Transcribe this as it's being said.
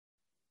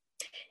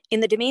In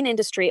the domain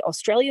industry,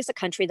 Australia is a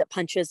country that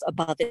punches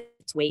above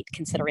its weight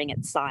considering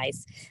its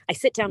size. I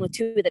sit down with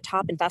two of the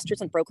top investors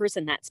and brokers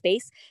in that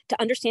space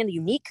to understand the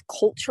unique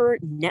culture,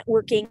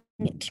 networking,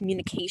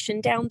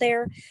 communication down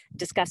there,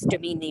 discuss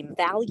domain name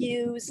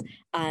values,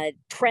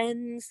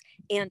 trends,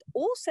 and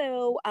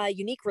also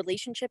unique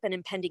relationship and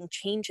impending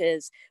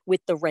changes with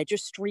the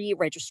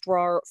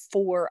registrar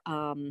for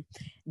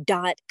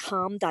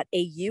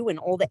 .com.au and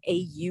all the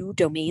AU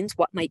domains,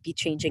 what might be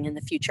changing in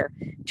the future.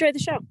 Enjoy the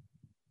show.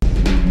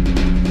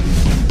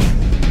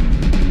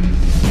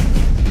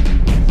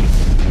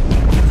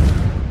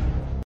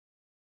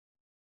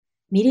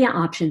 Media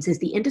Options is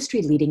the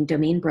industry-leading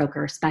domain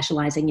broker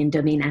specializing in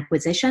domain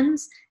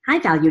acquisitions,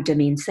 high-value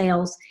domain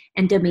sales,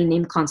 and domain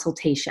name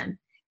consultation.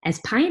 As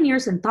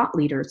pioneers and thought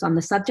leaders on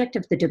the subject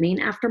of the domain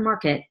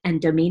aftermarket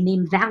and domain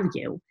name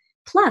value,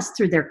 plus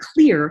through their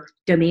Clear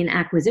domain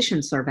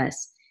acquisition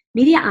service,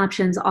 Media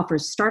Options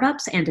offers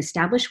startups and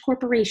established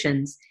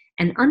corporations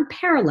an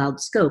unparalleled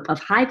scope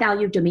of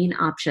high-value domain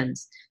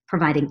options,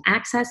 providing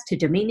access to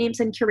domain names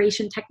and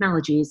curation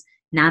technologies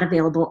not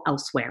available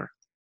elsewhere.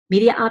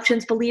 Media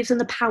Options believes in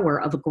the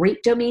power of a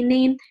great domain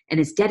name and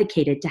is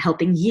dedicated to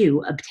helping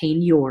you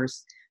obtain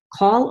yours.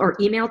 Call or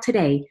email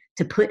today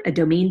to put a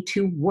domain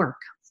to work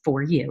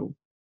for you.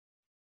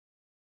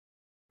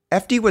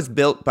 FD was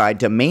built by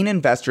domain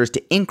investors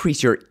to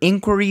increase your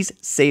inquiries,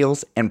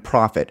 sales, and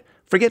profit.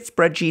 Forget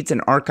spreadsheets and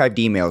archived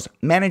emails.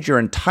 Manage your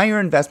entire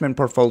investment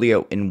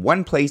portfolio in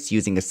one place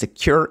using a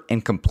secure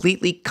and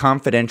completely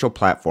confidential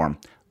platform.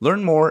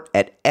 Learn more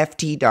at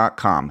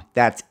FT.com.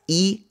 That's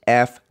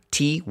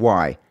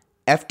EFTY.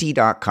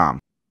 FT.com.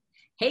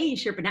 Hey,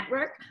 Sherpa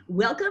Network.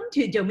 Welcome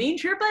to Domain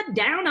Sherpa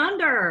Down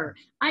Under.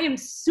 I am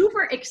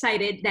super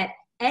excited that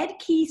Ed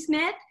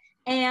Keysmith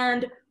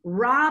and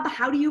Rob,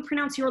 how do you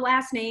pronounce your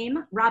last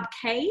name? Rob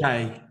K?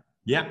 K.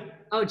 Yeah.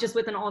 Oh, just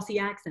with an Aussie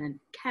accent.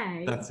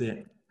 K. That's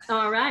it.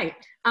 All right.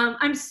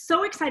 I'm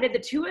so excited the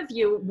two of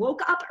you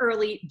woke up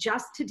early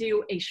just to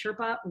do a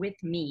Sherpa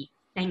with me.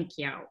 Thank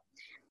you.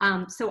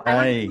 I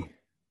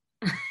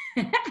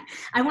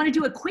want to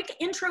do a quick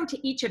intro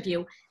to each of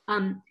you.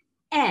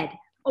 Ed,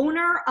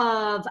 owner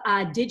of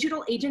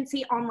digital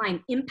agency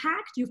Online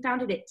Impact. You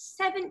founded it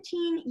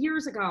 17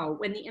 years ago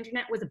when the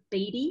internet was a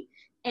baby.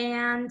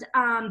 And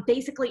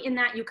basically in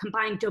that you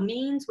combine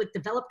domains with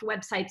developed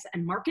websites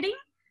and marketing.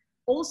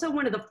 Also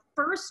one of the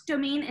first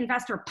domain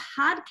investor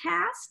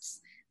podcasts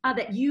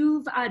that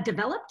you've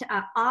developed,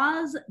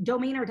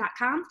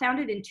 OzDomainer.com,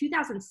 founded in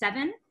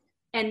 2007.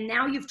 And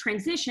now you've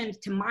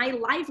transitioned to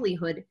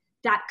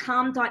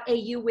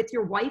MyLivelihood.com.au with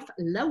your wife,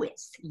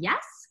 Lois.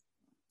 Yes?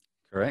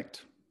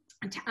 Correct.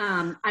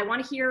 I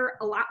want to hear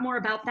a lot more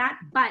about that,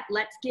 but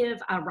let's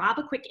give Rob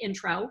a quick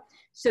intro.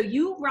 So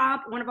you, Rob,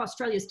 one of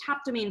Australia's top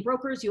domain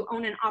brokers, you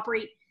own and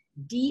operate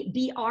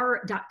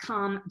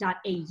dbr.com.au,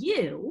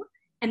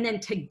 and then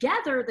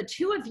together, the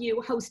two of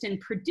you host and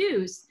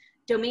produce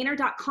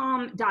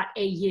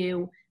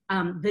domainer.com.au,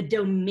 the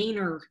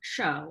Domainer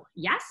Show.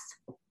 Yes?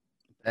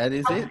 That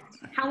is it.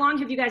 How long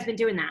have you guys been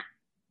doing that?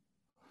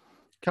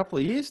 Couple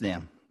of years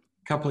now.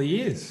 Couple of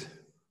years.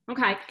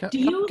 Okay.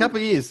 Couple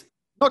of years.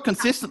 Not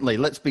consistently,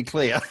 let's be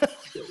clear.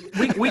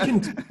 we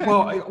can,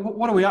 well,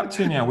 what are we up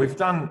to now? We've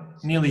done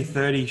nearly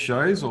 30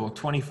 shows or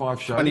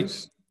 25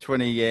 shows.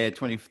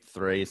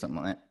 23,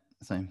 something like that.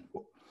 So.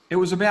 It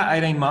was about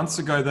 18 months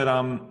ago that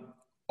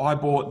I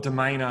bought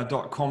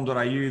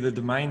domainer.com.au, the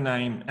domain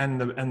name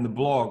and the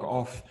blog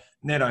off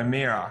Ned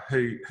O'Meara,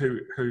 who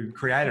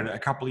created it a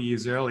couple of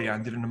years earlier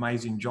and did an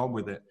amazing job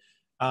with it.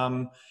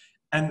 And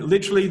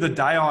literally the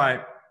day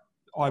I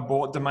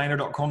bought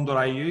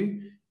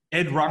domainer.com.au,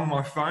 Ed rung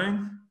my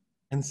phone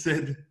and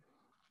said,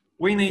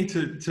 we need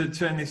to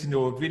turn this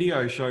into a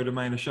video show,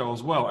 Domainer Show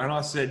as well. And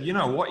I said, you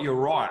know what, you're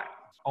right.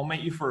 I'll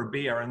meet you for a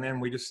beer. And then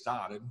we just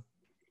started.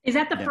 Is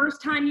that the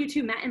first time you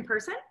two met in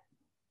person?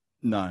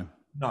 No.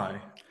 No.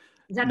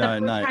 Is that the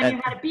first time you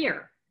had a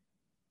beer?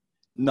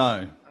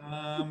 No.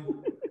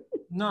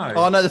 No.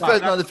 Oh no, the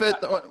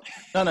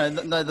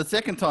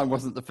second time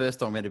wasn't the first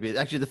time we had a beer.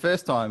 Actually, the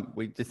first time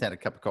we just had a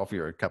cup of coffee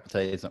or a cup of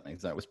tea or something.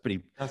 So it was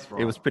pretty. That's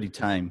right. It was pretty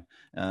tame.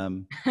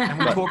 And we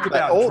talked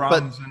about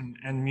drums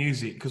and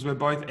music because we're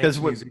both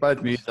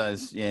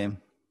musos. Yeah.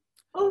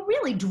 Oh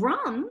really?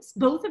 Drums?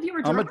 Both of you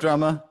are drummers? I'm a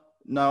drummer.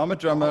 No, I'm a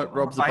drummer.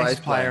 Rob's a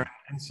bass player.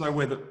 And so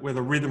we're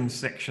the rhythm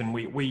section.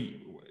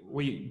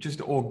 We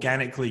just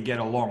organically get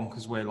along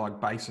because we're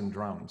like bass and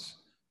drums.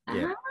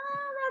 Yeah.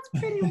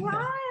 That's pretty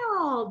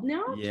wild.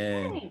 No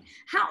kidding.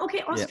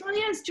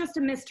 Australia is just a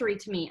mystery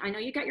to me. I know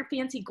you got your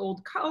fancy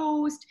Gold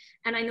Coast,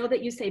 and I know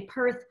that you say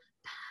Perth.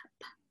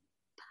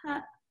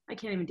 I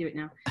can't even do it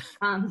now.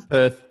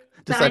 Perth.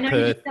 Just say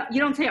Perth. You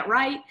don't say it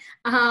right.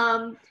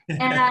 But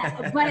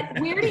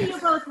where do you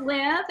both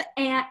live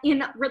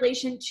in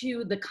relation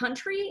to the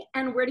country,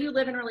 and where do you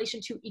live in relation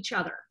to each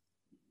other?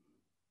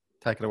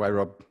 Take it away,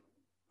 Rob.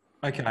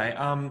 Okay.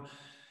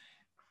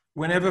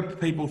 Whenever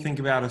people think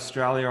about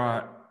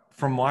Australia,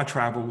 from my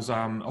travels,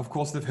 of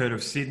course, they've heard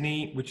of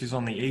Sydney, which is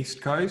on the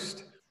east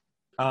coast.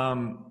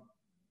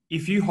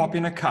 If you hop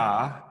in a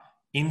car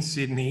in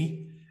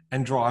Sydney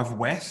and drive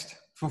west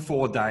for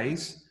 4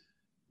 days,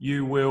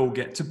 you will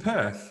get to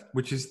Perth,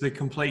 which is the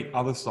complete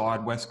other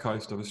side, west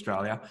coast of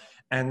Australia.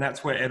 And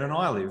that's where Ed and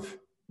I live.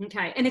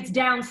 Okay. And it's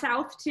down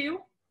south too?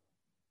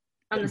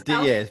 On the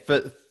south? Yeah,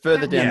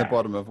 further down the Yeah.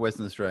 bottom of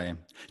Western Australia.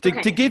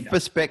 Okay. To give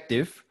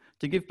perspective,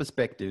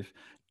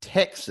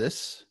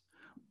 Texas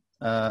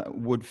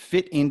would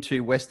fit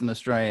into Western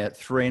Australia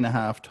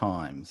 3.5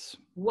 times.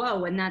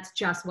 Whoa, and that's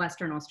just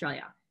Western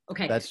Australia.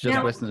 Okay. That's just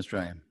Now, Western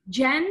Australia.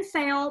 Jen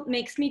Sale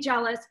makes me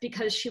jealous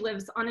because she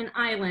lives on an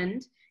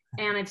island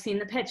and I've seen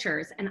the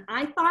pictures. And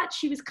I thought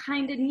she was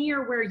kind of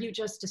near where you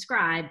just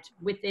described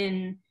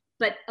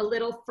but a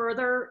little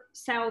further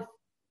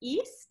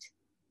southeast.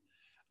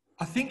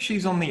 I think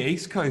she's on the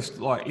east coast,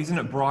 like, isn't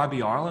it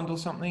Bribie Island or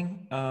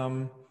something?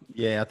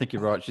 Yeah, I think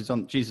you're right. She's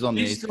on the She's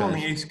east still on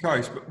coast. the east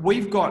coast, but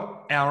we've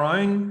got our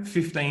own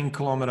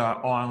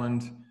 15-kilometre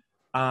island,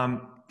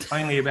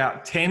 only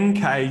about 10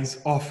 k's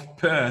off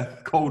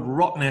Perth, called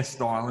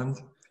Rottnest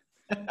Island.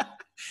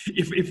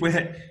 if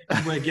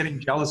we're getting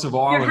jealous of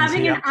islands, You're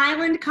having here. an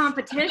island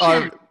competition.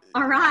 Oh,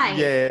 All right.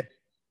 Yeah.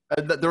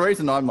 The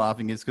reason I'm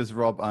laughing is because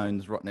Rob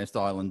owns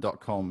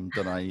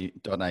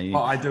rottnestisland.com.au.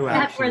 Oh, I do.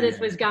 That's where actually, this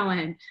was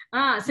going. So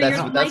That's-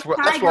 you're that's Mike why-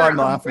 that's Tiger why I'm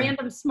of laughing.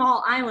 random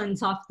small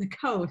islands off the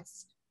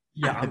coast.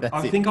 Yeah, That's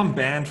I it. think I'm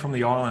banned from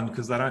the island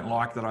because they don't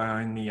like that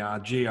I own the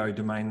geo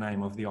domain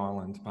name of the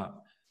island. But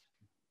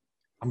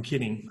I'm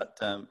kidding. But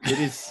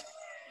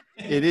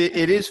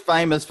it is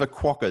famous for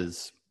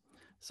quokkas.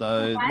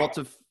 So What?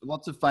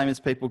 lots of famous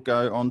people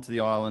go onto the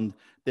island.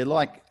 They're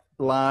like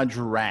large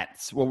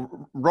rats.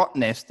 Well,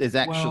 Rottnest is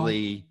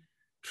actually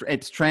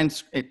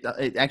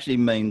it actually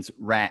means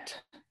rat.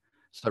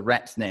 So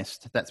rat's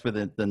nest. That's where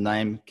the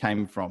name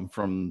came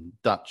from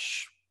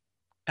Dutch.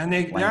 And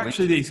they're Language.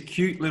 actually these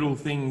cute little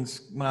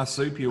things,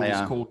 marsupials They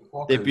are. called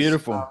quokkas. They're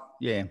beautiful.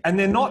 Yeah. And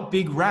they're not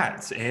big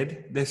rats,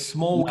 Ed. They're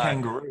small No,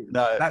 kangaroos.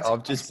 No, That's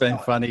I've just been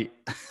funny.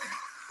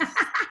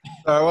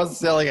 So I wasn't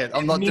selling it.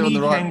 I'm not mini doing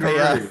the right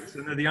kangaroos. PR.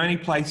 And they're the only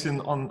place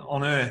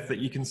on Earth that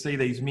you can see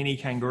these mini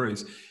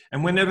kangaroos.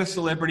 And whenever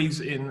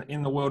celebrities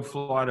in the world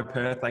fly to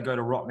Perth, they go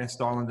to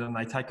Rottnest Island and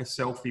they take a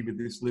selfie with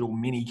this little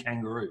mini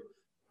kangaroo.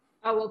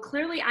 Oh, well,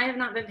 clearly I have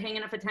not been paying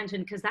enough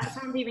attention because that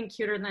sounds even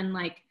cuter than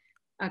like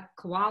a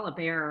koala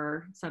bear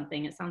or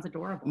something. It sounds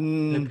adorable.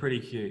 They're pretty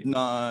cute.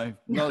 No,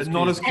 But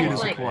not as cute And as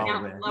a like, koala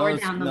now, bear. lower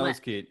down the not as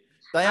list. cute.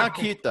 They are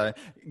Okay. cute though.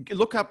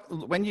 Look up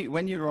when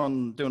you're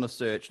on doing a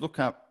search. Look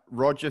up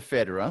Roger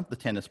Federer, the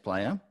tennis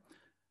player,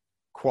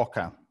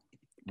 quokka,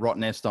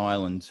 Rottnest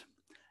Island,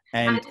 How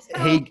and do you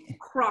spell he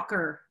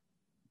Crocker.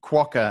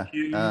 quokka.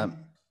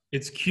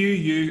 It's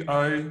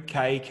Quokka.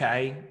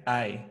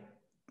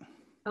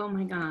 Oh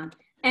my God.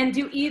 And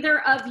do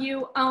either of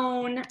you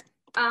own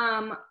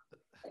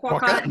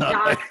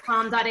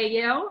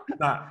quokka.com.au?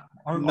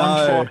 I'm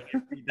No. trying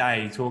every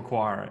day to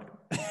acquire it.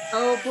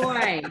 Oh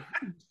boy.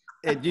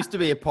 It used to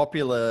be a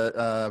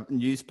popular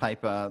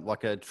newspaper,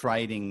 like a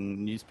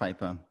trading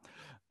newspaper.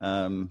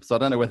 So I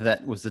don't know whether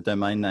that was the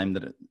domain name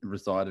that it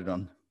resided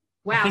on.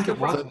 Wow. think So it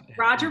was.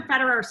 Roger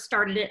Federer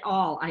started it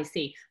all, I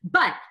see.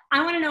 But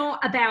I want to know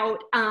about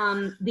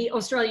the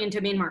Australian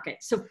domain market.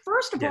 So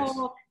first of Yes.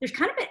 all, there's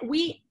kind of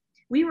we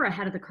were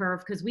ahead of the curve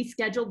because we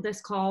scheduled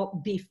this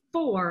call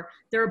before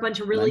there are a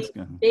bunch of really Let's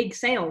go. big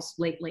sales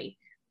lately.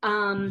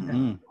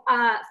 Mm.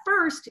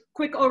 First,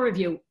 quick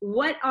overview.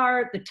 What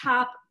are the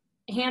top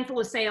handful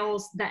of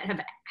sales that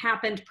have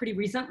happened pretty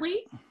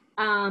recently?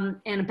 And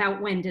about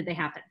when did they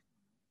happen?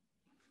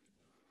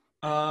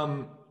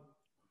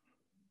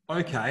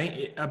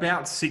 Okay,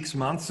 about 6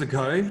 months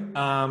ago,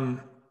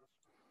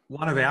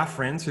 one of our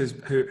friends who's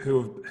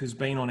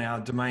been on our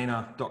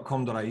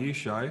domainer.com.au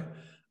show,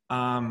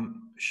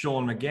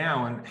 Sean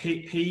McGowan,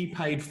 he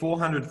paid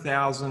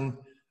 400,000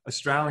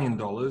 Australian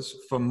dollars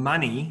for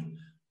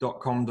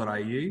money.com.au.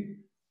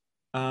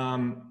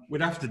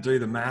 We'd have to do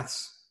the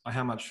maths on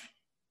how much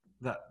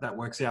that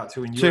works out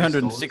to in US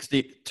dollars.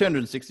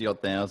 260 odd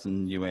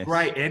thousand US.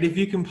 Great, Ed. If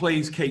you can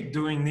please keep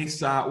doing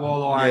this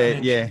while I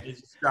mention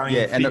these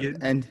Australian figures.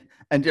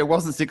 and it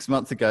wasn't 6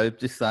 months ago.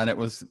 Just saying, it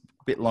was a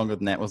bit longer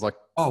than that. It was like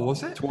Oh,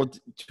 was it?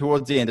 towards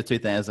the end of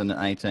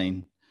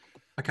 2018.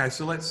 Okay,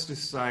 so let's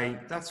just say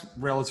that's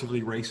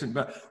relatively recent,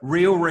 but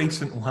real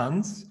recent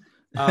ones.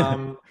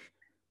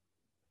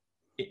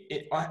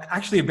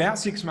 Actually, about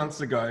 6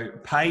 months ago,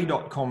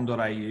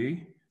 pay.com.au,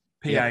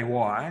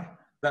 PAY,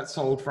 that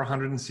sold for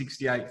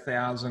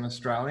 168,000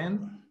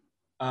 Australian.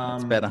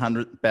 It's about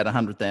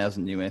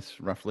 100,000 US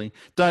roughly.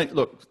 Don't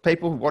look,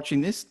 people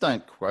watching this,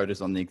 don't quote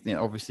us on the,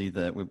 obviously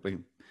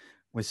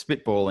we're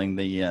spitballing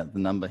the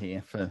number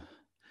here for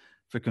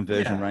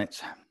conversion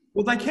rates.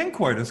 Well, they can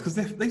quote us because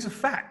these are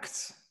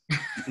facts.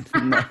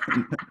 Not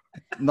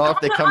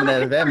if they're coming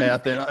out of our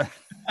mouth. They're not.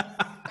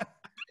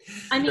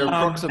 I mean, They're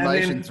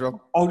approximations, and then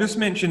Rob. I'll just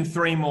mention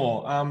three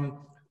more.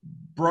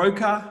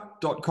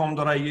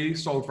 Broker.com.au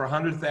sold for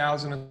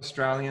 100,000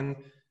 Australian.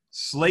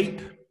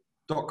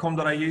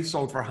 Sleep.com.au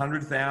sold for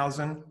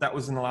 100,000. That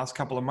was in the last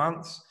couple of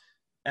months.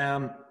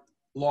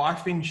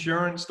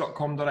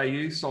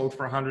 lifeinsurance.com.au sold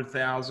for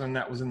 100,000.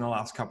 That was in the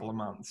last couple of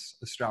months,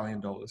 Australian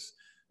dollars.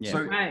 Yeah.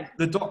 So Right.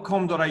 the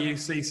 .com.au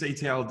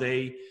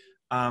CCTLD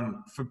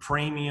for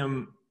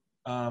premium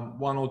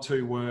 1 or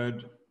 2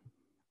 word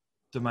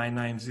domain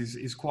names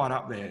is quite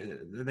up there.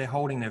 They're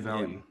holding their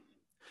value. Yeah.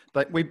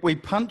 But we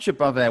punch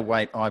above our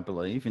weight, I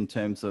believe, in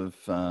terms of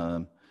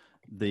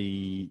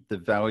the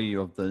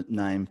value of the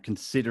name,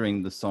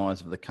 considering the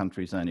size of the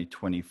country's only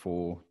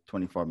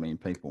 25 million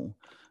people.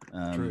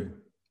 True.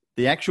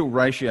 The actual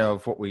ratio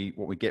of what we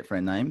get for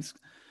our names,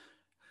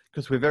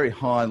 because we're very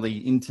highly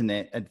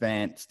internet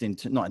advanced,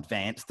 not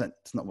advanced.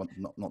 That's not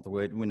the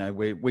word. We know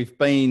we've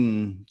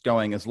been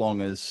going as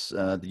long as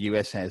the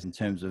US has in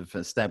terms of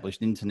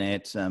established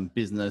internet,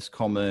 business,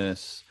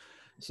 commerce.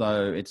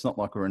 So it's not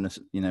like we're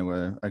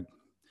we're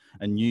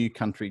a new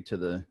country to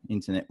the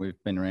internet.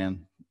 We've been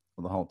around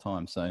for the whole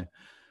time. So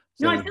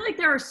no, I feel like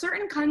there are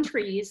certain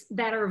countries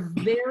that are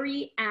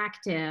very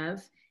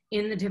active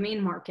in the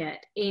domain market,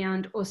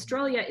 and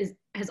Australia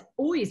has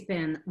always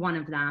been one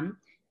of them.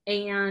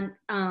 And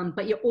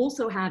but you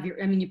also have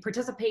you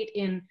participate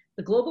in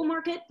the global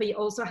market, but you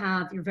also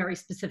have your very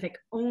specific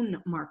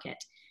own market,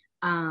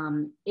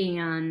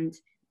 and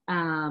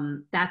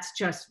that's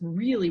just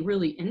really,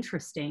 really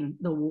interesting,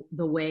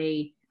 the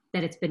way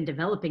that it's been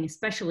developing,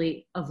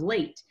 especially of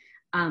late.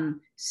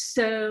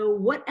 So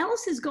what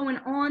else is going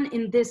on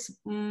in this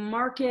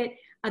market?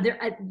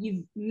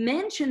 You've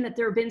mentioned that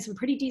there have been some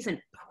pretty decent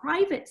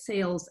private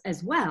sales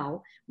as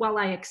well. While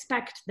I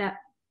expect that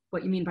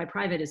what you mean by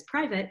private is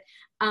private,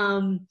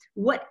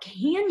 what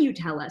can you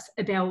tell us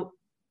about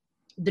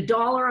the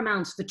dollar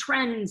amounts, the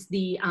trends,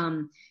 the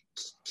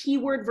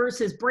keyword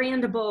versus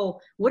brandable?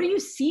 What are you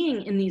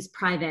seeing in these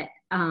private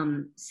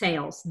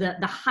sales, the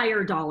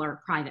higher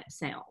dollar private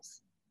sales?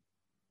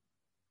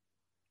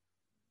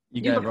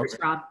 You go first,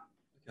 Rob.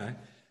 Okay.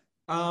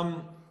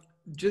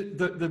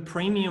 The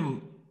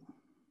premium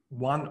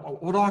one,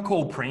 what I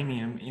call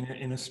premium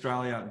in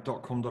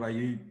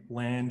Australia.com.au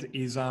land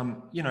is,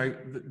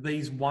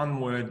 these one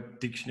word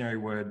dictionary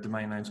word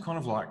domain names, kind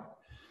of like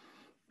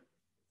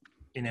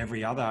in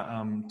every other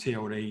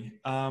TLD.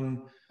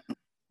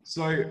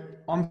 So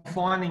I'm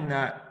finding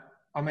that,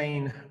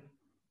 one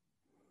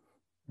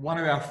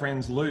of our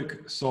friends,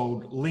 Luke,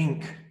 sold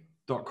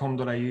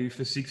link.com.au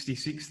for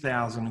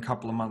 66,000 a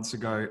couple of months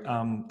ago.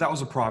 That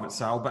was a private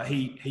sale, but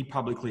he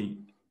publicly,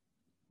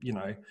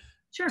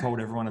 Sure. told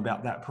everyone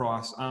about that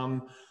price. I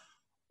own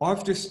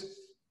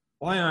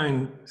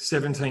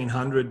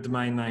 1,700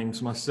 domain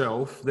names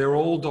myself. They're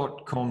all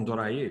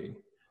 .com.au.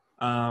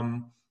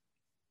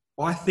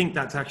 I think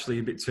that's actually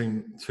a bit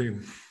too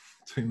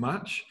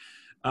much.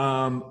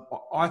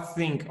 I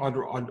think I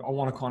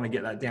want to kind of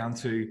get that down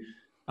to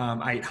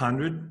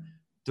 800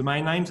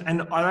 domain names.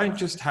 And I don't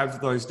just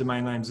have those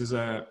domain names as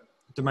a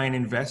domain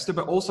investor,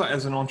 but also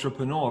as an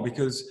entrepreneur,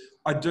 because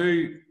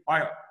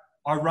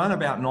I run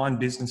about 9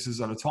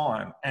 businesses at a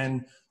time,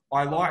 and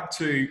I like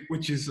to,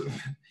 which is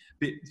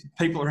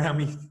people around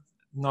me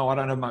know I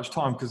don't have much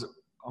time because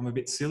I'm a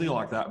bit silly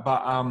like that.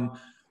 But I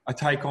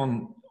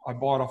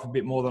bite off a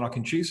bit more than I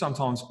can chew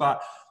sometimes.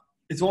 But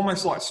it's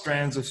almost like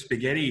strands of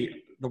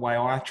spaghetti, the way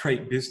I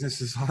treat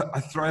businesses. I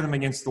throw them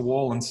against the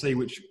wall and see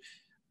which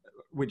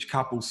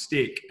couples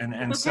stick,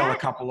 and sell a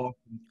couple off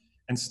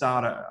and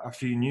start a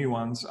few new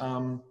ones.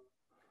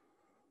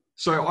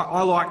 So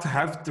I like to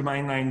have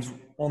domain names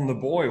on the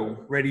boil,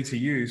 ready to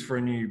use for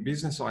a new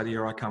business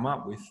idea I come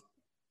up with.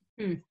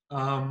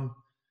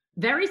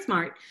 Very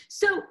smart.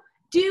 So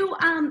do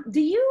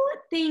you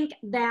think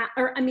that,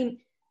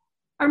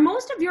 are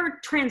most of your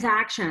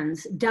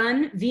transactions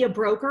done via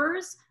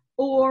brokers,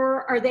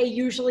 or are they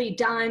usually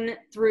done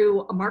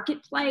through a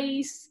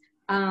marketplace,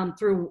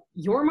 through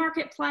your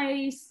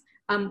marketplace?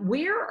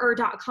 Where are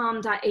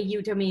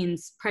 .com.au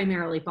domains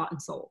primarily bought and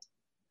sold?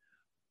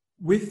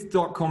 With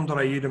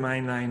 .com.au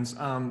domain names,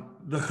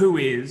 the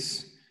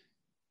Whois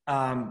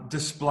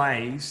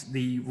displays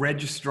the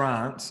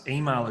registrant's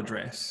email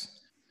address.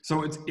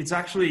 So it's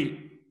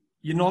actually,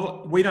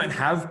 we don't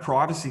have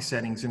privacy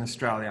settings in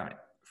Australia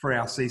for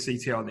our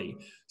CCTLD.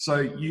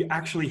 So you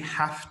actually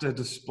have to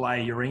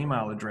display your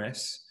email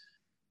address,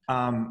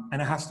 and it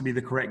has to be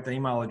the correct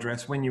email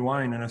address when you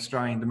own an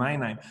Australian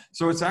domain name.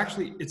 So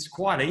it's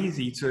quite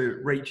easy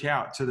to reach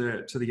out to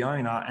the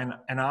owner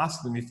and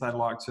ask them if they'd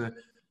like to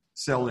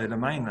sell their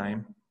domain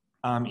name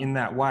in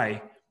that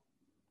way.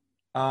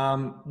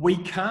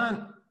 We've tried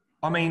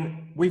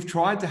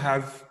to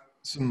have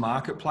some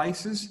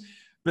marketplaces,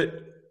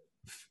 but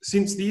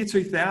since the year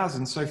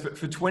 2000, so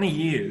for 20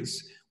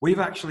 years, we've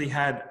actually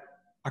had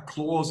a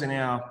clause in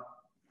our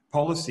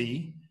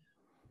policy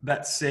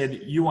that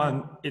said you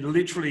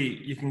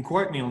can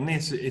quote me on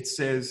this, it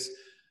says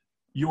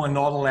you are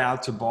not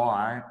allowed to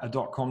buy a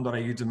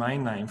 .com.au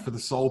domain name for the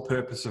sole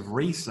purpose of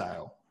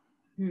resale.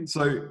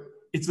 So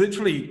it's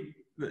literally,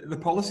 the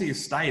policy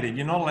is stated,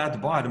 you're not allowed to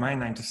buy a domain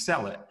name to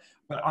sell it.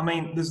 But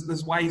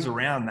there's ways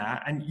around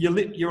that, and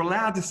you're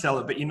allowed to sell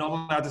it, but you're not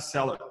allowed to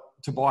sell it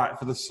to buy it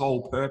for the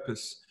sole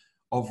purpose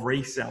of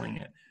reselling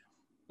it.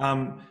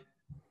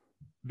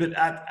 But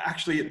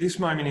actually, at this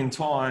moment in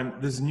time,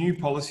 there's new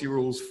policy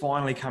rules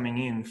finally coming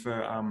in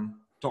for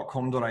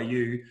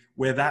 .com.au,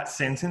 where that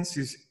sentence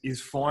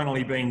is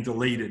finally being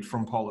deleted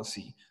from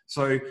policy.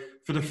 So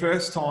for the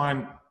first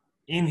time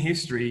in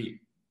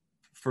history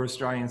for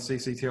Australian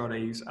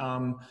CCTLDs,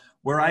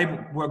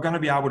 we're going to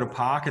be able to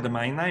park a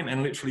domain name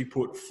and literally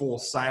put for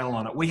sale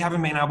on it. We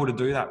haven't been able to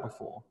do that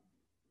before.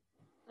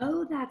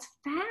 Oh, that's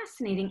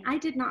fascinating. I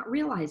did not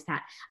realize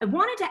that. I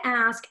wanted to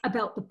ask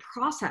about the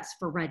process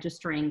for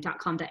registering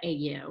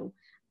 .com.au,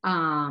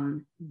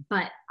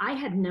 but I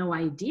had no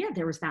idea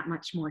there was that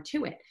much more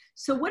to it.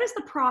 So what is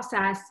the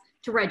process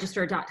to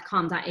register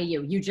 .com.au?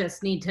 You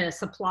just need to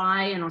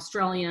supply an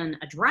Australian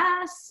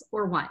address,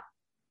 or what?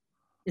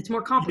 It's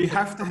more complicated. You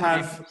have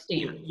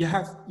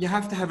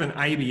to have an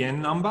ABN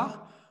number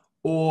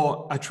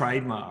or a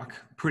trademark,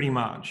 pretty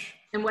much.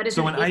 And what is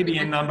so an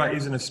ABN number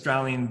is an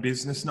Australian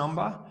business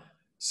number.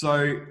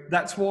 So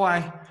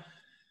I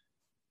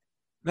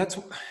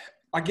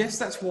guess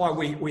that's why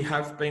we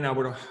have been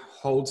able to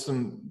hold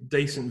some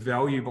decent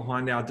value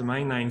behind our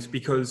domain names,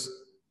 because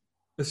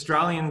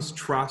Australians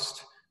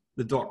trust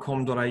the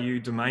 .com.au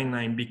domain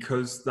name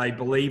because they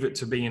believe it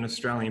to be an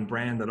Australian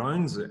brand that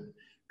owns it.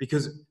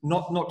 Because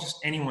not just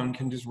anyone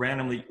can just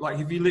randomly, like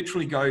if you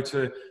literally go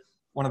to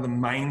one of the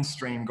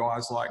mainstream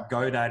guys like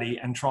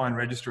GoDaddy and try and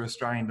register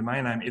Australian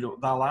domain name,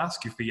 they'll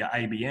ask you for your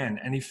ABN.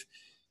 And if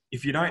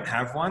you don't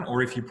have one,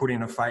 or if you put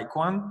in a fake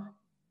one,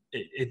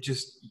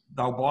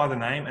 they'll buy the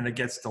name and it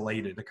gets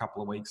deleted a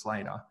couple of weeks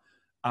later.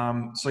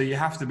 So you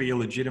have to be a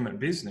legitimate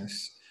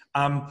business.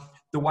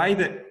 The way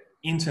that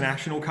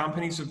international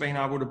companies have been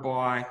able to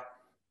buy,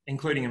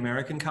 including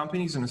American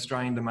companies, an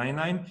Australian domain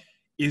name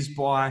is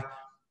by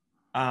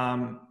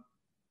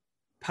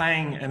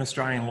paying an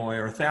Australian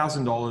lawyer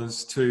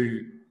 $1,000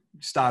 to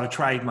start a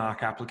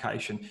trademark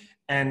application.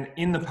 And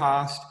in the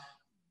past,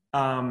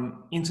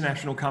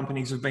 international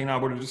companies have been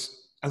able to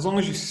just, as long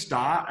as you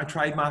start a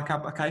trademark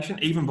application,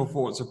 even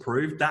before it's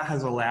approved, that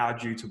has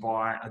allowed you to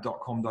buy a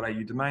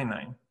 .com.au domain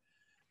name.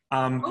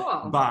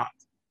 But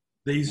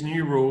these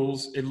new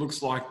rules, it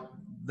looks like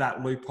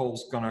that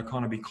loophole's going to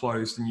kind of be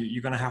closed, and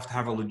you're going to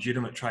have a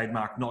legitimate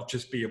trademark, not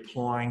just be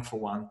applying for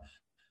one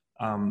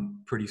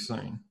pretty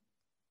soon.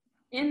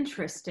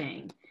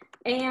 Interesting.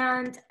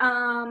 And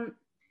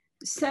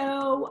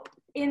so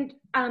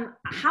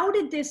how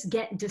did this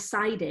get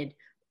decided?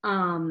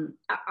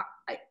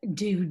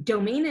 Do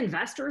domain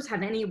investors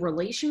have any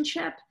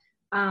relationship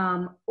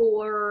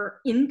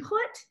or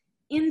input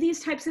in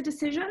these types of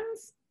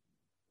decisions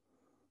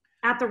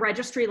at the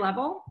registry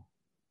level?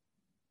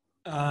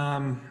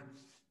 I'd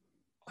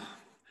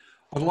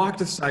like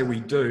to say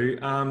we do.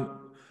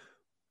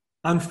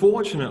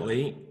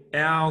 Unfortunately,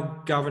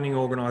 our governing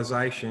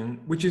organisation,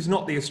 which is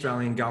not the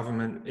Australian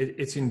government,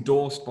 it's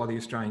endorsed by the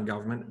Australian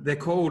government. They're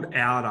called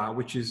AUDA,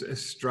 which is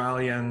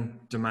Australian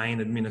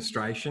Domain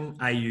Administration,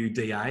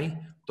 auda.org.au.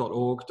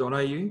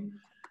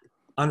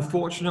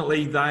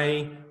 Unfortunately,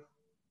 they,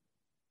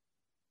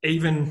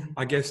 even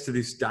I guess to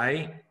this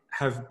day,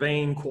 have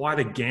been quite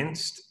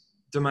against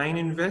domain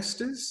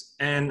investors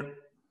and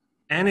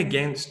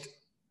against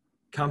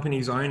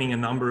companies owning a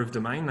number of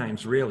domain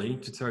names, really,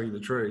 to tell you the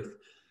truth.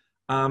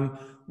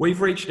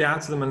 We've reached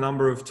out to them a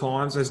number of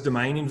times as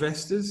domain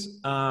investors,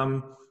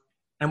 and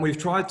we've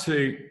tried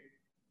to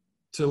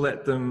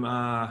let them,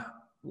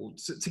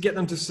 to get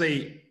them to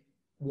see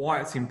why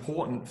it's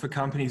important for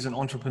companies and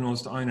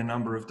entrepreneurs to own a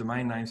number of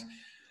domain names.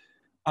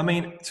 I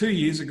mean, 2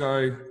 years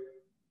ago,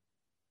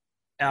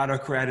 AUDA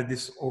created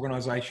this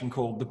organisation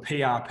called the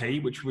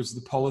PRP, which was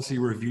the Policy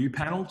Review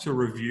Panel, to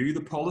review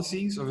the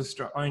policies of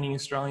owning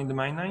Australian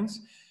domain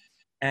names.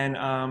 And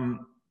a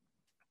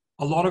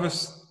lot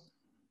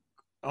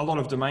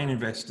of domain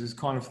investors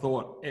kind of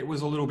thought it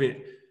was a little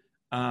bit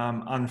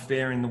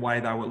unfair in the way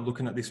they were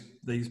looking at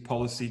these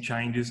policy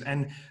changes.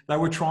 And they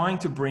were trying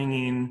to bring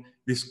in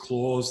this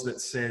clause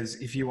that says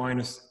if you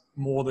own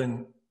more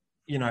than,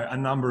 a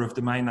number of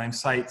domain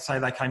names, say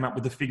they came up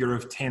with a figure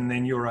of 10,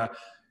 then you're a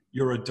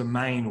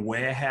domain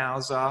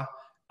warehouser,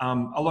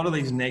 a lot of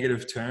these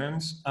negative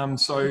terms.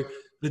 So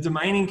the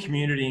domaining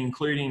community,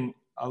 including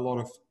a lot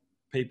of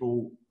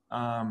people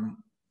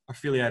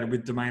affiliated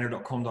with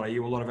domainer.com.au,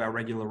 a lot of our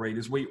regular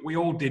readers, we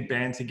all did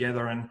band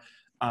together and,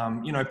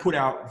 put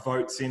our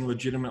votes in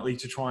legitimately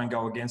to try and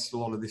go against a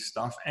lot of this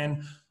stuff.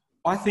 And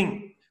I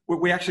think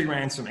we actually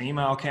ran some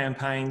email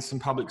campaigns, some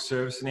public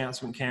service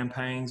announcement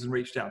campaigns, and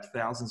reached out to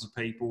thousands of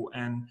people.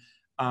 And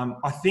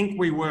I think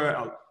we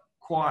were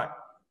quite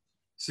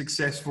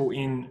successful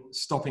in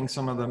stopping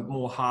some of the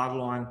more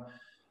hardline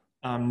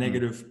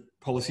negative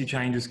policy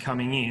changes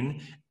coming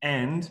in.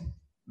 And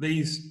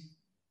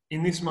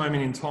in this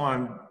moment in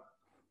time,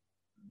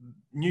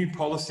 new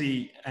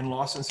policy and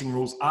licensing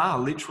rules are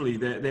literally,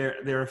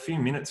 they're a few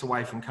minutes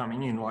away from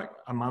coming in, like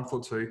a month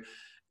or two.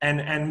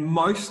 And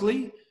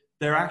mostly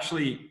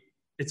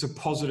it's a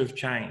positive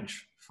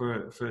change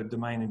for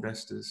domain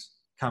investors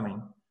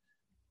coming.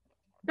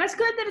 That's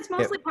good that it's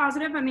mostly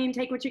positive. I mean,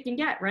 take what you can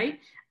get, right?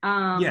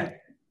 Yeah.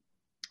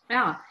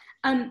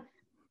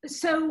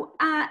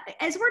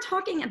 as we're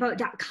talking about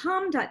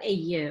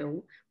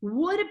 .com.au,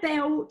 what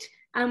about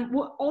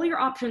all your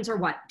options are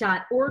what?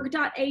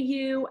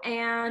 .org.au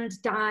and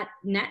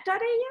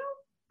 .net.au?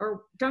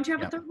 Or don't you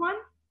have a third one?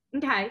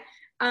 Okay.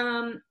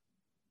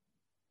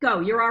 Go.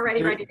 You're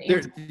already ready to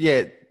answer.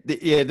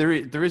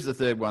 There is a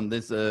third one.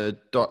 There's a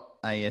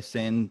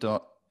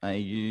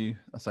 .asn.au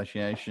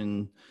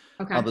association,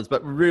 others,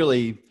 but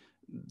really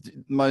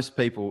most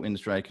people in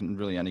Australia can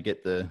really only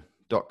get the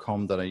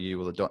 .com.au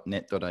or the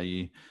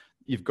 .net.au.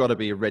 You've got to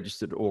be a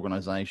registered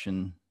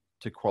organisation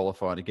to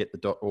qualify to get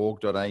the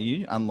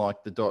 .org.au.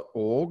 Unlike the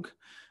 .org,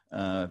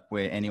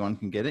 where anyone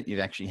can get it, you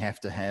actually have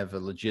to have a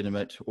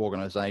legitimate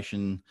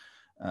organisation,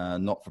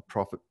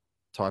 not-for-profit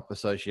type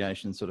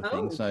association sort of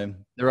thing. So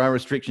there are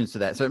restrictions to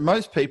that. So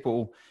most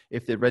people,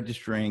 if they're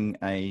registering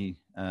an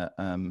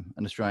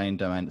Australian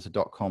domain, it's a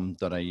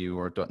 .com.au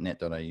or a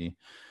 .net.au.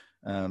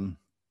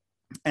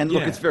 And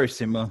look, it's very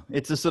similar.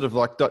 It's a sort of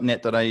like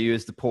 .net.au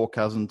is the poor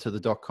cousin to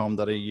the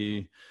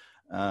 .com.au.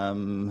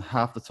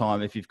 Half the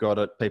time, if you've got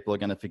it, people are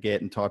going to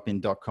forget and type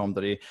in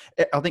 .com.au.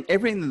 I think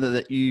everything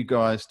that you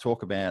guys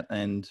talk about,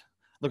 and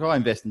look, I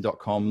invest in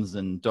 .coms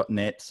and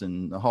 .nets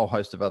and a whole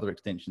host of other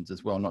extensions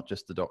as well, not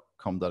just the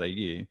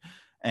 .com.au.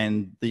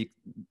 And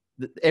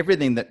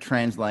everything that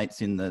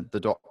translates in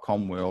the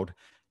 .com world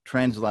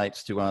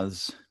translates to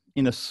us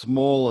in a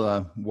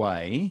smaller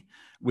way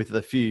with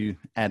a few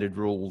added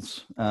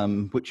rules,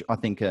 which I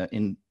think are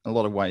in a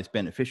lot of ways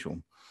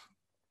beneficial.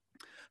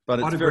 But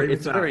it's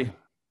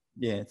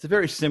a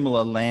very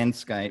similar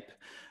landscape.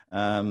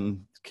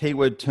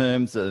 Keyword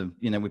terms are,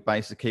 we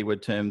base the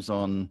keyword terms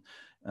on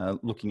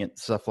looking at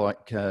stuff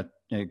like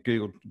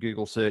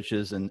Google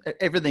searches, and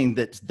everything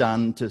that's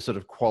done to sort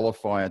of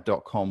qualify a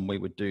 .com we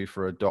would do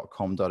for a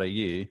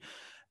 .com.au.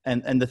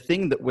 And the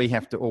thing that we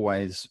have to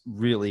always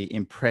really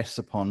impress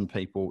upon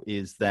people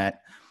is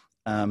that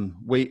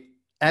we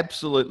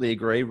absolutely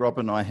agree. Rob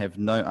and I have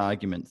no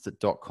arguments that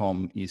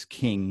 .com is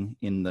king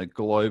in the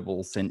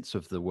global sense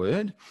of the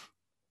word,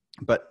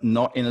 but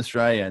not in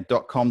Australia.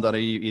 .com.au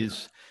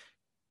is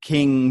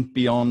king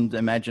beyond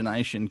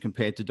imagination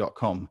compared to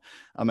 .com.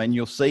 I mean,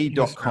 you'll see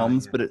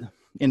 .coms, but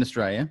in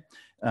Australia,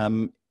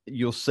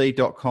 you'll see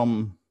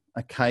 .com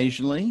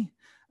occasionally,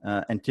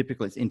 and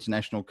typically it's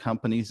international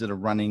companies that are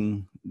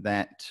running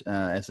that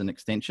as an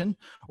extension,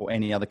 or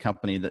any other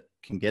company that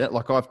can get it.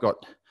 Like I've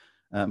got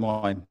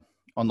my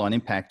Online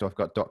Impact, I've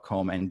got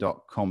 .com and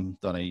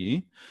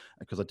 .com.au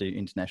because I do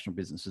international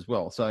business as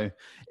well. So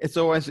it's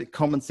always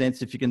common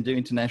sense. If you can do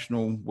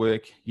international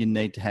work, you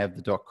need to have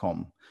the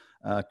 .com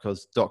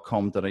because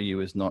 .com.au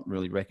is not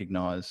really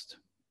recognised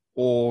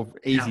or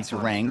easy to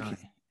rank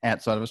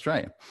outside of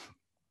Australia.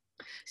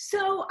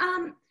 So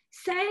I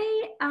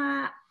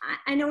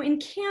know in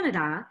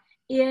Canada,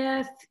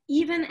 if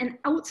even an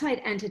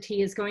outside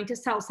entity is going to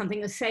sell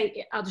something, let's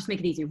say, I'll just make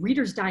it easy,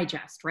 Reader's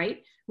Digest,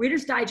 right?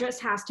 Reader's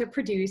Digest has to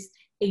produce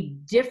a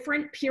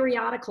different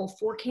periodical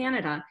for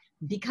Canada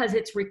because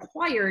it's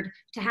required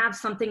to have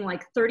something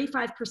like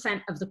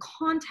 35% of the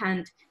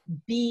content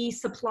be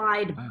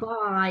supplied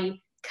by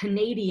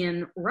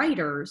Canadian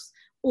writers,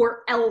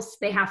 or else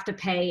they have to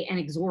pay an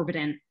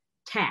exorbitant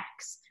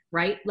tax,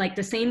 right? Like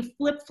the same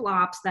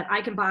flip-flops that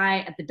I can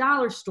buy at the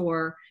dollar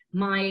store,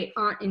 my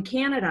aunt in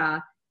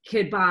Canada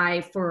could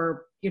buy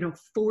for,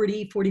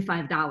 $40,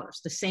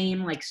 $45, the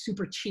same like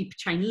super cheap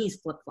Chinese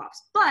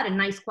flip-flops, but a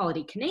nice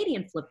quality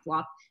Canadian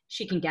flip-flop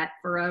she can get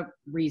for a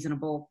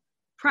reasonable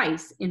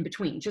price in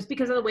between, just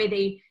because of the way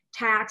they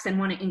tax and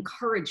want to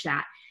encourage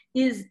that.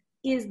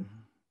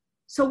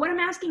 So what I'm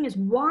asking is,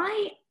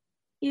 why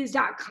is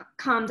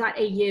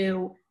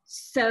 .com.au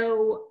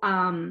so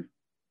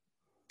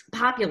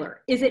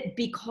popular? Is it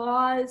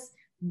because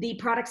the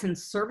products and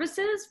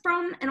services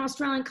from an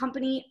Australian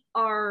company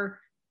are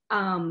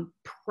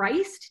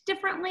priced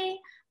differently,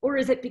 or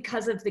is it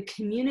because of the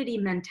community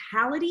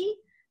mentality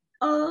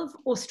of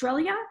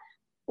Australia,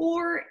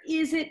 or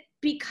is it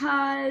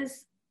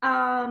because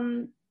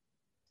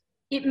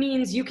it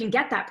means you can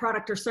get that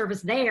product or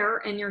service there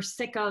and you're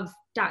sick of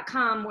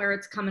 .com where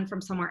it's coming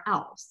from somewhere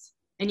else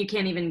and you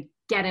can't even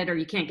get it, or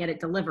you can't get it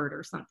delivered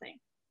or something?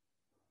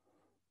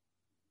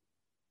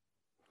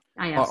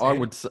 I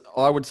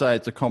would say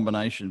it's a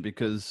combination,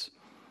 because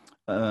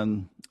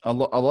a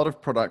lot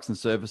of products and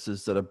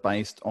services that are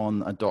based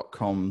on a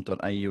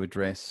 .com.au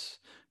address,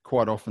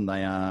 quite often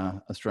they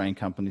are Australian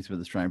companies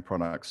with Australian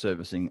products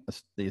servicing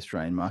the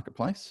Australian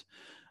marketplace.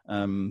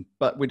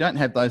 But we don't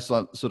have those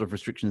sort of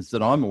restrictions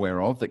that I'm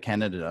aware of that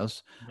Canada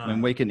does. No. I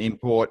mean, we can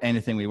import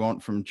anything we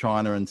want from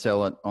China and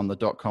sell it on the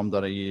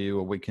 .com.au,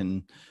 or we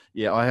can,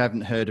 I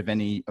haven't heard of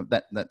any of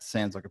that. That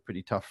sounds like a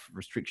pretty tough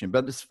restriction,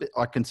 but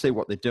I can see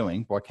what they're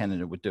doing, why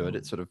Canada would do it.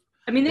 It's sort of,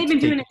 I mean, they've been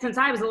doing it since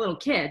I was a little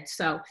kid.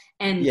 So,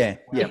 and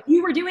if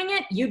you were doing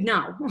it, you'd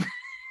know.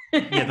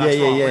 That's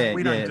right.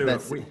 We don't do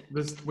it.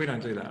 We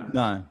don't do that.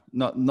 No,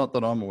 not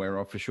that I'm aware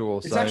of, for sure.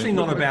 It's actually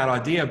not a bad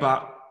idea,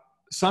 but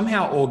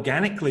somehow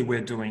organically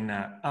we're doing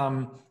that.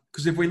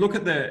 Because if we look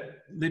at the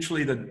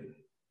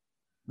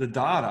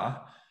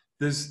data,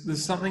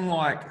 there's something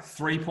like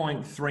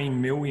 3.3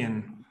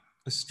 million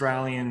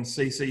Australian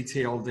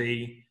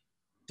CCTLD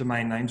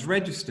domain names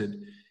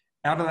registered.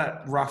 Out of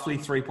that roughly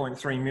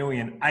 3.3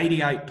 million,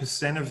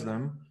 88% of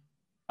them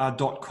are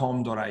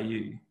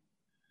 .com.au.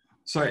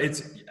 So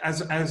it's,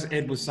 as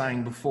Ed was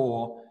saying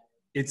before,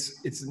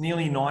 it's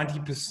nearly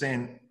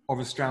 90% of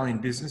Australian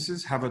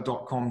businesses have a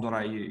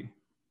 .com.au.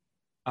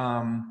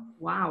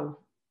 Wow.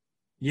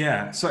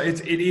 Yeah, so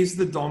it is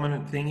the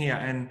dominant thing here,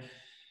 and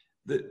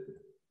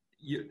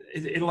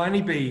it'll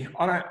only be,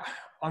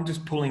 I'm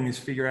just pulling this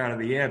figure out of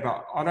the air,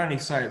 but I'd only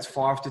say it's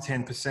 5 to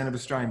 10% of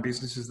Australian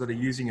businesses that are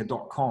using a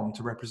 .com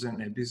to represent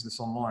their business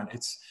online.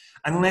 It's,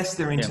 unless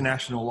they're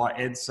international, like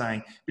Ed's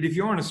saying. But if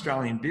you're an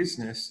Australian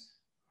business,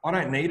 I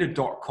don't need a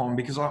 .com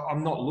because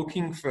I'm not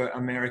looking for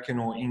American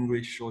or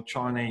English or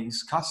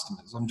Chinese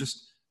customers.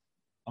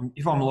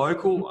 If I'm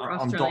local,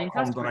 I'm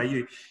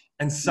 .com.au.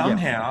 And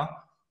somehow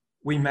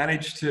we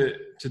managed to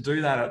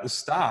do that at the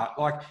start.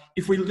 Like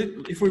if we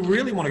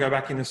really want to go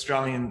back in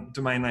Australian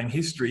domain name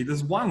history,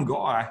 there's one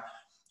guy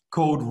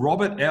called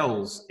Robert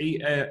Ells,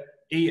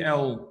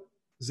 E-L-Z.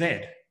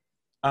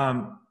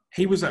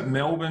 He was at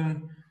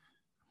Melbourne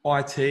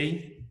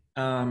IT,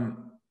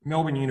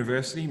 Melbourne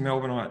University,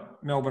 Melbourne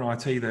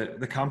IT,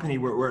 the company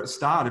where it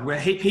started, where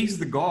he's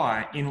the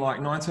guy in like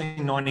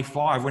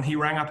 1995 when he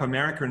rang up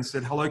America and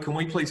said, hello, can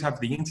we please have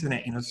the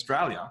internet in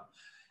Australia?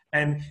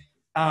 And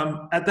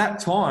at that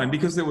time,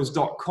 because there was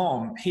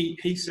 .com,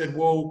 he said,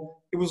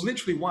 well, it was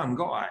literally one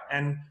guy,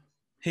 and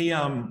he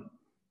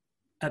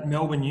at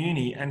Melbourne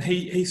Uni, and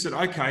he said,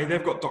 okay,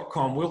 they've got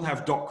 .com, we'll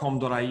have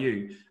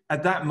 .com.au.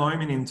 At that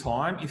moment in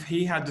time, if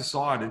he had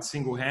decided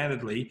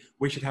single-handedly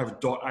we should have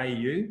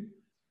 .au,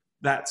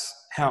 that's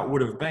how it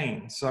would have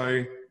been.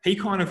 So he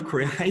kind of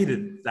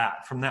created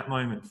that from that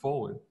moment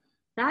forward.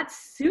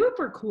 That's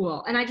super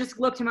cool. And I just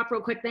looked him up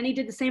real quick. Then he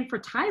did the same for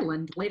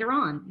Thailand later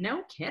on.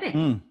 No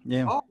kidding.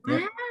 Yeah. Oh,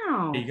 yeah.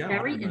 Wow.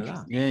 Very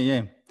interesting.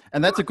 Yeah.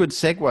 And that's a good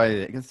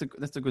segue.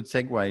 That's a good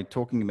segue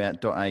talking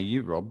about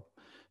 .au, Rob,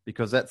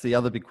 because that's the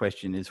other big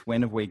question is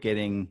when are we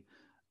getting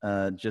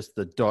just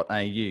the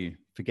 .au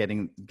for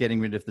getting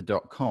rid of the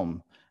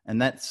 .com?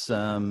 And that's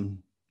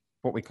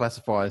what we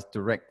classify as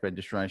direct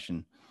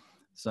registration.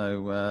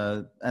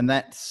 So, and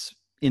that's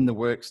in the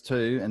works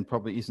too, and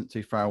probably isn't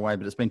too far away,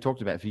 but it's been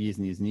talked about for years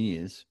and years and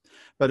years.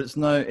 But it's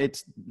no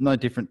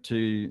different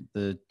to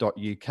the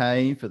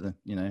 .uk for the,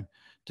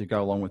 to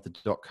go along with the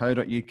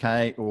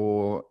 .co.uk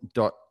or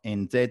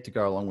 .nz to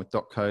go along with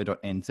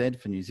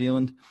 .co.nz for New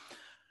Zealand.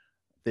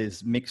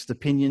 There's mixed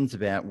opinions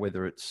about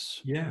whether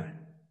it's up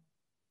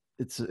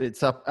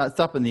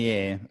in the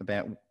air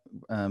about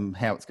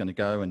how it's going to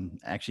go and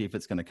actually if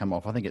it's going to come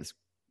off. I think it's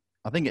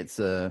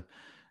a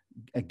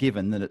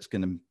given that it's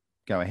going to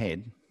go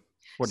ahead.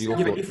 What do you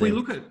thoughts?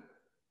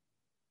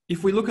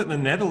 If we look at the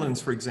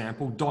Netherlands, for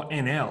example,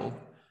 .nl,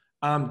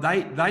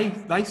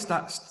 they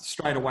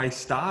straight away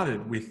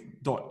started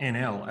with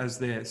 .nl as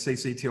their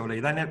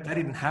CCTLD. They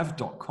didn't have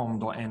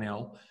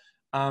 .com.nl.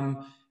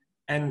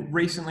 And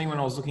recently, when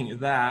I was looking at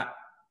that,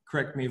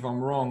 correct me if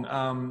I'm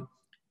wrong,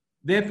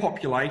 their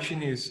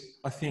population is,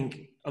 I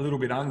think, a little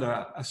bit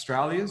under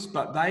Australia's,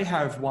 but they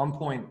have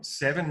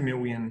 1.7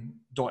 million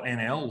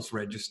 .nls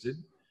registered.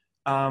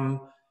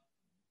 So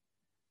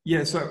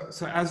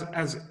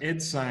as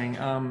Ed's saying,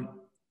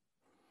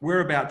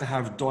 we're about to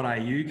have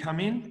 .au come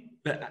in,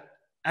 but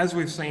as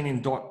we've seen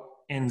in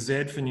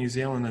 .nz for New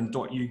Zealand and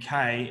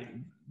 .uk,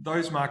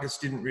 those markets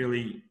didn't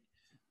really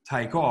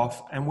take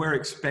off, and we're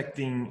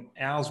expecting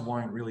ours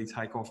won't really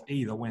take off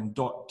either when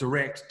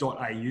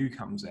direct.au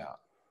comes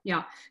out.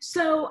 Yeah.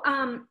 So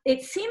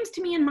it seems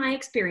to me in my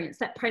experience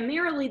that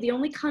primarily the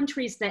only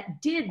countries that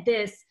did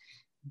this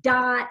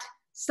 .com,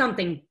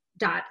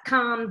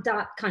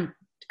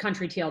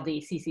 country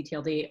TLD,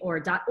 CCTLD,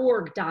 or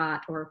 .org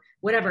or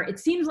whatever. It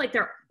seems like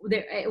there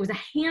it was a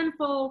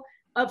handful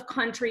of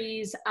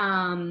countries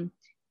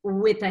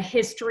with a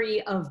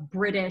history of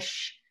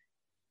British,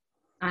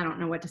 I don't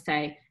know what to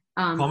say.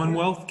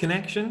 Commonwealth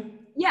connection?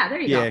 Yeah,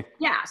 there you go.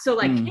 Yeah, so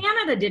like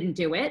Canada didn't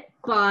do it,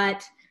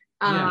 but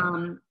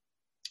a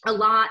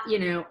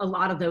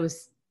lot of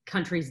those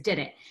countries did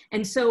it.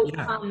 And so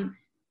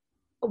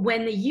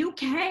when the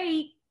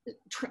UK,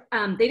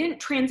 they didn't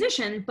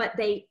transition, but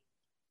they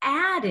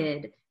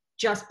added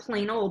just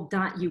plain old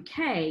 .uk,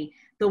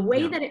 the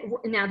way that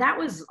now that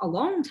was a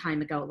long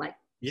time ago, like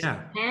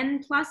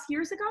 10 plus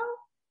years ago,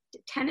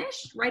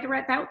 10-ish, right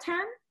around about 10.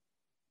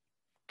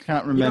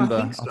 Can't remember.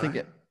 I think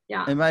so.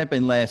 It may have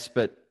been less,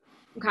 but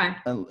okay,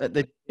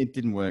 it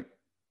didn't work.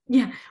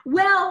 Yeah,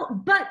 well,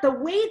 but the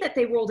way that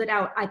they rolled it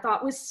out, I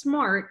thought was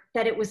smart,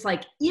 that it was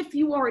like, if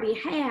you already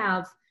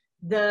have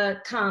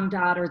the .com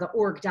or the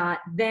 .org,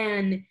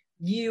 then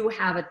you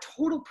have a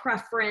total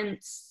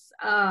preference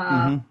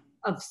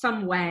of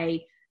some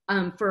way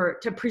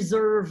to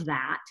preserve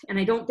that. And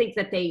I don't think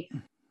that they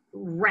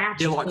ratchet.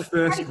 They're like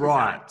first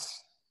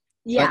rights.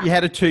 Yeah. But you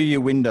had a 2-year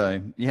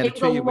window. You had a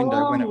 2-year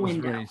window when it was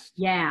released.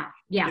 Yeah.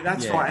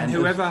 That's right. And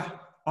whoever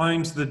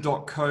owns the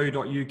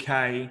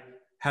 .co.uk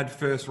had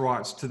first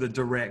rights to the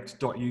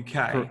direct.uk.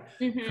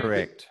 Mm-hmm.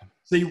 Correct.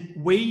 See,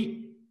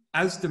 we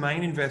as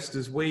domain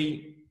investors,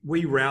 we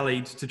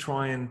rallied to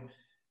try and,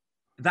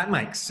 that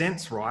makes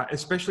sense, right?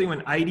 Especially when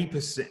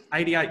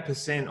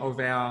 88% of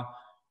our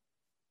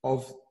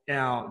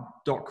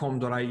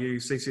 .com.au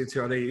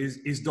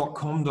CCTID is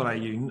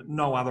 .com.au,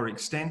 no other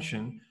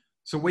extension.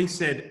 So we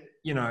said,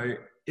 you know,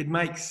 it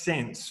makes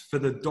sense for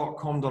the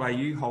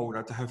 .com.au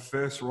holder to have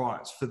first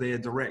rights for their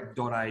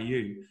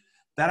direct.au.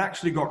 That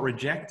actually got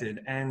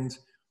rejected. And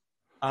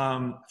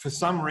for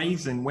some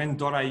reason,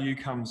 when .au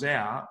comes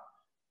out,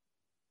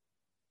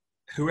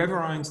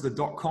 whoever owns the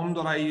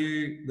 .com.au,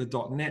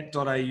 the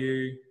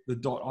 .net.au, the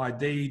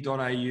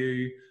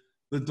 .id.au,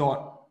 the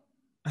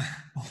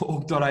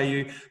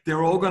 .org.au,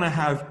 they're all going to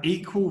have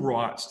equal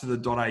rights to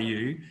the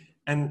 .au.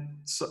 And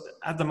so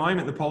at the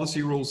moment, the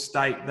policy rules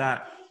state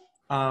that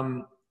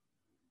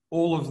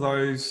all of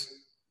those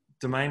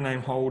domain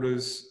name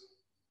holders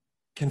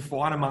can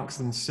fight amongst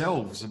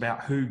themselves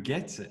about who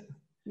gets it,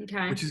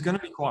 which is going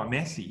to be quite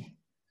messy,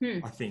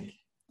 I think.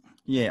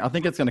 Yeah, I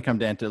think it's going to come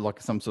down to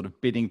like some sort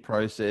of bidding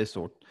process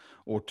or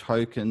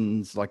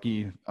tokens. Like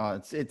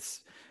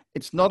it's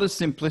not as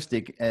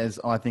simplistic as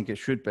I think it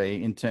should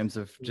be in terms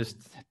of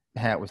just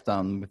how it was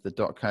done with the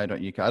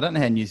 .co.uk. I don't know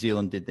how New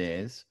Zealand did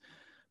theirs,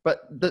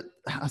 but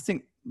I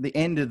think the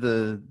end of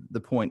the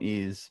point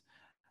is,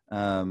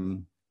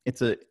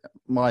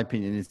 my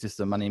opinion is just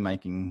a money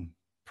making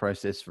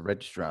process for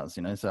registrars.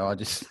 You know, so I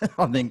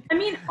think. I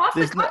mean, off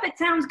the cuff, it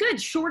sounds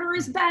good. Shorter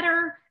is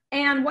better.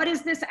 And what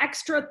is this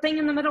extra thing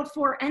in the middle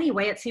for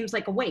anyway? It seems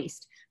like a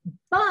waste,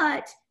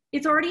 but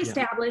it's already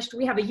established.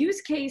 We have a use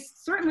case,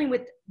 certainly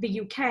with the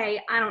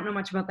UK. I don't know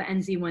much about the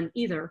NZ one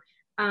either.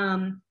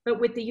 But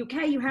with the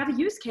UK, you have a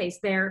use case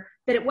there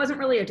that it wasn't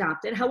really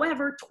adopted.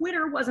 However,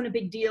 Twitter wasn't a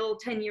big deal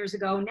 10 years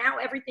ago. Now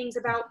everything's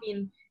about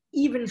being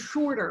even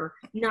shorter,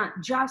 not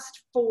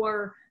just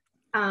for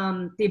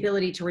the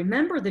ability to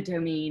remember the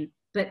domain,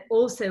 but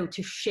also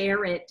to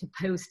share it, to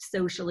post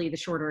socially. The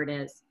shorter it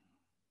is,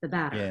 the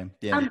better.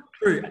 Yeah.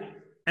 True.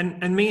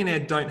 And me and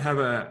Ed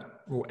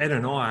Ed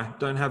and I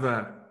don't have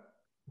a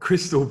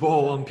crystal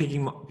ball. I'm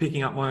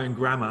picking up my own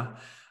grammar.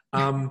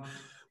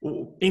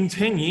 In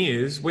 10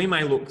 years, we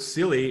may look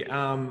silly,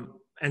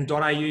 and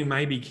 .au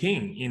may be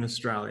king in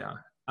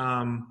Australia.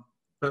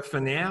 But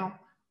for now,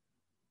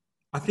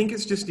 I think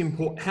it's just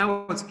important.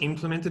 How it's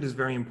implemented is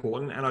very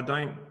important, and I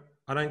don't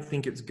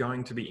think it's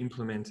going to be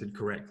implemented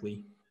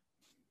correctly.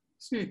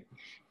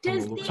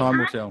 Time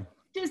will tell.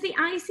 Does the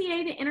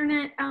ICA, the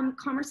Internet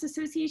Commerce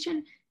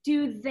Association,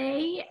 do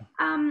they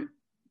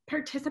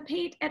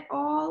participate at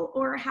all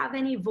or have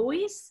any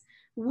voice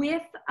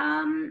with,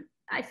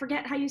 I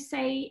forget how you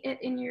say it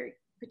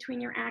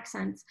between your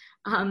accents.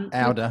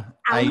 AUDA,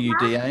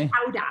 AUDA.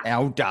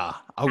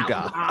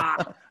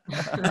 AUDA.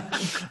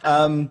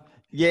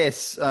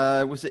 Yes.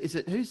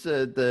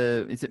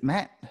 Is it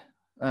Matt?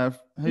 What's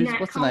Cohen?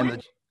 the name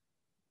of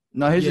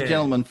who's the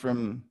gentleman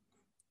from,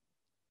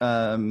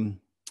 from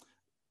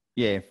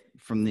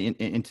the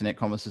Internet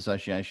Commerce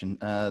Association?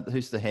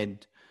 Who's the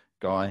head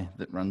guy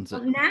that runs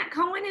it? Nat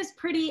Cohen is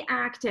pretty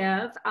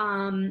active.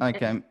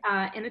 Okay.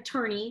 An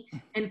attorney,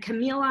 and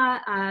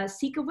Camila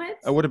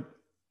Sikowitz.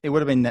 It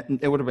would have been that.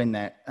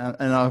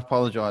 And I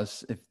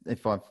apologize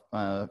if I've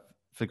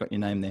forgot your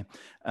name there,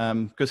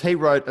 because he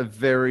wrote a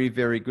very,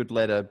 very good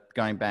letter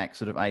going back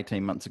sort of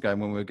 18 months ago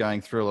when we were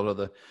going through a lot of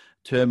the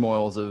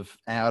turmoils of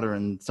AUDA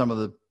and some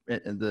of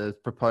the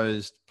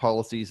proposed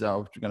policies they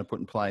were going to put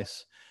in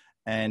place.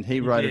 And he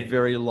wrote a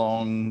very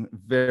long,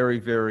 very,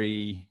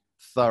 very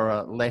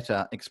thorough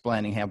letter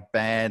explaining how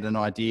bad an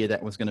idea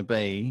that was going to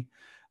be,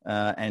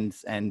 and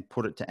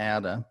put it to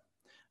AUDA.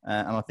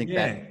 And I think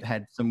that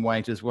had some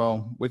weight as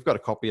well. We've got a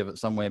copy of it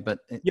somewhere, but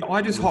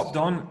I just hopped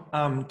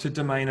on to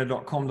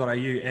domainer.com.au,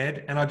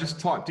 Ed, and I just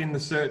typed in the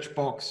search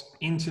box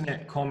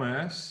internet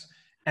commerce,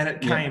 and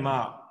it came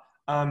up.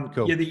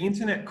 Cool. The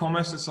Internet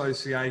Commerce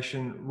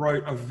Association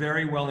wrote a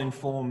very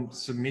well-informed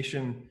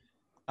submission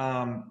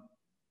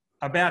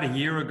about a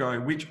year ago,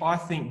 which I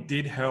think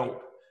did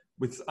help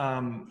with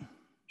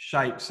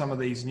shape some of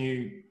these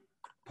new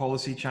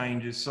policy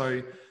changes.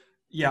 So,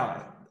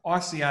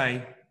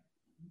 ICA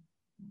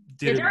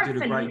did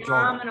a great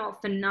job.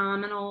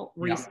 Phenomenal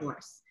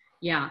resource.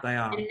 Yeah. They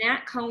are. And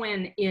Nat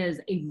Cohen is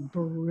a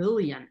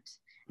brilliant,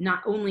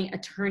 not only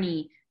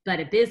attorney, but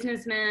a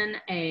businessman,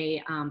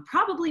 a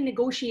probably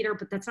negotiator,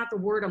 but that's not the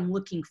word I'm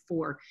looking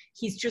for.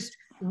 He's just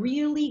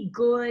really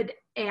good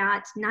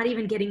at not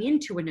even getting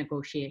into a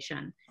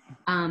negotiation,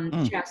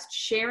 just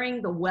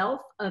sharing the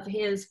wealth of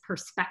his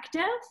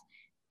perspective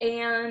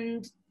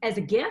and as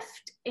a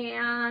gift,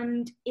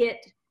 and it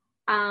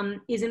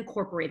is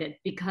incorporated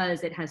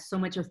because it has so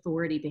much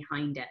authority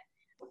behind it.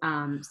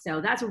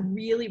 So that's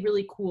really,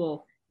 really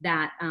cool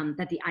that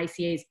that the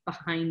ICA is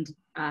behind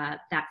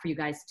that for you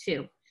guys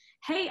too.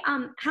 Hey,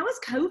 how is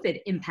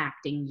COVID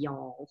impacting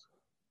y'all?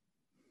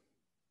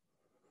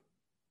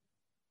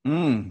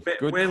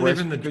 We're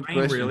living the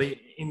dream,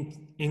 really,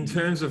 in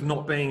terms of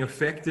not being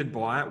affected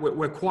by it.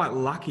 We're quite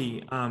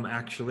lucky,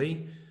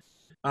 actually.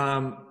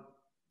 The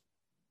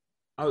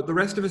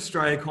rest of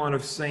Australia kind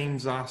of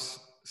sees us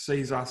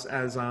sees us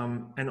as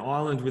an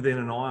island within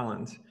an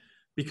island,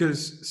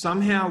 because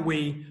somehow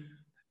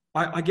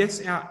I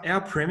guess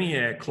our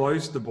premier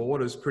closed the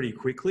borders pretty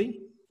quickly.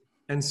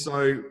 And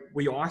so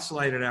we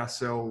isolated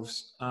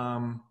ourselves.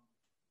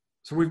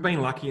 So we've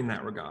been lucky in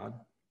that regard.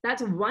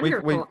 That's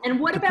wonderful. And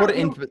what about... Put it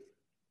in,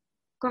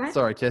 go ahead.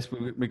 Sorry, Tess,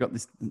 we got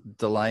this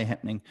delay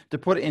happening. To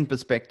put it in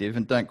perspective,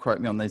 and don't quote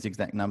me on these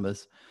exact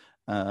numbers,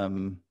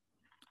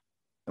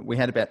 we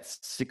had about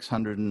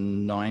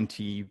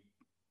 690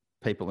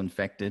 people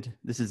infected.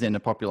 This is in a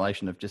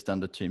population of just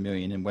under 2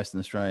 million in Western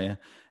Australia,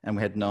 and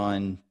we had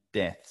 9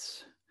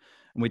 deaths.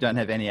 And we don't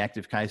have any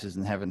active cases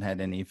and haven't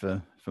had any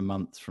for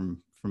months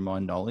from my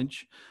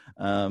knowledge.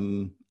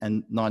 And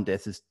 9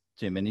 deaths is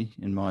too many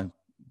in my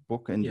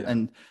book.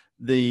 And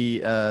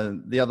the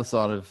other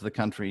side of the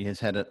country has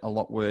had it a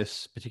lot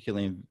worse,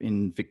 particularly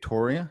in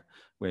Victoria,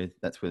 where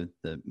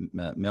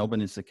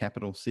Melbourne is the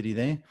capital city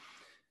there.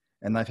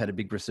 And they've had a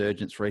big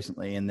resurgence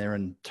recently, and they're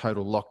in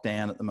total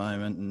lockdown at the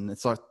moment. And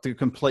it's like the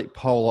complete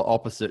polar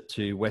opposite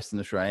to Western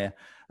Australia.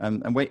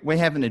 And we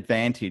have an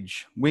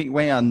advantage.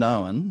 We are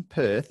known,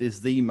 Perth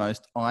is the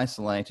most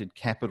isolated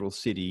capital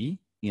city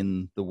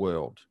in the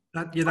world.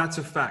 That's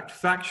a fact.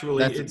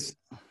 Factually,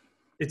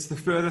 it's the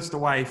furthest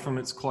away from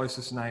its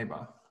closest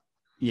neighbour.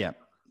 Yeah.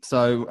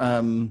 So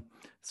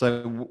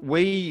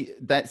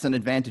that's an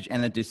advantage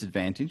and a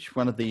disadvantage.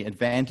 One of the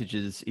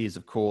advantages is,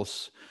 of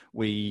course,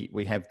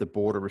 we have the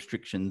border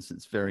restrictions.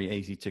 It's very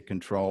easy to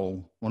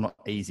control. Well, not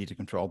easy to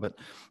control, but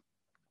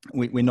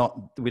we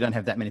don't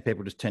have that many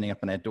people just turning up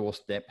on our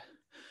doorstep.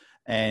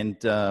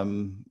 And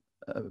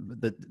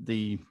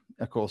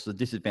of course, the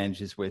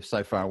disadvantage is we're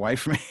so far away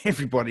from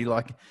everybody.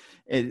 Like,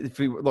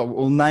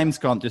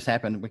 NamesCon just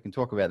happened. We can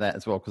talk about that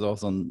as well, because I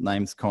was on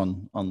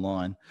NamesCon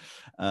online,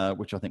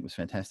 which I think was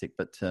fantastic.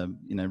 But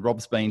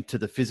Rob's been to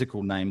the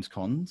physical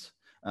NamesCons,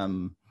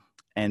 and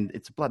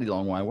it's a bloody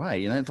long way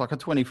away. It's like a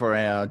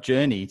 24-hour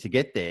journey to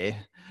get there,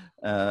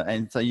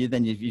 and so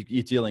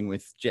you're dealing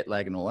with jet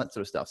lag and all that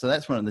sort of stuff. So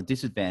that's one of the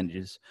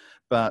disadvantages.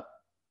 But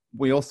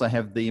we also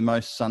have the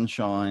most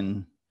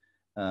sunshine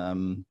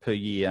per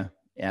year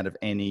out of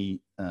any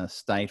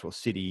state or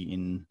city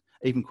in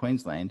even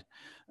Queensland.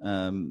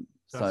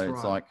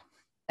 It's like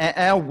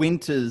our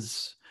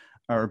winters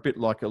are a bit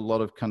like a lot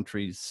of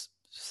countries'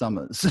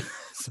 summers.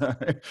 So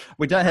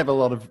we don't have a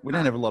lot of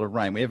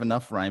rain. We have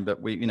enough rain,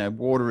 but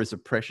water is a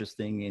precious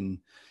thing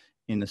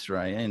in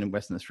Australia and in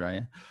Western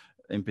Australia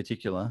in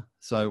particular.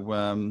 So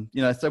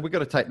so we've got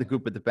to take the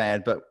good with the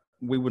bad, but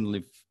we wouldn't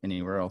live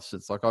anywhere else.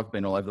 It's like I've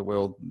been all over the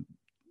world,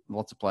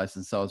 lots of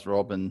places. So has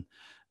Rob, and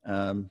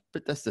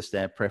but that's just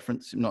our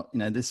preference.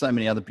 There's so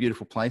many other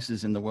beautiful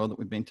places in the world that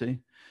we've been to.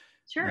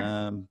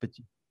 Sure.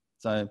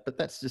 But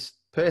that's just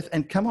Perth.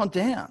 And come on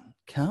down.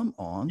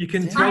 You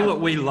can tell that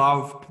we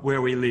love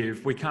where we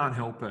live. We can't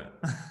help it.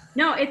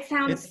 No, it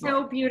sounds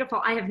so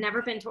beautiful. I have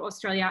never been to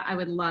Australia. I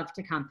would love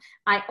to come.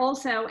 I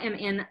also am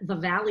in the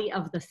Valley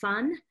of the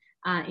Sun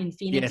in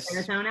Phoenix,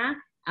 Arizona.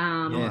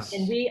 Yes.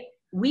 And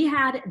we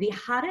had the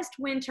hottest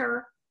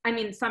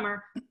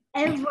summer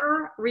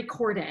ever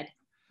recorded.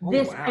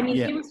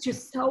 It was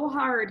just so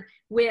hard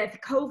with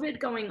COVID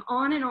going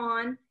on and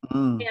on,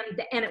 and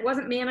it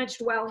wasn't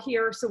managed well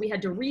here, so we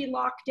had to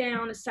re-lock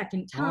down a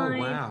second time.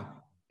 Oh, wow.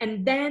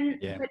 And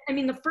then, but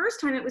the first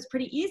time it was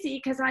pretty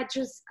easy because I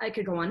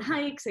could go on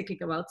hikes, I could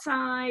go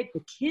outside, the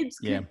kids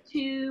could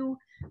too.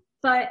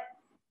 But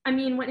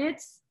when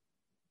it's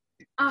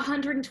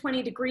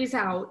 120 degrees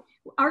out,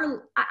 I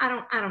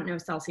don't know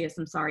Celsius,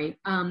 I'm sorry.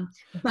 But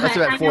that's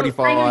about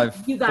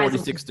 45,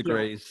 46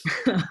 degrees.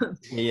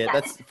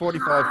 That's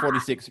 45,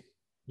 46.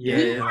 Yeah.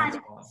 We had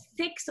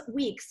 6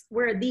 weeks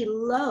where the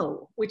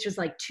low, which is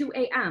like 2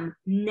 a.m.,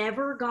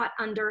 never got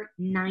under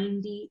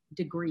 90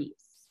 degrees.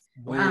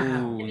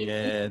 Wow.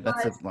 It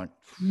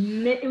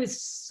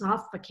was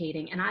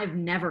suffocating, and I've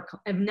never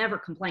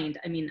complained.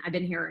 I've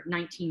been here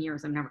 19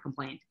 years. I've never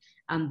complained.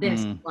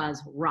 This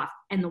was rough,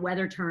 and the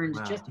weather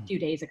turned just a few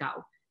days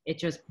ago. It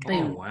just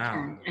boom. Oh,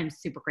 wow. I'm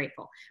super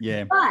grateful.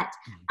 Yeah. But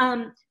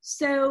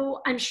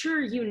so I'm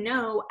sure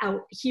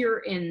out here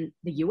in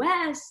the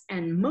US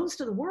and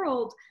most of the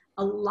world,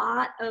 a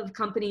lot of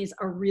companies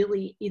are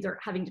really either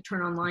having to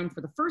turn online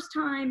for the first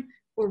time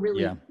or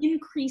really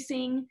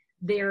increasing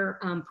their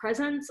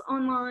presence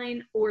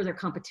online or their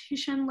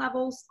competition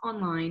levels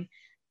online.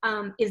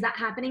 Is that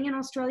happening in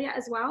Australia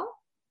as well?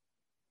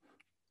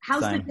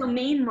 How's the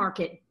domain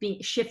market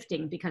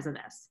shifting because of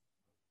this?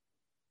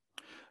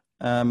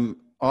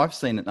 I've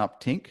seen an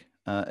uptick.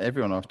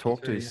 Everyone I've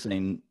talked to has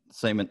seen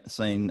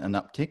an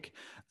uptick.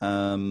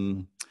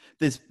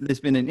 There's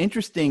been an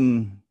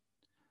interesting,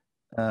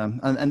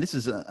 and this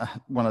is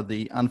one of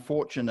the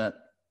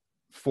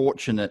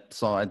fortunate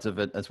sides of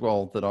it as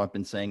well that I've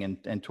been seeing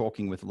and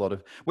talking with a lot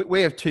of.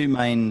 We have 2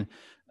 main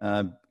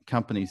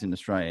companies in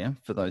Australia,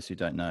 for those who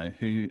don't know,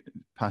 who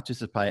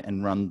participate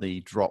and run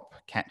the drop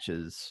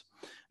catches,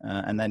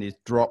 and that is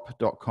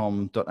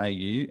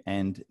drop.com.au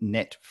and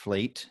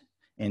Netfleet.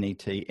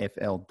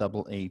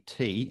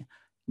 NETFLEET,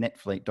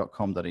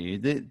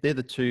 netfleet.com.au. They're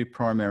the 2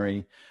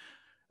 primary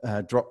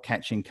drop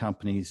catching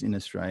companies in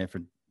Australia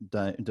for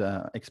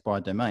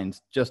expired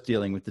domains, just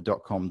dealing with the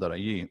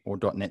 .com.au or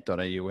 .net.au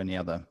or any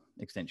other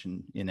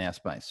extension in our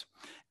space.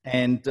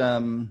 And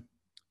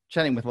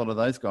chatting with a lot of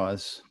those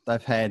guys,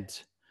 they've had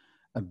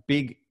a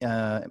big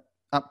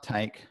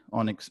uptake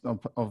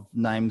of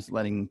names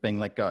being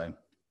let go.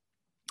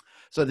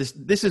 So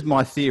this is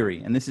my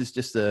theory, and this is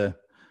just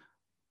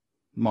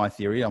my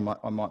theory. I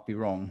might be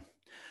wrong,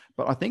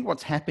 but I think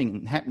what's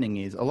happening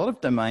is a lot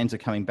of domains are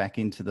coming back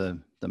into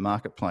the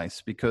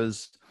marketplace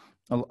because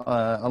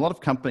a lot of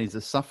companies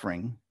are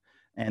suffering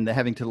and they're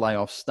having to lay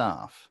off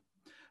staff.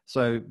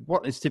 So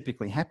what is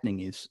typically happening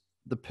is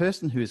the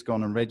person who has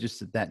gone and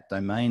registered that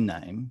domain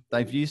name,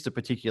 they've used a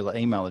particular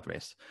email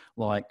address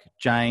like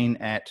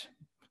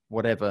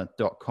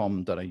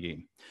jane@whatever.com.au.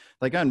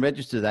 They go and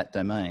register that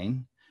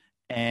domain,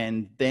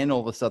 and then all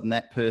of a sudden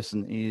that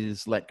person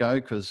is let go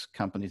because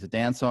companies are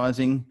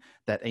downsizing.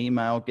 That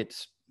email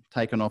gets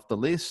taken off the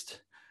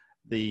list.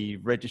 The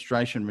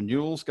registration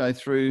renewals go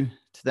through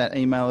to that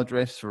email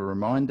address for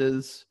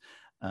reminders.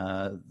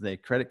 Their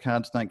credit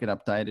cards don't get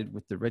updated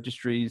with the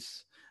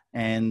registries,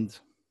 and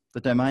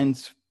the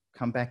domains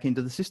come back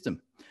into the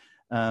system.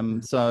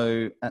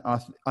 So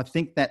I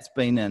think that's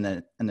been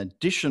an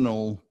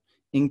additional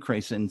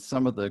increase in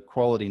some of the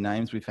quality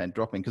names we've had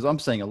dropping, because I'm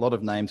seeing a lot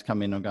of names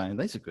come in and going,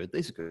 these are good.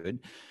 It's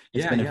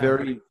been a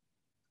very,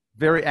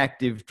 very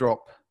active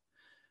drop.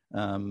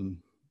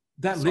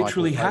 That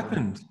literally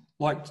happened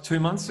like 2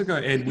 months ago,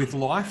 Ed, with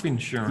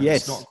lifeinsurance.com.au.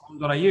 Yes.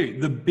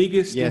 The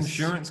biggest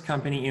insurance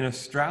company in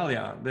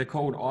Australia, they're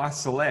called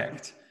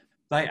iSelect.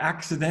 They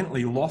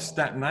accidentally lost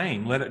that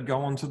name, let it go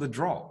onto the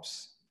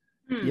drops.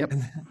 Yep.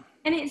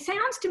 And it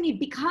sounds to me,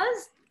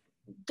 because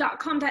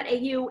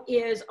 .com.au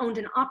is owned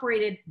and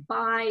operated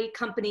by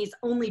companies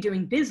only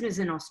doing business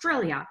in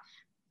Australia.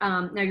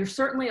 Now, you're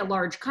certainly a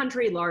large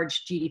country,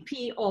 large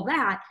GDP, all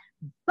that,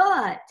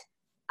 but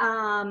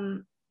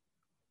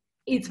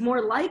it's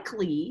more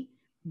likely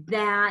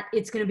that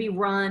it's going to be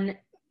run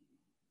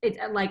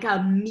like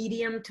a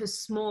medium to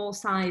small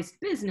sized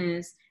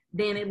business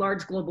than a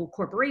large global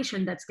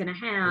corporation that's going to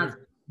have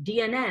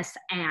DNS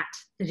at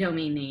the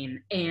domain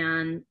name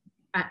and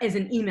as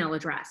an email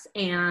address,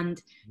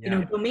 and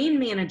domain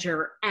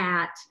manager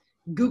at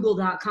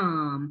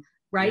google.com,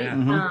 right? Yeah.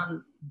 Mm-hmm.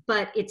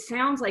 But it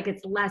sounds like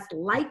it's less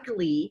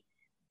likely.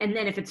 And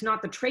then if it's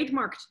not the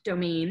trademarked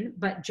domain,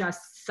 but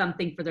just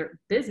something for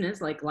their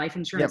business, like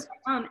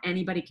lifeinsurance.com,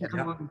 anybody can come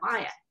along and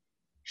buy it.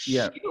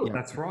 Yeah,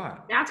 that's right.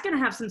 That's going to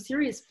have some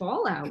serious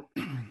fallout.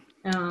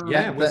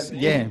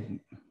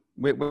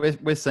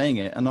 We're seeing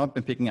it, and I've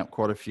been picking up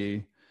quite a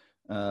few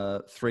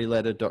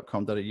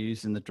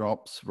three-letter.com.au's in the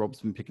drops.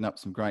 Rob's been picking up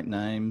some great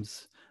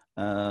names.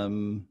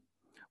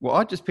 Well,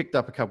 I just picked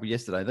up a couple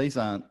yesterday. These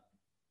weren't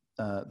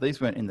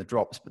in the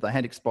drops, but they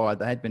had expired.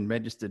 They had been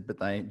registered, but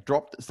they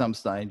dropped at some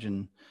stage.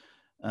 And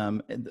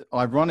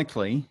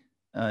ironically,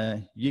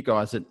 you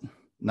guys at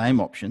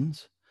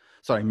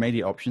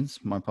Media Options,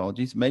 my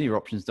apologies,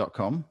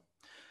 mediaoptions.com,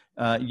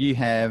 you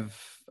have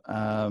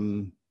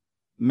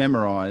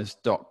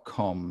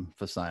memorize.com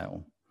for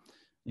sale.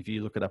 If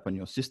you look it up on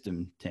your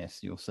system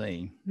test, you'll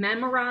see.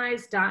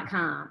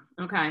 Memorize.com.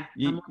 Okay.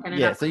 I'm looking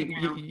it up so right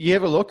now. you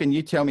have a look and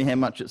you tell me how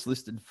much it's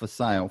listed for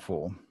sale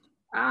for.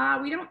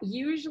 We don't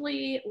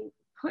usually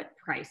put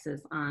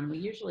prices on. We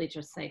usually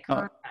just say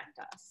contact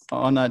us.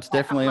 Oh no, it's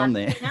definitely on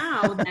there.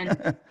 Now,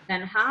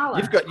 then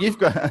holler.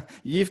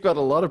 You've got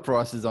a lot of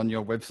prices on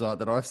your website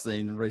that I've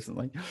seen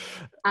recently.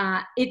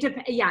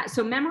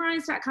 So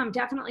memorize.com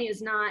definitely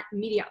is not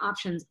Media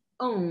Options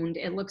owned.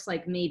 It looks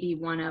like maybe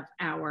one of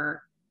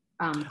our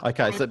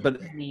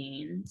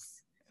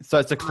names. So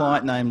it's a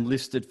client name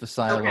listed for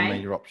sale on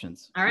Media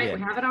Options. All right, we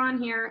have it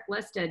on here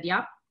listed.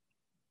 Yep.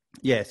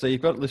 Yeah, so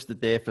you've got it listed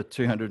there for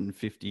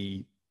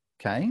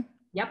 250K.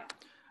 Yep.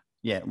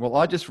 Yeah, well,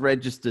 I just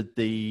registered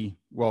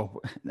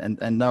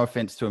and no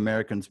offense to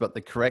Americans, but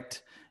the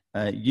correct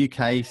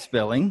UK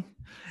spelling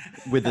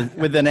with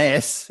an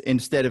S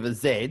instead of a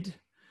Z.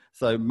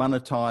 So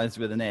monetized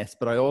with an S,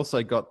 but I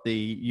also got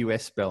the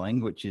US spelling,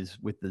 which is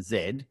with the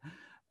Z.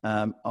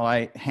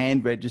 I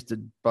hand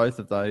registered both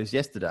of those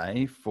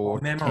yesterday for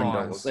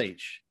 $10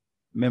 each.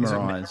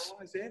 Memorize.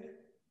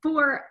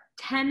 For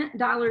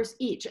 $10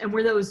 each, and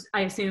were those,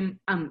 I assume,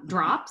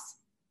 drops?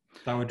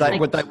 They weren't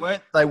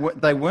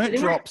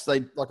drops. I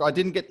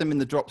didn't get them in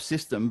the drop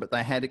system, but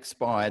they had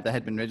expired. They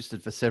had been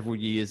registered for several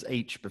years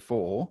each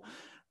before.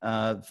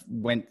 A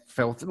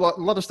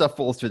lot of stuff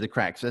falls through the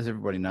cracks, as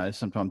everybody knows.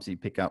 Sometimes you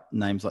pick up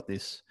names like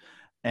this,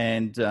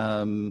 and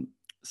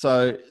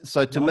so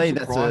to me,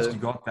 that's you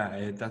got that,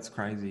 Ed. That's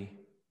crazy.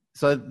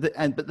 But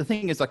the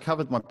thing is, I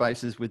covered my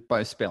bases with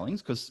both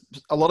spellings, because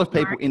a lot of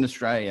people in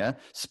Australia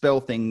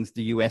spell things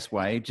the US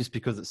way just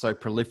because it's so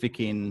prolific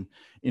in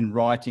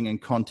writing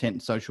and content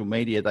and social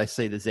media. They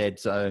see the Z,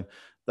 so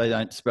they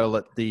don't spell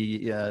it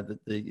the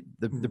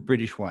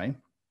British way.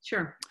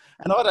 Sure.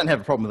 And I don't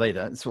have a problem with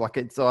either. It's like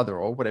it's either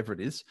or, whatever it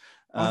is.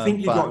 I think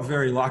you got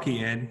very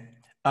lucky, Ed,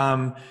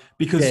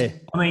 because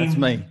that's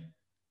me.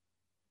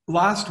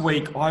 last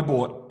week I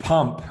bought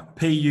Pump,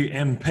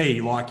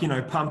 P-U-M-P, like, you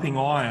know, pumping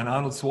iron,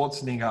 Arnold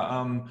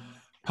Schwarzenegger,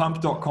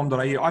 pump.com.au.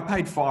 I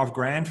paid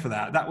 $5,000 for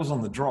that. That was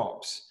on the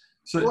drops.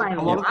 So I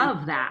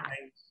love that.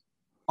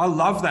 I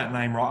love that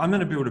name, right? I'm going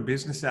to build a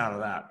business out of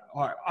that.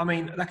 I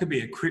mean, that could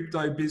be a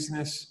crypto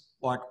business,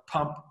 like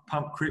Pump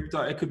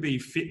Crypto. It could be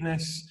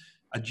fitness,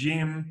 a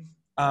gym.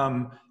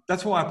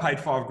 That's why I paid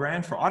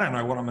 $5,000 for it. I don't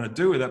know what I'm going to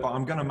do with it, but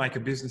I'm going to make a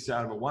business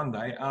out of it one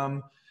day.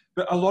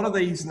 But a lot of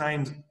these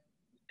names,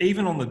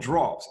 even on the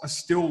drops,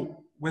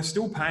 we're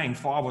still paying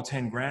 $5,000 or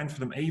 $10,000 for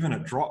them, even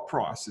at drop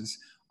prices.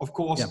 Of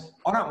course,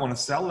 I don't want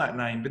to sell that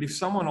name, but if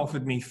someone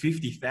offered me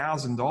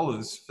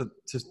 $50,000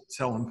 to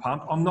sell and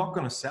Pump, I'm not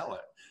going to sell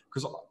it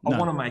because I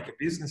want to make a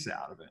business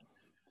out of it.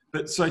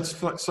 But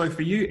so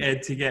for you,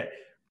 Ed, to get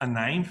a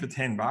name for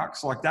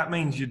 $10, like that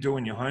means you're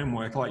doing your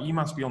homework. Like you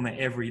must be on there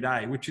every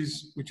day, which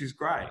is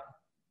great.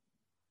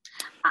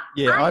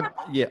 I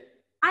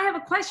have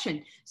a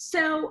question.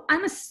 So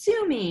I'm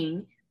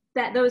assuming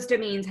that those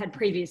domains had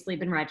previously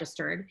been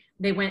registered.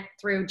 They went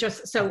through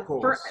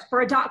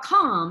for a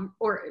 .com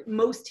or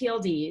most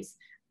TLDs,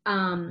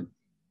 a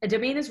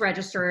domain is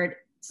registered,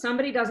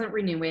 somebody doesn't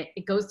renew it,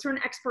 it goes through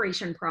an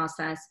expiration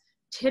process.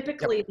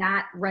 Typically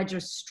that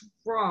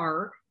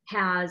registrar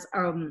has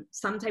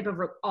some type of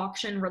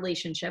auction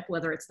relationship,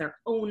 whether it's their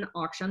own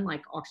auction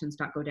like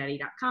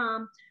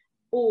auctions.godaddy.com,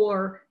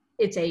 or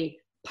it's a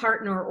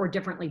partner or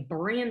differently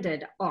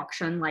branded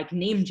auction like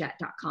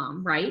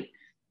namejet.com, right?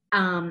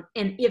 And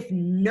if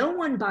no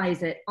one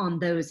buys it on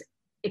those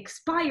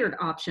expired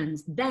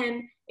options,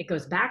 then it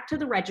goes back to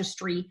the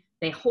registry.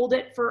 They hold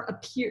it for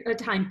a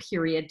time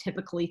period,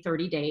 typically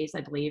 30 days,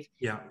 I believe.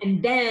 Yeah.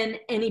 And then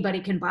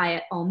anybody can buy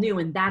it all new.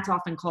 And that's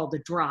often called a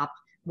drop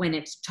when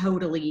it's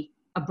totally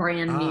a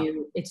brand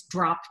new, it's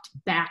dropped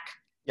back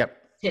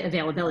to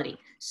availability.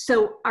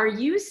 So are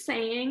you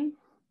saying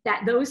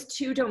that those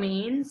two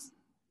domains,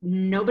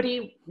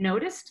 nobody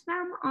noticed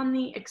them on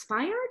the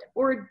expired,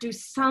 or do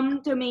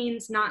some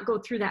domains not go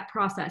through that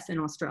process in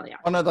Australia?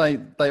 Oh no,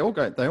 they all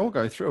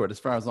go through it as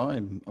far as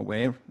I'm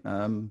aware.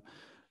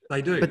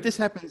 They do. But this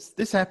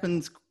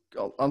happens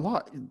a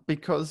lot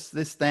because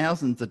there's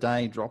thousands a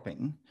day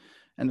dropping.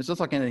 And it's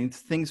just like anything,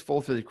 things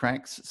fall through the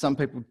cracks. Some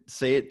people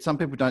see it, some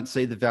people don't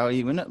see the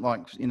value in it.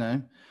 Like, you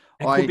know,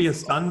 it could be a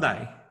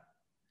Sunday.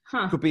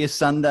 Could be a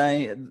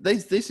Sunday.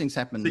 These things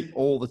happen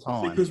all the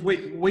time. Because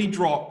we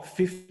drop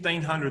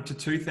 1,500 to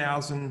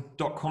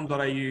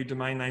 2,000.com.au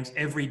domain names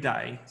every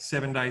day,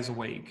 7 days a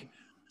week.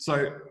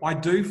 So I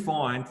do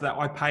find that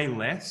I pay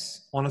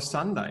less on a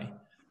Sunday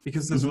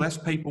because there's less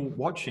people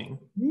watching.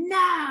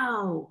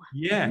 No.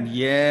 Yeah.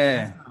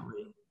 Yeah.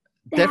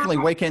 Definitely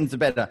weekends are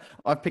better.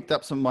 I've picked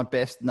up some of my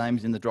best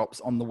names in the drops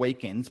on the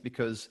weekends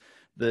because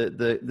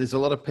there's a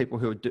lot of people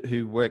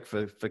who work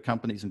for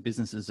companies and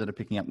businesses that are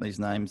picking up these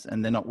names,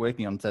 and they're not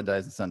working on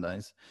Saturdays and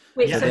Sundays.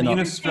 Wait, so in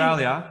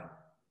Australia,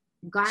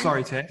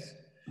 sorry, Tess,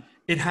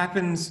 it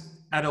happens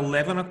at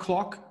 11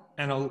 o'clock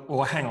at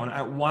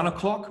 1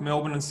 o'clock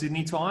Melbourne and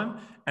Sydney time,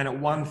 and at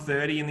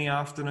 1:30 in the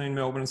afternoon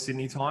Melbourne and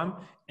Sydney time,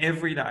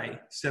 every day,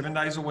 7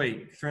 days a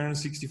week,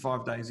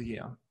 365 days a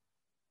year.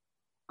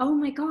 Oh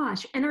my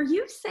gosh. And are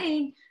you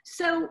saying,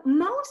 so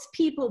most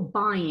people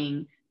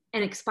buying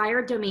an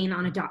expired domain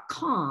on a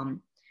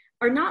 .com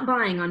are not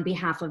buying on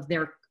behalf of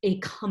a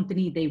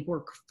company they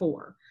work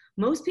for.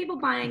 Most people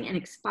buying an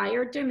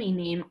expired domain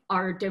name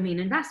are domain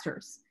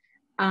investors.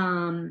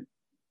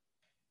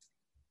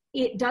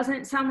 It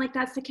doesn't sound like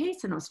that's the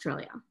case in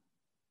Australia.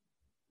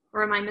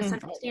 Or am I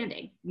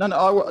misunderstanding? No,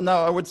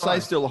 I would say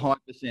still a high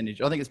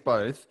percentage. I think it's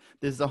both.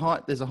 There's a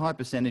high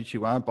percentage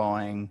who are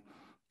buying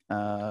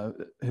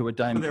who are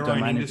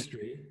domain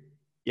industry.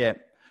 Yeah,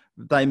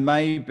 they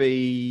may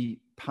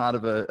be part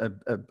of a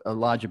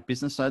larger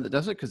business that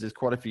does it, because there's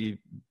quite a few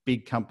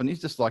big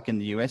companies, just like in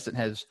the US, that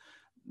has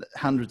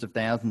hundreds of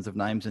thousands of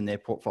names in their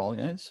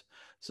portfolios.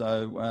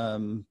 So,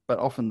 but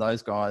often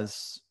those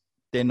guys,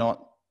 they're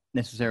not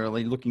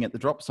necessarily looking at the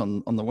drops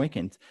on the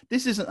weekends.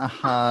 This isn't a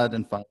hard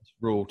and fast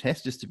rule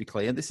test, just to be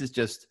clear. This is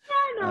just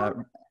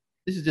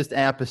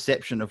our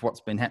perception of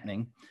what's been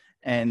happening.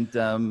 And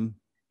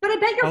but I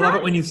bet you're right. I love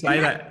it when you say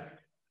that.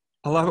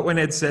 I love it when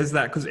Ed says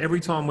that, because every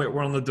time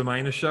we're on the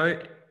Domainer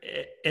show,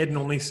 Ed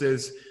normally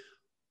says,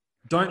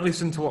 "Don't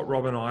listen to what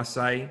Rob and I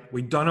say.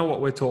 We don't know what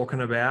we're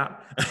talking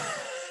about."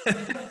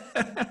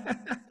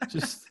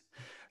 Just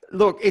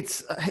look,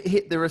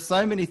 there are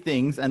so many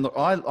things, and look,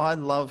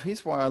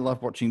 here's why I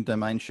love watching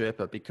Domain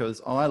Sherpa, because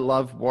I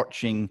love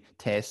watching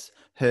Tess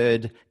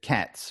herd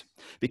cats,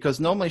 because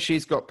normally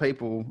she's got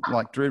people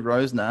like Drew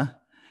Rosner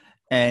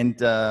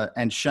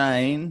and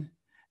Shane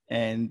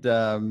and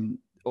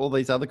all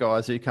these other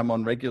guys who come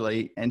on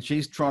regularly, and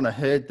she's trying to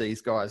herd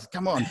these guys.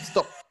 Come on,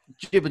 stop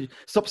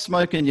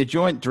smoking your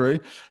joint, Drew.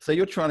 So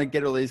you're trying to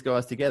get all these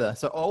guys together.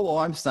 So all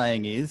I'm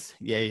saying is,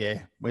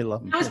 yeah, we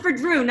love them. That was for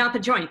Drew, not the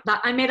joint.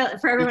 I made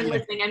for everyone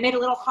listening, I made a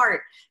little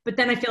heart, but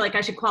then I feel like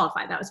I should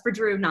qualify. That was for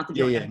Drew, not the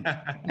joint.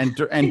 Yeah.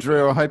 And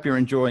Drew, I hope you're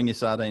enjoying your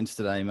sardines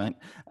today, mate.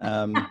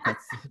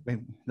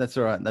 That's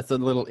all right. That's a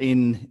little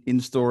in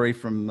story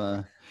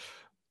from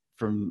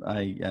from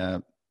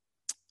a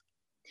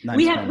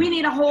we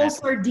need a whole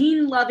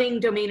sardine loving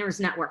domainers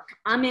network.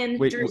 I'm in,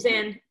 Drew's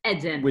in,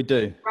 Ed's in. We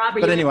do. Rob,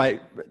 but anyway,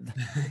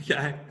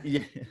 yeah.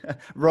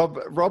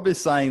 Rob is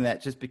saying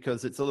that just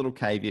because it's a little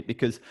caveat,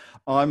 because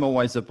I'm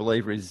always a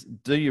believer is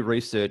do your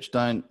research,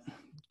 don't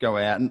go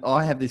out. And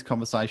I have these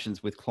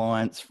conversations with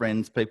clients,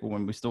 friends, people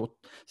when we start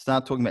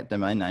talking about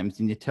domain names,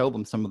 and you tell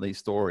them some of these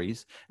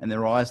stories and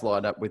their eyes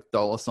light up with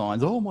dollar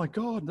signs. Oh my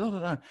God, no.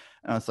 And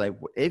I say,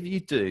 whatever you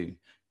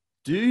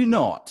do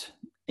not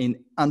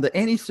under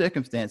any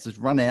circumstances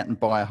run out and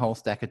buy a whole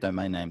stack of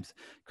domain names,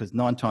 because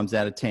 9 times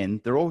out of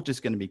 10, they're all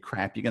just going to be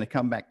crap. You're going to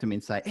come back to me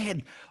and say,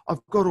 Ed,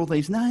 I've got all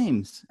these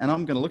names. And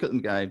I'm going to look at them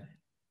and go,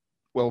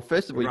 well,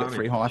 first of all, you've got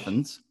 3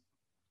 hyphens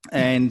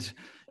and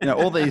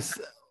all these,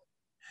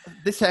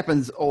 this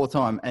happens all the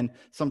time. And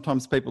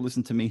sometimes people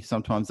listen to me,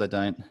 sometimes they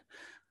don't.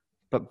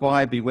 But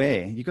buyer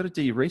beware. You've got to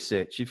do your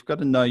research. You've got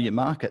to know your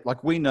market.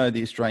 Like we know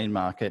the Australian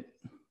market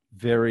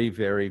very,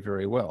 very,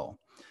 very well.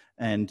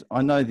 And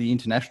I know the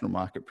international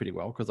market pretty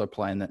well because I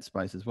play in that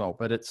space as well.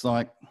 But it's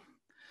like,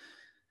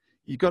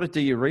 you've got to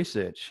do your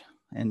research.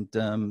 And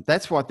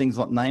that's why things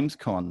like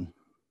NamesCon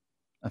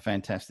are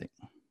fantastic.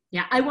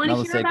 Yeah, I want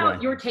to hear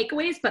about your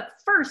takeaways. But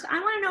first, I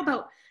want to know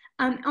about,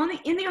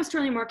 in the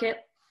Australian market,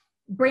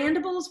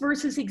 brandables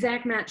versus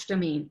exact match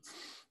domains.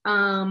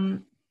 I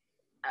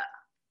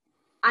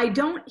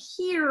don't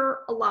hear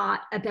a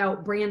lot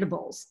about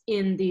brandables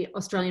in the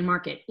Australian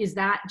market. Is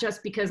that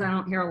just because I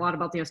don't hear a lot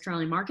about the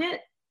Australian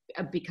market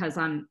because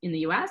I'm in the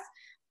US,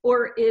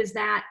 or is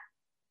that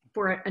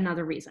for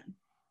another reason?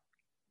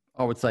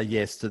 I would say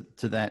yes to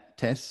that,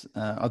 Tess.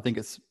 I think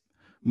it's,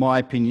 my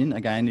opinion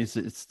again, is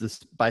it's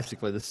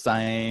basically the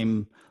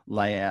same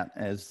layout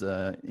as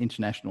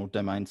international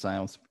domain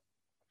sales.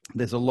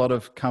 There's a lot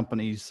of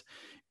companies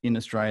in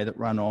Australia that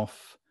run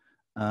off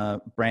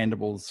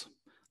brandables,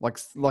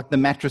 like the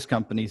mattress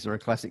companies are a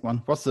classic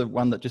one. What's the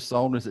one that just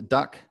sold? Is it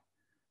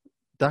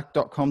duck.com.au?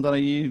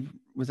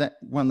 Was that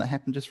one that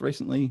happened just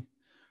recently,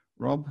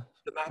 Rob?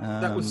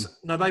 That was,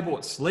 no, they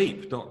bought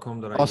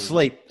sleep.com.au. Oh,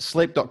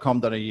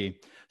 sleep.com.au.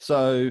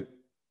 So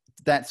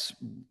that's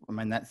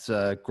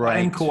great.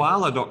 And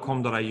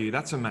koala.com.au,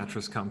 that's a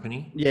mattress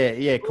company.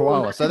 Yeah,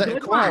 Koala. Ooh, so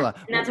that Koala.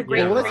 And that's a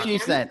great well, brand. let's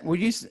use that. We'll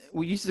use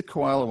the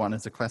Koala one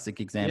as a classic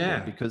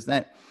example because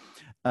that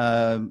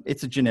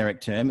it's a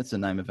generic term. It's the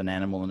name of an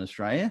animal in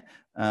Australia.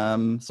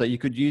 So you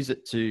could use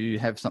it to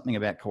have something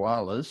about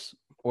koalas,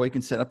 or you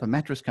can set up a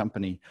mattress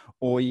company,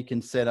 or you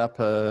can set up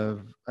a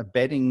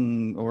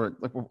bedding, or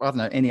I don't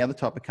know, any other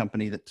type of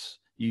company that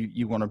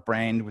you want to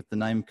brand with the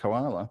name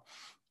Koala.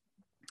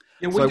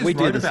 Yeah, we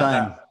do the same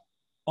that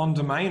on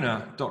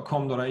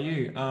domainer.com.au.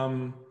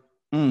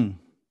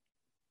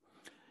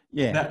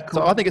 Yeah,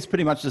 so I think it's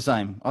pretty much the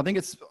same. I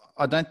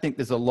don't think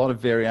there's a lot of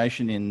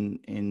variation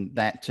in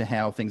that to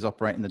how things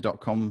operate in the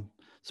 .com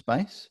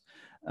space.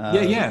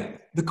 The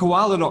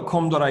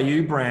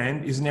koala.com.au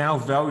brand is now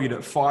valued at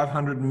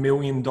 $500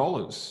 million,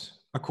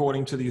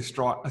 according to the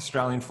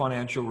Australian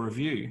Financial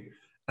Review.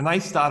 And they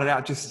started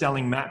out just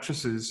selling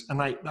mattresses, and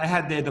they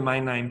had their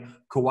domain name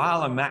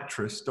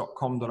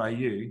koalamattress.com.au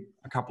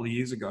a couple of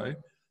years ago.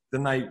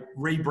 Then they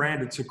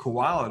rebranded to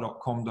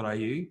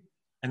koala.com.au,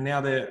 and now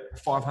they're a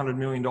 $500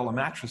 million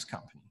mattress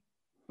company.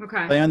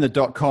 Okay. They own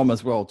the .com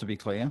as well, to be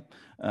clear.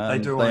 They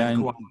own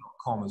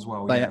koala.com as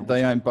well.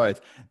 They own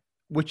both,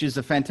 which is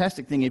a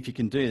fantastic thing if you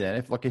can do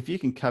that. If you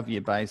can cover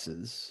your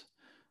bases,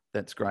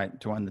 that's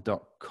great to own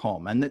the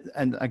 .com. And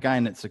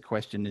again, it's a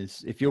question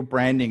is, if you're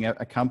branding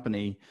a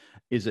company,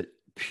 is it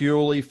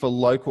purely for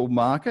local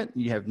market?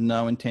 You have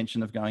no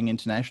intention of going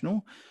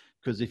international?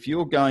 Because if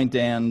you're going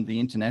down the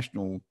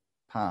international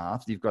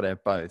path, you've got to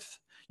have both.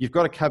 You've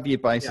got to cover your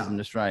bases in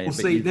Australia. Well,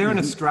 see, they're an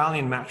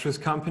Australian mattress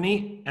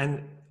company,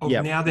 and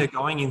now they're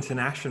going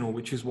international,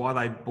 which is why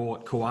they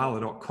bought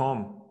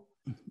koala.com.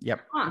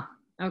 Yep. Huh.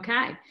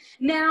 Okay.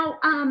 Now,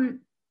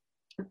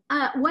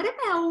 what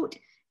about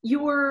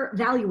your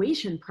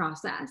valuation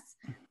process?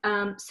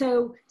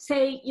 So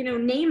say,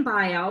 name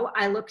bio,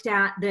 I looked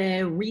at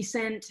the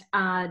recent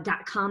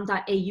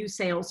 .com.au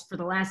sales for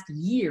the last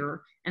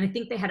year, and I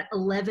think they had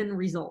 11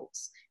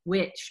 results,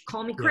 which,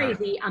 call me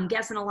crazy, I'm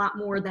guessing a lot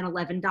more than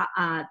 11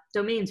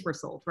 domains were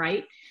sold,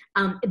 right?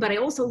 But I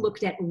also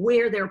looked at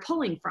where they're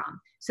pulling from.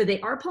 So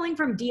they are pulling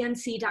from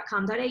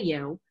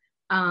dnc.com.au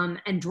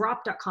and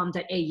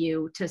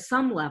drop.com.au to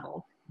some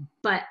level.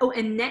 But,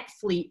 and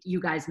NetFleet, you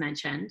guys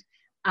mentioned.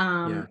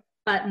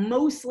 But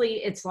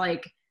mostly it's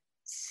like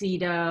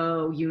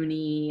CEDO,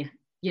 Uni,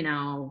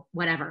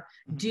 whatever.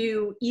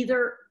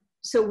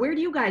 So where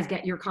do you guys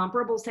get your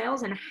comparable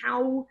sales, and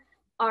how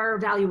are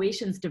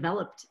valuations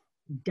developed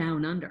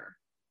down under?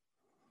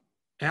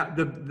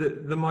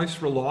 The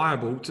most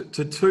reliable,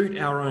 to toot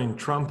our own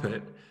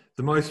trumpet,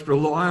 the most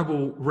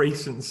reliable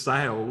recent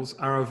sales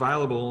are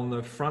available on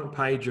the front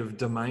page of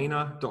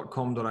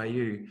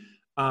domainer.com.au.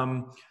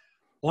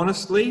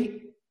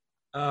 Honestly,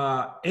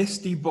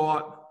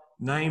 SDBot,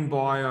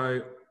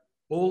 NameBio,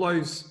 all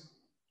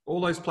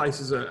those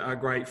places are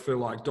great for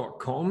like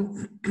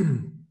 .com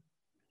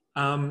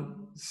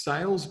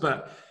sales,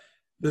 but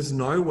there's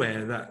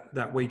nowhere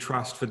that we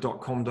trust for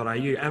 .com.au,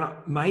 and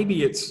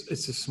maybe it's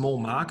a small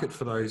market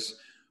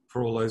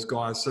for all those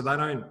guys, so they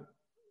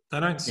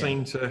don't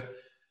seem to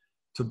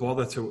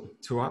bother to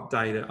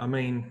update it. I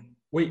mean,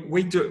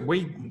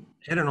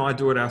 Ed and I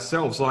do it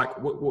ourselves. Like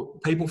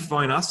people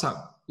phone us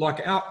up.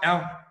 Like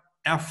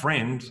our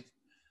friend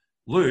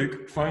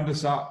Luke phoned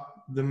us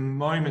up the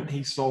moment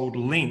he sold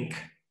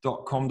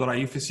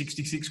link.com.au for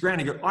 66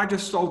 grand. He goes, I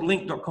just sold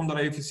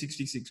link.com.au for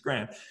 66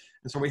 grand.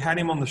 And so we had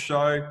him on the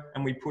show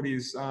and we put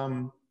his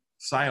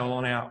sale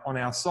on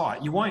our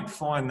site. You won't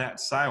find that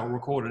sale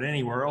recorded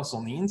anywhere else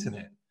on the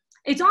internet.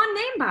 It's on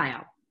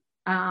NameBio.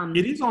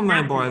 It is on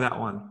NameBio, that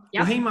one.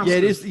 Yep. Well, he must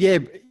it is.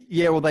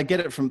 Yeah. Well, they get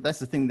it from, that's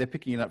the thing. They're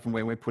picking it up from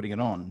where we're putting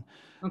it on.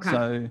 Okay.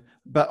 So,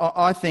 but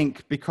I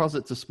think because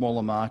it's a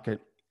smaller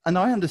market, and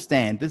I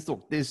understand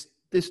there's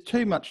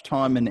too much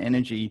time and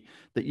energy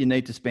that you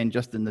need to spend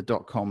just in the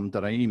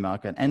 .com.au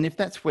market. And if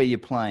that's where you're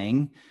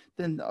playing,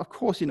 then of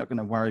course you're not going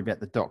to worry about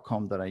the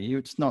 .com.au.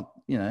 It's not,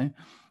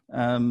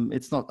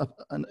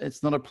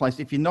 it's not a place.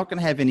 If you're not going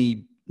to have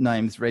any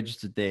names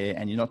registered there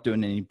and you're not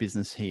doing any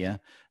business here,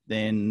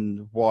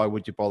 then why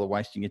would you bother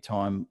wasting your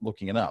time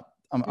looking it up?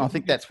 I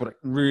think that's what it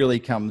really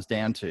comes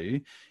down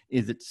to,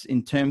 is it's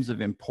in terms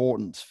of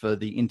importance for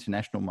the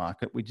international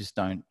market. We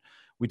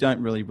don't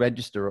really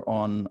register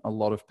on a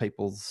lot of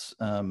people's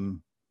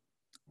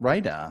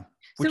radar,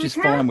 which is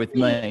fine with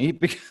me.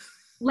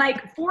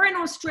 Like for an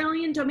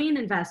Australian domain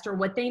investor,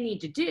 what they need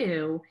to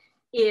do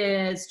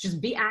is just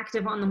be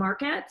active on the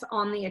markets,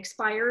 on the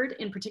expired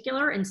in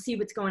particular, and see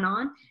what's going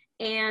on.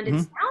 And it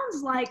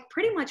sounds like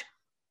pretty much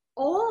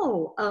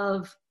all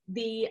of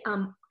the,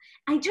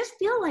 I just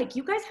feel like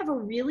you guys have a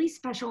really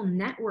special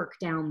network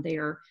down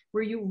there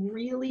where you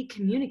really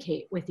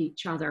communicate with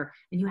each other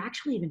and you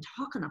actually even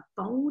talk on the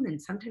phone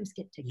and sometimes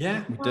get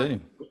together. Yeah, we do.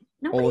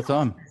 Nobody all the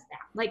time. does that.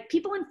 Like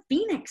people in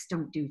Phoenix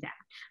don't do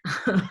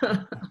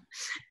that.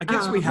 I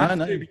guess we have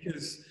to,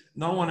 because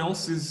no one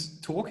else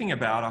is talking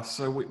about us.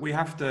 So we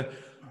have to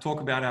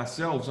talk about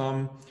ourselves.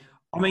 I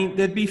mean,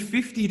 there'd be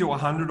 50 to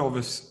 100 of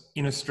us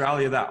in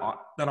Australia that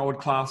I would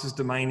class as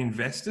domain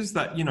investors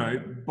that,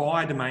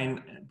 buy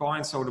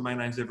and sell domain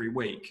names every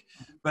week.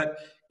 But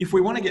if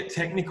we want to get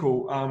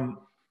technical,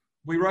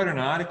 we wrote an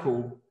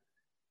article,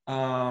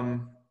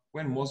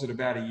 when was it?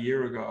 About a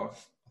year ago.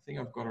 I think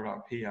I've got it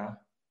up here.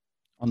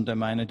 On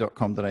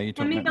domainer.com.au.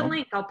 Send me the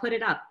link. I'll put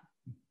it up.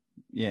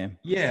 Yeah.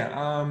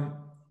 Yeah.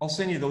 I'll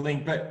send you the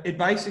link, but it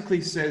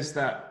basically says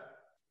that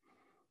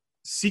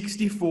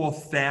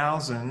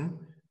 64,000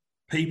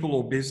 people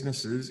or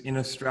businesses in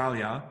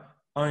Australia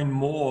own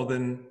more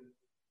than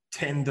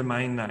 10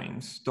 domain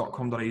names,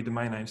 .com.au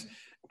domain names.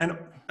 And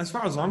as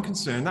far as I'm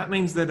concerned, that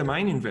means they're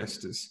domain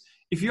investors.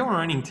 If you're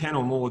owning 10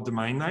 or more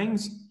domain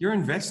names, you're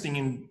investing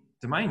in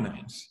domain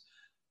names.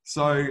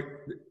 So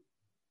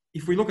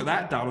if we look at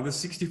that data, there's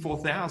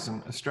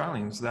 64,000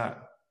 Australians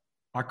that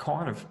are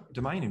kind of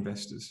domain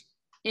investors.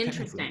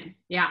 Interesting.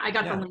 Yeah, I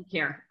got the link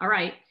here. All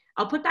right.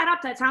 I'll put that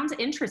up. That sounds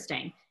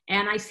interesting.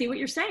 And I see what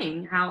you're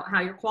saying, how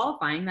you're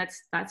qualifying.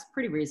 That's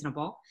pretty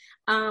reasonable.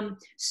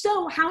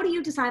 So how do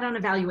you decide on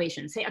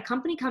evaluation? Say a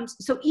company comes,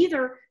 so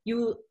either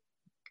you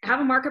have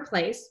a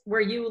marketplace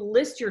where you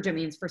list your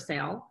domains for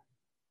sale,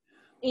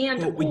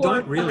 and we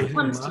don't really have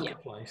a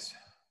marketplace.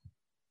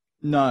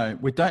 No,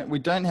 we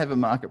don't have a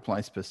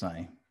marketplace per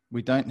se.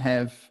 We don't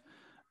have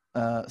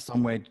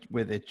somewhere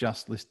where they're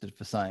just listed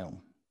for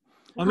sale.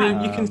 I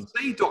mean, you can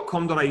see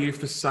 .com.au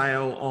for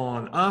sale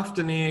on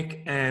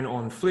Afternic and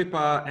on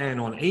Flipper and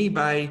on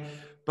eBay,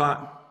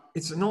 but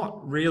it's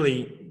not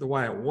really the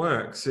way it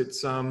works.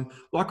 It's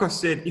like I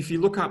said, if you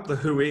look up the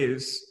Who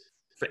Is,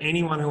 for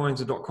anyone who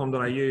owns a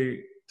 .com.au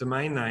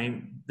domain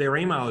name, their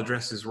email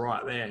address is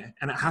right there,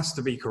 and it has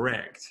to be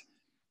correct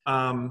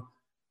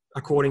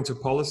according to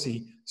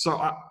policy.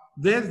 So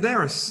there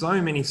are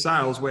so many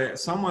sales where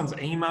someone's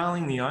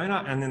emailing the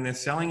owner and then they're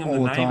selling them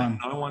the name and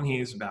no one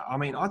hears about. I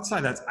mean, I'd say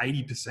that's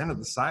 80% of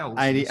the sales.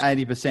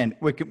 80%.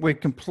 We're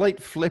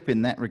complete flip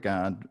in that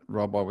regard,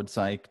 Rob, I would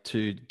say,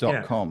 to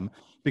 .com,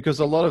 because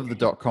a lot of the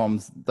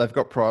 .coms, they've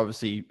got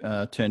privacy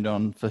turned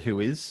on for Who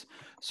Is.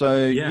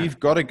 So you've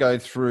got to go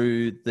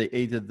through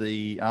either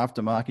the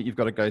aftermarket, you've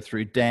got to go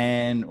through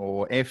Dan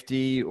or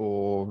FD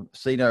or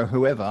Cedo,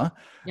 whoever,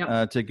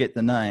 to get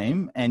the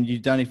name, and you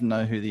don't even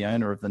know who the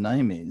owner of the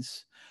name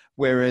is.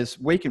 Whereas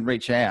we can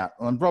reach out,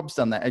 and Rob's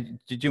done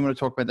that. Did you want to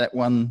talk about that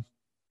one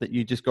that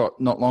you just got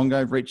not long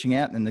ago, reaching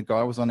out, and the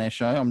guy was on our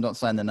show? I'm not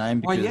saying the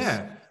name because... Oh,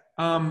 yeah.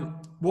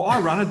 Well, I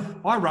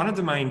run a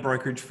domain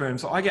brokerage firm,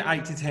 so I get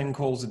 8 to 10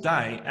 calls a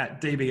day at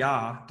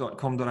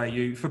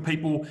dbr.com.au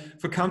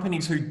for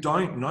companies who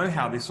don't know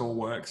how this all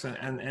works,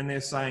 and they're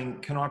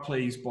saying, can I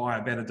please buy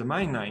a better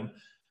domain name?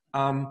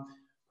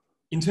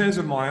 In terms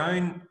of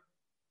one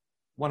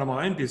of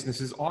my own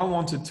businesses, I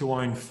wanted to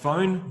own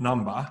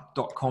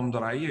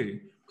phonenumber.com.au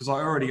because I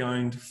already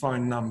owned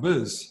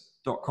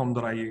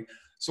phonenumbers.com.au.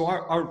 So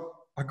I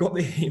got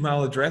the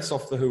email address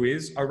off the Who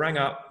Is. I rang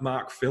up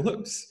Mark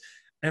Phillips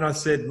and I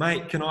said,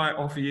 mate, can I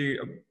offer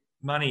you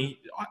money?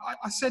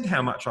 I said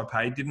how much I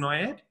paid, didn't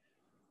I, Ed?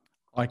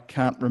 I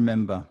can't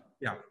remember.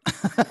 Yeah.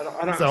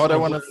 So I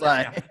don't want to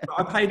say.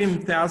 I paid him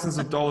thousands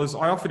of dollars.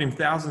 I offered him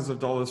thousands of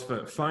dollars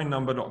for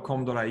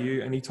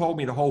phonenumber.com.au, and he told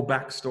me the whole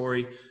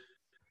backstory,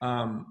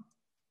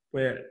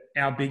 where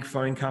our big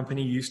phone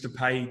company used to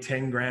pay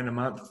 10 grand a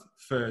month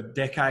for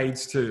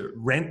decades to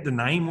rent the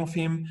name off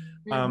him.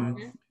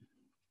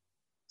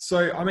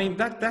 So, I mean,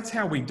 that's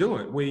how we do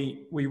it.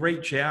 We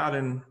reach out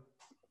and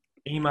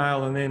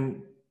email and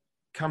then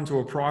come to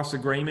a price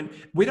agreement.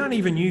 We don't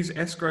even use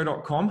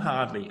escrow.com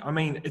hardly. I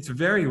mean, it's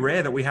very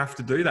rare that we have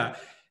to do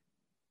that.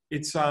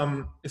 It's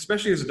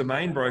especially as a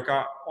domain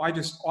broker, I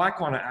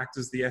kind of act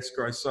as the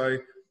escrow. So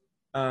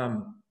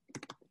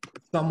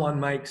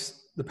someone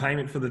makes the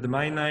payment for the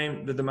domain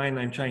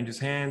name changes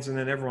hands, and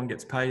then everyone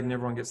gets paid and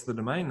everyone gets the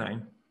domain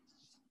name.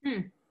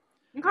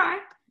 Okay.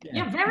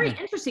 Yeah, very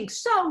interesting.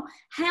 So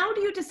how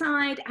do you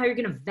decide how you're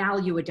going to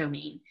value a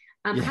domain?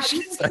 How do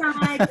you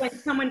decide when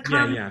someone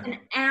comes and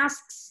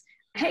asks,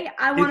 hey,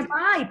 I want to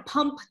buy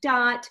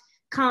pump.com.au.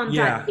 How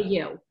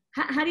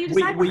do you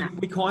decide on that?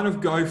 We kind of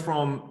go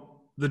from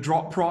the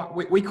drop price.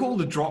 We call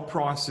the drop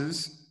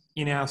prices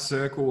in our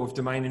circle of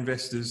domain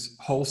investors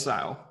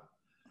wholesale.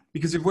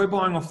 Because if we're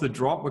buying off the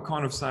drop, we're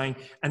kind of saying,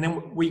 and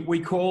then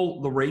we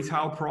call the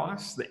retail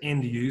price the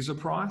end user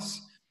price.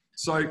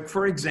 So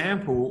for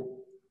example,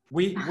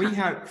 we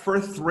have for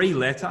a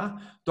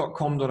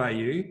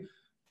 3letter.com.au,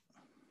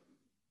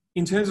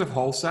 in terms of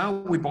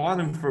wholesale, we buy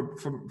them from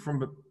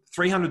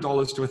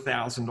 $300 to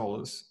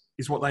 $1,000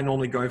 is what they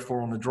normally go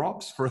for on the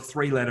drops for a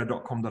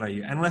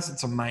 3letter.com.au, unless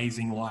it's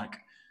amazing, like,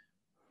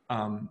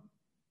 a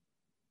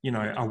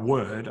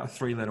word, a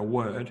 3-letter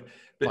word.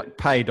 But, like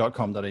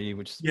pay.com.au,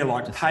 which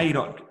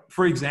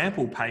for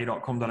example,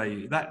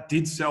 pay.com.au, that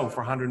did sell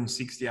for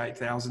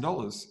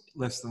 $168,000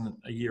 less than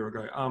a year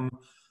ago.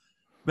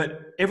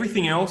 But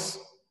everything else,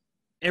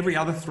 every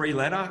other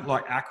 3-letter,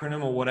 like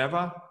acronym or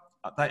whatever,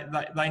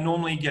 they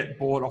normally get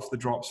bought off the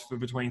drops for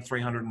between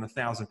 300 and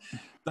 1,000.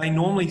 They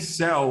normally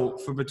sell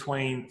for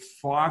between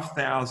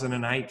 5,000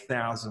 and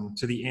 8,000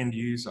 to the end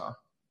user.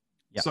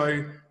 Yep.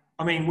 So,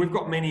 I mean, we've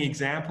got many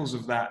examples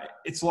of that.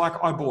 It's like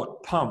I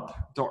bought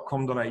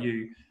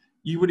pump.com.au.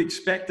 You would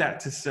expect that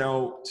to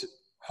sell to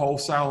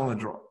wholesale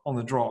on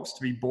the drops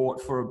to be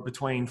bought for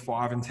between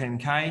 5 and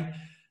 10K.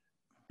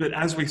 But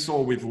as we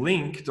saw with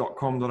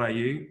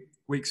link.com.au,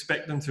 we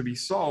expect them to be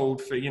sold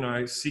for,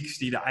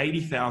 $60,000 to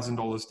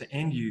 $80,000 to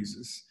end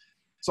users.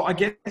 So I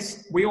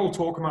guess we all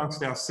talk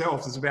amongst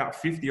ourselves. There's about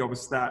 50 of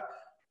us that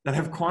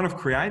have kind of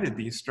created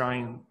the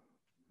Australian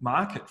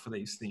market for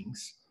these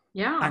things.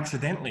 Yeah.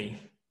 Accidentally.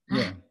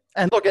 Yeah.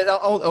 And look, it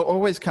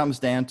always comes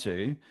down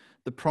to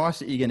the price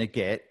that you're going to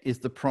get is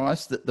the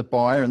price that the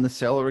buyer and the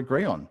seller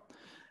agree on.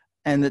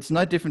 And it's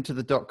no different to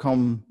the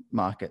 .com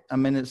market. I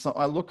mean,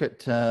 I look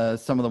at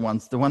some of the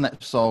ones, the one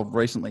that sold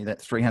recently, that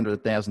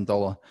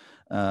 $300,000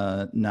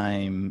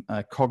 name,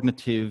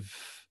 Cognitive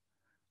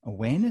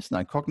Awareness?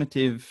 No,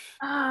 Cognitive.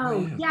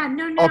 Oh, yeah,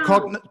 no. Oh,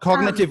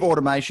 Cognitive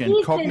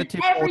Automation.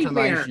 Cognitive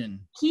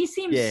Automation. He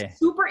seems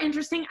super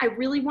interesting. I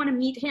really want to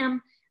meet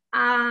him.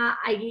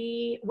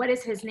 What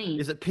is his name?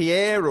 Is it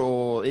Pierre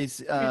or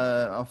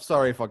I'm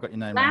sorry if I got your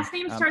name wrong. Last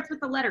name starts with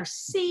the letter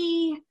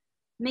C.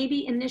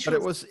 Maybe initials.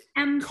 But it was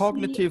MC,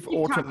 Cognitive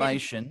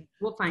Automation.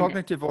 We'll find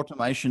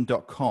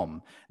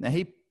CognitiveAutomation.com. Now,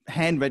 he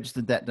hand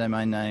registered that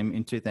domain name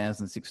in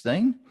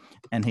 2016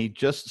 and he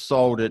just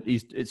sold it.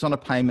 It's on a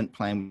payment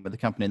plan with the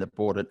company that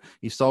bought it.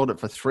 He sold it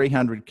for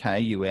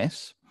 $300K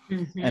US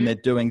and they're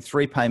doing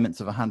 3 payments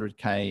of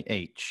 $100K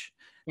each.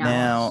 Yes.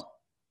 Now,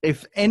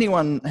 if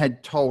anyone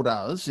had told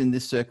us in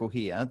this circle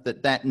here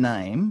that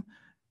name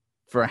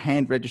for a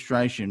hand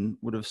registration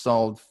would have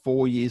sold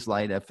 4 years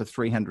later for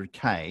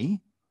 $300K,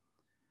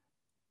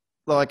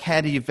 like, how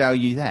do you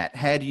value that?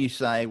 How do you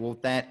say, well,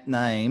 that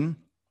name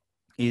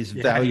is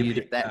valued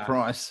at that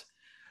price?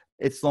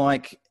 It's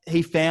like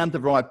he found the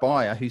right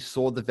buyer who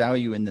saw the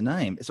value in the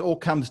name. It all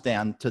comes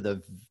down to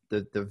the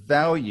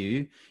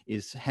value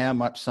is how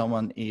much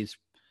someone is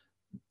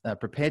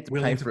prepared to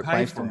pay for it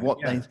based on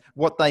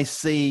what they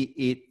see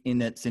it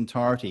in its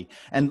entirety.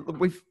 And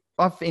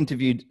I've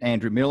interviewed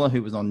Andrew Miller,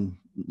 who was on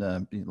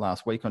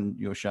last week on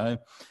your show,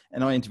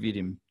 and I interviewed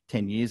him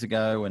 10 years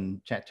ago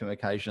and chat to him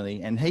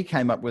occasionally. And he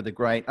came up with a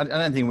great, I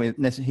don't think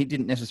he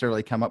didn't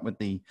necessarily come up with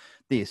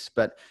this,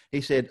 but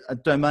he said a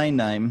domain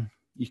name,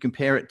 you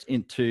compare it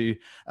into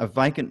a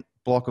vacant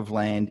block of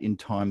land in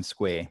Times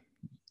Square.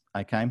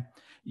 Okay.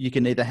 You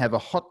can either have a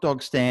hot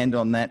dog stand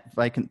on that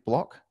vacant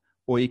block,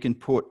 or you can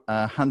put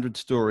a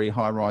 100-story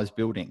high-rise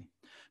building.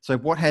 So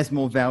what has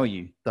more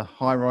value, the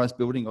high-rise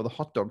building or the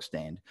hot dog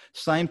stand?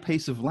 Same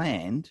piece of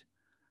land,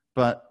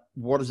 but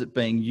what is it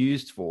being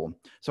used for?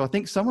 So I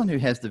think someone who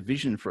has the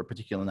vision for a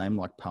particular name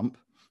like Pump,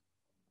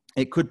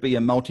 it could be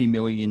a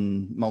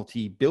multi-billion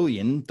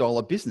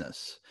dollar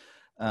business.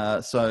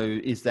 So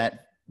is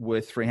that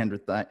worth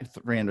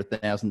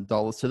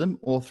 $300,000 to them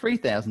or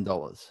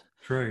 $3,000?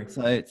 True.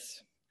 So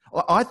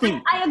I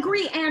think I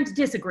agree and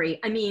disagree.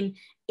 I mean,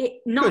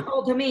 not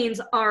all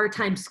domains are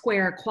Times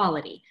Square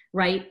quality,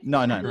 right?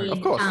 No,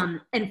 of course.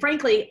 And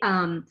frankly,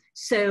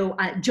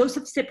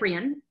 Joseph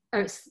Cyprian,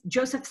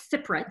 Joseph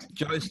Cypret,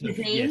 his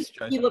name,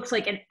 Joseph. he looks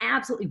like an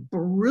absolutely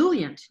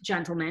brilliant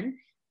gentleman.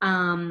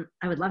 I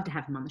would love to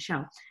have him on the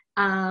show.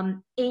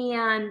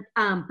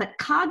 But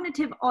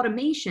cognitive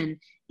automation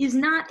is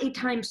not a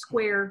Times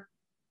Square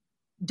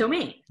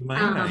domain.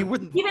 You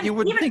wouldn't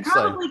think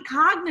probably so.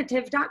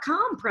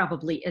 Cognitive.com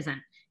probably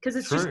isn't, because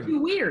it's just too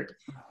weird.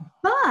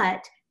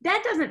 But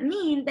that doesn't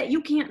mean that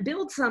you can't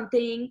build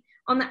something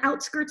on the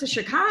outskirts of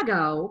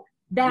Chicago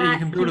that you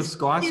can build a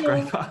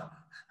skyscraper.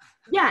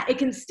 It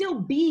can still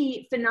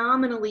be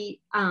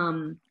phenomenally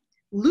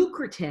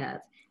lucrative.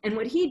 And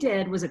what he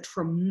did was a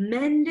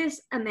tremendous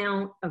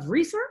amount of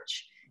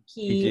research.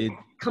 He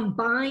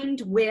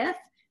combined with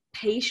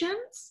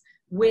patience,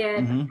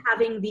 with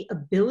having the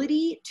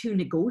ability to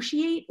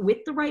negotiate with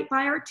the right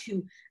buyer,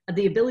 to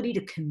the ability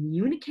to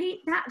communicate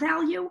that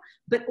value,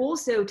 but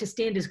also to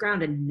stand his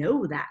ground and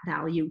know that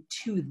value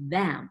to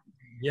them.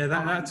 Yeah,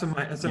 that's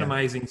an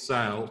amazing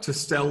sale, to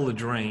sell the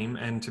dream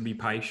and to be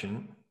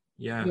patient.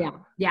 Yeah.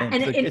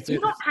 And if you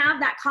don't have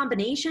that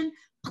combination,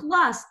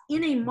 plus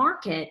in a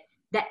market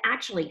that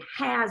actually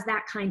has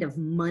that kind of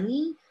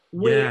money,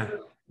 where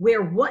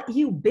what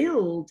you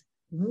build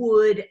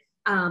would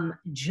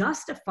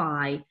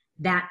justify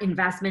that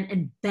investment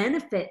and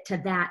benefit to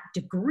that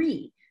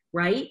degree,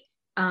 right?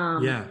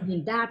 I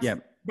mean,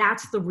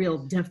 that's the real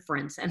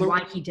difference, and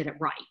why he did it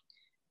right.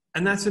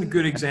 And that's a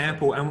good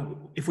example. And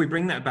if we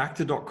bring that back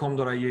to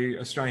 .com.au,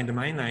 Australian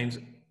domain names,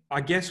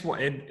 I guess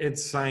what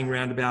Ed's saying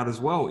roundabout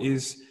as well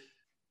is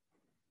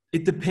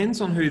it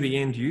depends on who the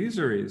end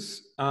user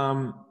is.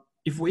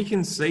 If we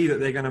can see that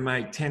they're going to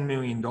make $10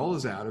 million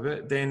out of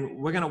it, then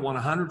we're going to want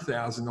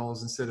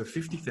 $100,000 instead of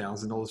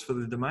 $50,000 for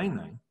the domain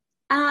name.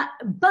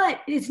 But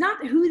it's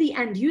not who the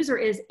end user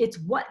is, it's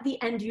what the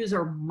end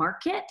user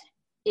market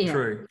is.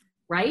 True.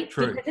 Right?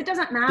 True. Because it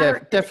doesn't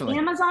matter if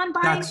Amazon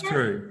buys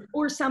it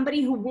or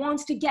somebody who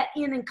wants to get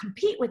in and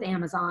compete with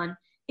Amazon,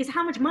 is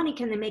how much money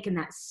can they make in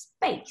that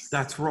space?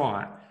 That's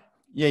right.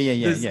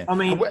 Yeah. I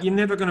mean, you're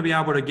never going to be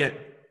able to get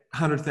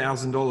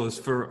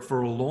 $100,000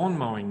 for a lawn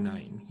mowing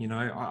name. You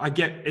know, I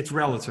get it's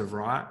relative,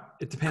 right?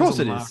 It depends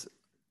on the market.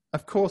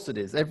 Of course it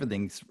is.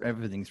 Everything's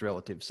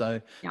relative.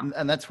 So,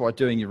 and that's why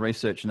doing your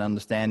research and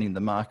understanding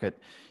the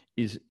market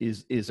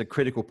is a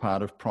critical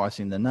part of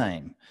pricing the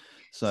name.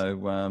 So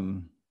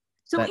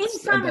in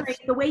summary,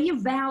 the way you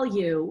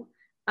value,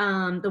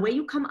 the way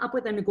you come up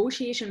with a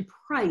negotiation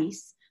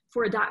price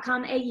for a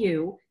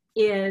 .com.au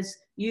is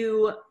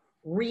you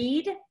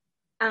read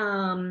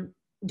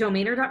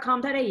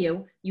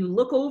domainer.com.au, you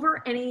look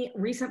over any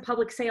recent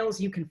public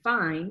sales you can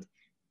find,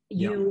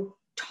 you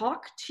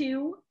talk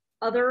to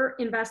other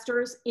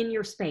investors in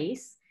your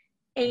space,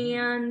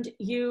 and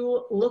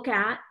you look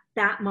at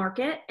that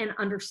market and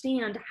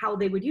understand how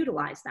they would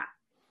utilize that.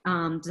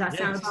 Does that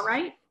sound about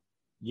right?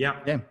 Yeah,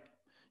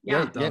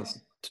 it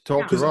does.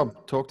 Talk to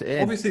Rob, talk to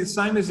Ed. Obviously, the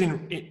same as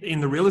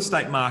in the real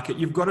estate market,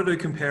 you've got to do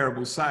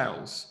comparable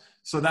sales.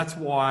 So that's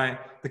why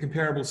the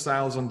comparable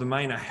sales on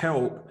Domainer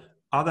help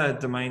other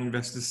domain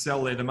investors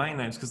sell their domain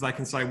names, because they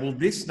can say, well,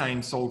 this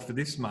name sold for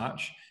this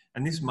much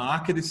and this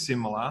market is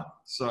similar.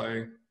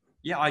 So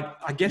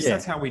I guess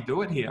that's how we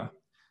do it here.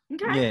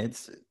 Okay.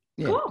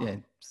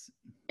 Cool.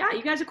 Yeah,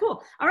 you guys are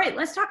cool. All right,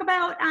 let's talk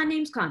about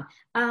NamesCon.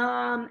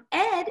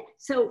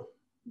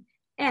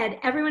 Ed,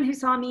 everyone who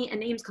saw me at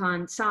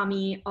NamesCon saw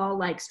me all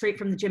like straight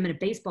from the gym in a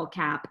baseball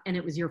cap, and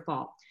it was your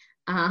fault.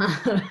 Why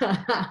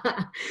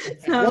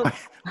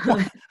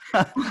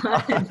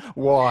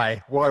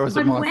was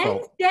it my fault? On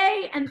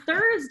Wednesday and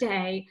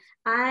Thursday,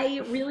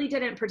 I really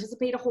didn't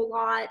participate a whole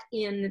lot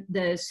in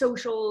the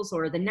socials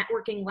or the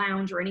networking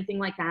lounge or anything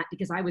like that,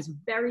 because I was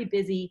very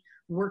busy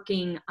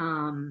working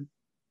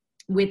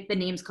with the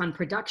NamesCon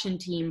production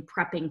team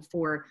prepping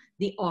for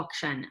the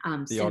auction.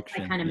 Since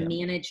I kind of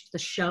managed the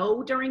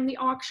show during the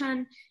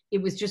auction, it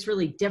was just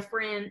really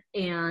different,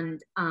 and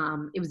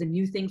it was a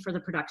new thing for the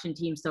production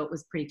team, so it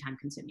was pretty time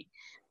consuming.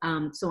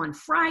 So on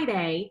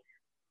Friday,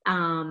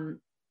 I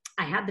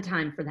had the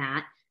time for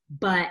that,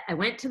 but I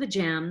went to the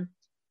gym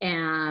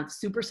and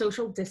super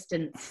social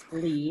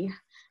distantly.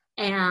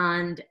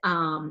 And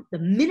the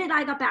minute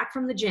I got back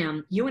from the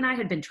gym, you and I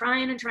had been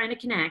trying to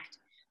connect,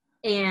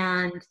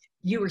 and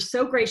you were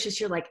so gracious.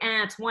 You're like,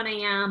 it's 1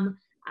 a.m.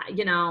 I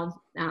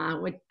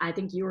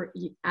think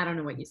I don't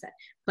know what you said,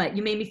 but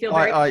you made me feel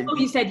very,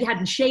 you said you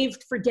hadn't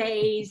shaved for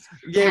days.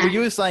 Yeah, well, you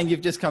were saying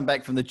you've just come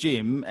back from the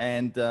gym,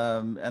 and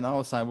I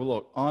was saying, well,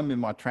 look, I'm in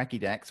my tracky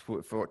dacks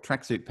for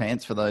tracksuit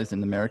pants, for those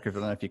in America, I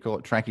don't know if you call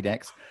it tracky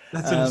dacks.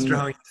 That's an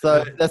Australian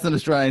that's an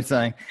Australian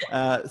saying.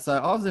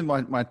 So I was in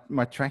my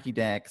tracky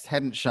dacks,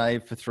 hadn't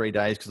shaved for 3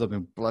 days because I've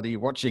been bloody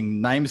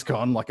watching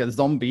NamesCon like a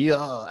zombie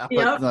up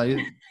at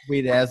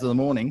weird hours of the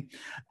morning.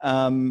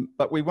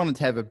 But we wanted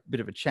to have a bit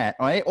of a chat.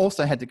 I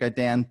also had to go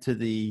down to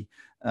the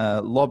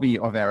lobby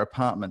of our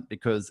apartment,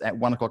 because at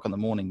 1 o'clock in the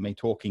morning, me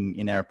talking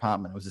in our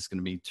apartment was just going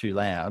to be too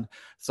loud.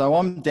 So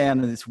I'm down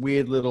in this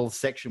weird little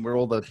section where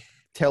all the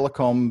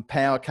telecom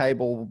power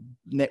cable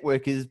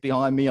network is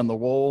behind me on the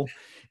wall.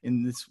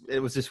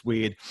 It was just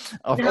weird.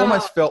 I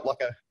almost felt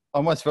like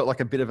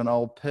a bit of an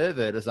old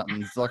pervert or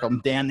something. It's like I'm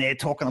down there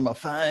talking on my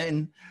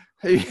phone.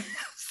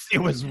 It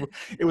was,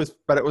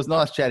 but it was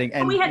nice chatting.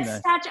 And we had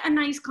such a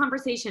nice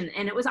conversation,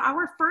 and it was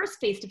our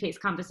first face-to-face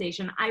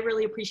conversation. I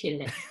really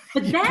appreciated it.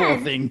 But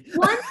then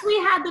once we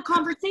had the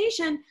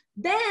conversation,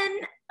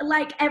 then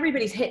like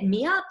everybody's hitting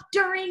me up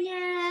during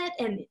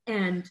it.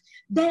 And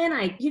then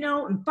I,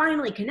 I'm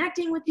finally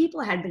connecting with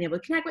people I hadn't been able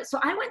to connect with. So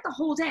I went the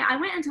whole day. I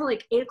went until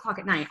like 8:00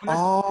 at night.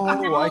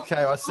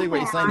 Okay. I see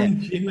what you're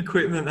saying. Gym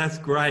equipment. That's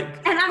great.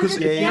 And I'm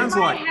just in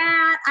my hat.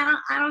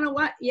 I don't know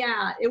what.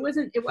 Yeah, it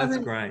wasn't great.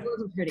 It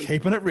wasn't pretty.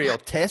 Keeping it real.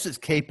 Tess is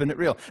keeping it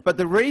real. But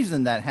the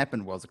reason that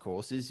happened was, of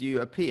course, is you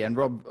appear, and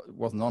Rob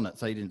wasn't on it,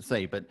 so he didn't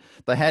see, but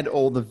they had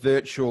all the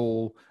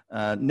virtual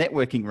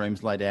networking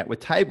rooms laid out with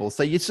tables.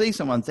 So you see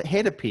someone's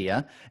head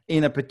appear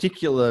in a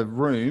particular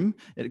room.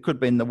 It could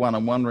be in the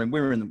one-on-one room.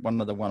 We were in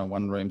one of the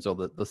one-on-one rooms, or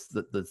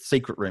the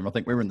secret room. I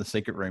think we were in the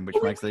secret room, which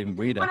makes it even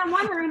weirder.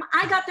 One-on-one room.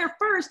 I got there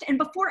first, and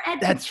before Ed,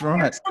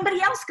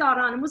 somebody else got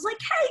on and was like,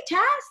 "Hey,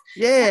 Tess."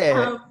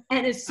 Yeah.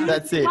 And as soon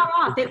as it got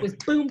off, it was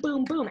boom,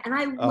 boom, boom, and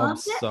I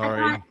loved it.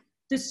 Sorry. I thought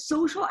the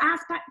social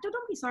aspect. Don't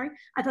be sorry.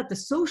 I thought the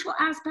social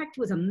aspect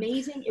was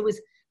amazing.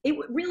 It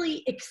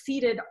really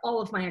exceeded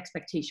all of my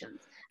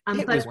expectations.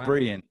 It was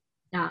brilliant.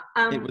 Yeah.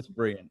 It was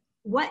brilliant.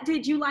 What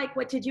did you like?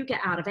 What did you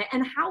get out of it?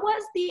 And how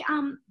was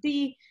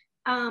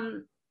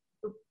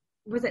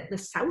was it the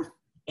South?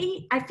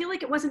 I feel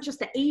like it wasn't just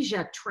the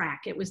Asia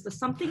track. It was the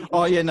something.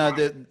 Oh yeah, no. I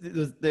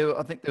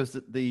think there was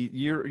the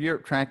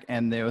Europe track,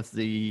 and there was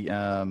the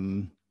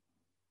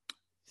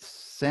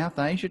South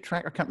Asia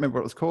track. I can't remember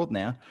what it was called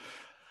now.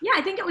 Yeah,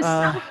 I think it was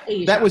South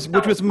Asia.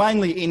 Which was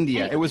mainly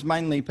India. It was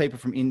mainly people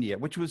from India,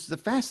 which was the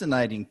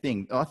fascinating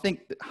thing. I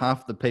think that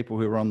half the people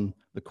who were on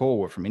the call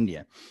were from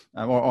India,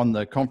 or on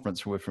the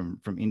conference were from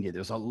India. There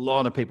was a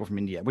lot of people from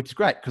India, which is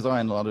great because I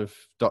own a lot of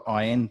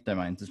 .in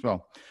domains as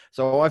well.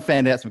 So I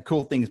found out some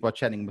cool things by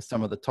chatting with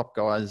some of the top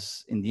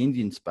guys in the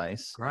Indian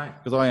space. Right.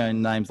 Because I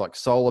own names like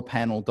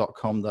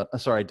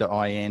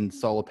solarpanel.in,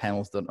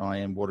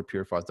 solarpanels.in,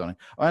 waterpurifiers.in.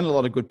 I own a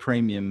lot of good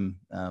premium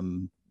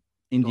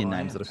Indian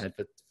names that I've had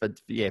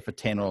for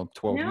 10 or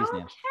 12 years now.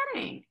 No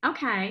kidding.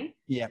 Okay.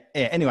 Yeah.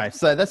 Anyway,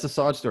 so that's a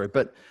side story.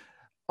 But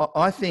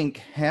I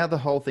think how the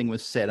whole thing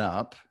was set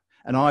up,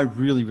 and I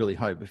really, really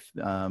hope if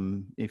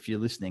you're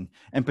listening,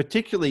 and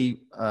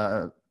particularly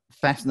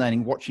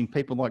fascinating watching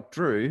people like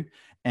Drew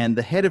and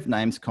the head of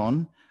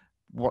NamesCon,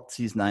 what's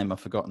his name? I've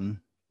forgotten.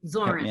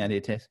 Zoran. Help me out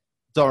here, Tess.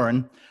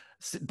 Zoran,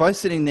 both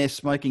sitting there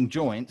smoking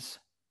joints,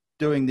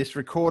 doing this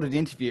recorded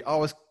interview. I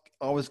was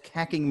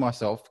cacking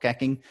myself. I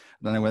don't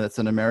know whether that's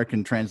an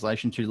American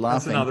translation to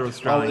laughing. That's another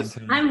Australian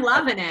term. I'm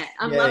loving it.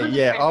 I'm loving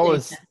it.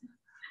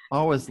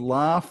 I was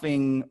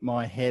laughing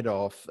my head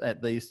off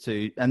at these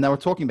two, and they were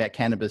talking about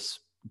cannabis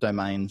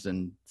domains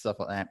and stuff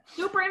like that.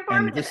 Super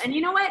informative. And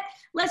you know what?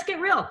 Let's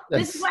get real.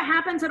 This is what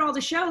happens at all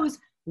the shows.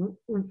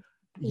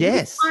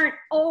 Yes. You aren't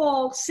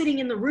all sitting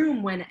in the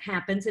room when it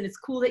happens, and it's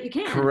cool that you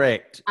can.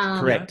 Correct.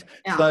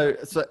 Yeah.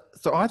 So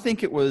I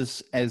think it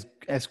was as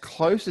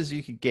close as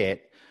you could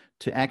get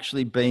to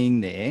actually being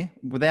there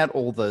without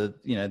all the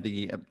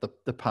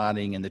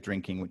partying and the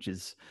drinking, which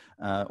is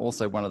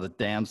also one of the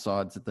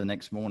downsides of the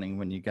next morning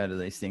when you go to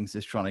these things,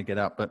 is trying to get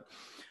up. But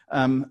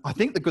I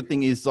think the good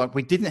thing is, like,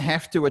 we didn't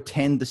have to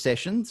attend the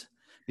sessions,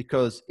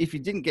 because if you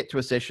didn't get to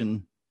a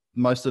session,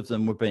 most of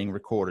them were being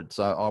recorded.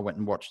 So I went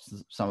and watched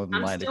some of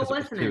them later because it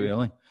was too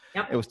early.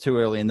 Yep. It was too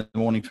early in the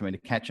morning for me to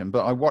catch them.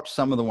 But I watched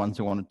some of the ones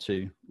who wanted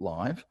to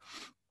live.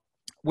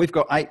 We've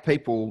got 8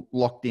 people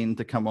locked in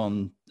to come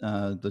on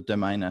the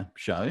Domainer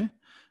show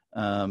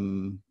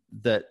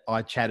that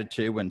I chatted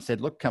to and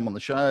said, look, come on the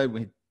show.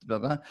 Blah,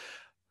 blah.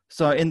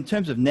 So in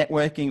terms of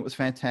networking, it was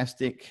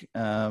fantastic.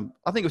 I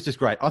think it was just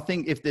great. I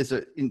think if there's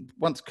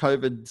once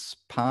COVID's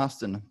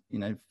passed, and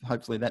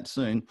hopefully that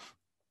soon,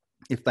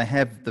 if they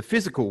have the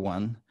physical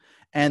one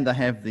and they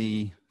have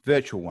the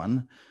virtual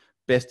one,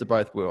 best of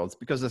both worlds,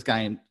 because it's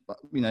going,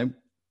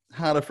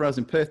 harder for us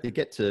in Perth to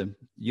get to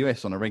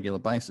US on a regular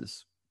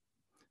basis.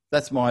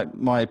 That's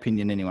my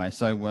opinion anyway.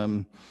 So, but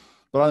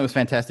I think it was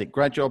fantastic.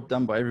 Great job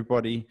done by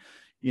everybody.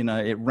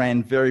 It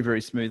ran very,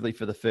 very smoothly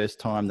for the first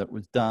time that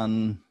was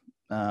done.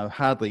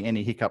 Hardly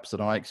any hiccups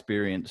that I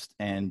experienced.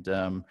 And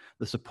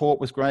the support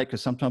was great,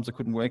 because sometimes I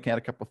couldn't work out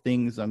a couple of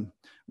things. I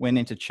went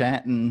into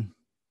chat, and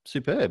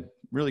superb.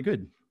 Really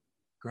good.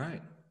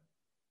 Great.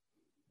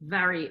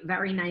 Very,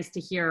 very nice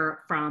to hear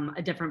from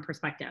a different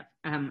perspective.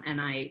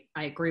 And I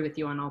agree with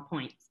you on all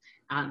points.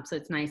 So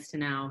it's nice to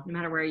know, no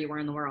matter where you were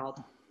in the world,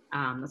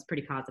 that's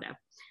pretty positive.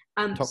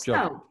 Top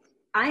job.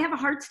 I have a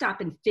hard stop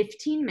in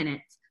 15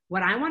 minutes.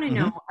 What I want to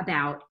know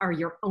about are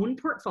your own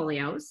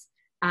portfolios,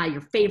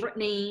 your favorite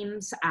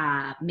names,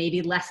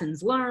 maybe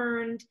lessons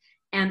learned,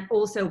 and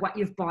also what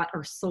you've bought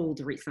or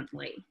sold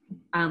recently.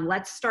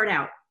 Let's start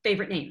out.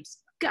 Favorite names.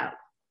 Go.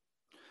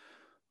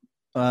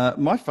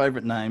 My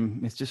favorite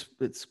name is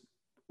it's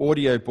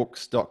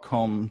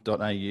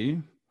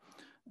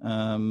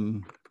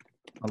audiobooks.com.au.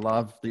 I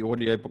love the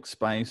audiobook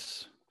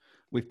space.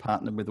 We've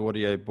partnered with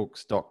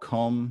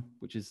audiobooks.com,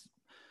 which is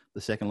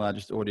the second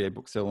largest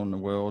audiobook seller in the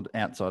world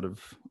outside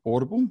of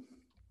Audible.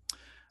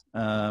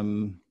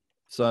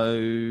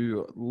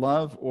 So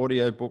love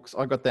audiobooks.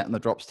 I got that in the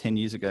drops 10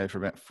 years ago for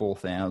about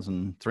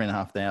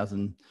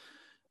 3,500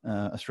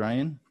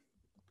 Australian.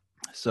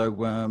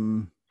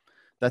 So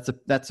that's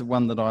a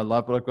one that I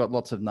love, but I've got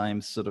lots of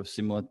names sort of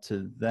similar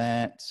to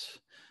that.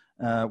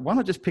 One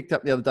I just picked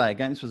up the other day,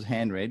 again, this was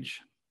Handreg.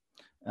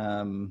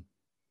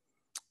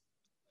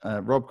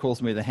 Rob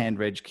calls me the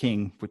Handreg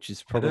King, which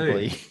is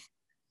probably,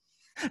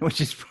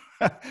 which is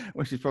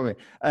probably,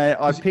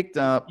 I picked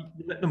up.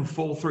 You let them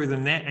fall through the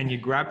net and you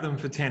grab them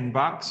for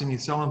 $10 and you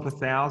sell them for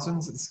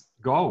thousands. It's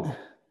gold.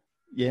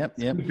 Yep.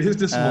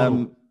 Business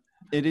model.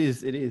 It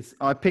is.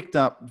 I picked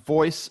up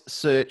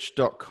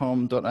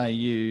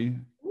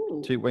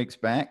voicesearch.com.au 2 weeks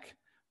back.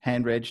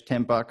 Handreg,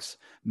 $10,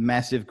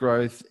 massive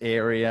growth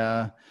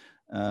area,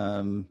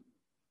 and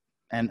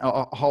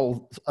a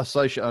whole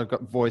associate. I've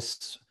got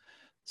voice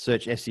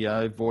search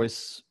SEO,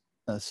 voice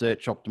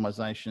search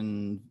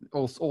optimization,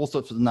 all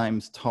sorts of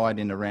names tied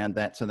in around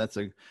that. So that's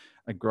a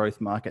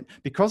growth market.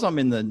 Because I'm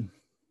in the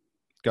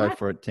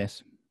for it,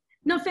 Tess.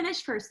 No,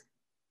 finish first.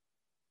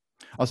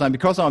 I was saying,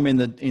 because I'm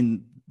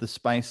in the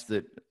space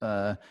that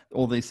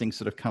all these things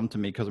sort of come to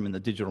me because I'm in the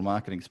digital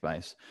marketing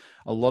space.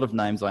 A lot of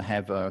names I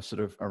have are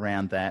sort of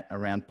around that,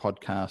 around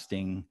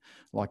podcasting,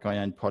 like I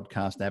own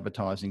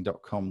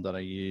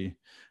podcastadvertising.com.au,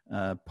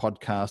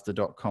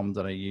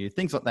 podcaster.com.au,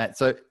 things like that.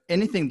 So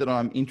anything that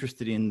I'm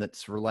interested in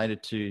that's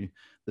related to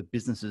the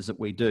businesses that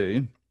we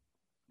do,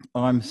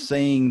 I'm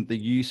seeing the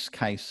use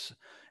case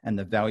and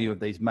the value of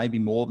these maybe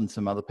more than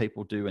some other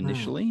people do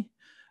initially.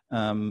 So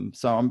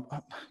I'm,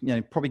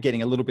 probably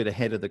getting a little bit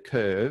ahead of the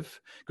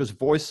curve, because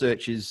voice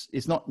search is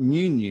not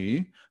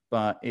new,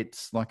 but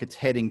it's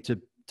heading to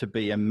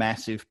be a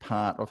massive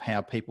part of how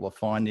people are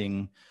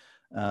finding,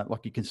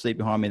 like you can see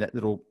behind me, that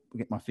little,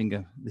 get my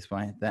finger this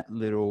way, that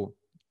little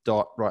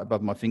dot right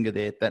above my finger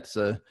there, that's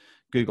a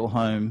Google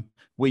Home.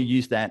 We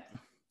use that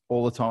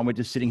all the time. We're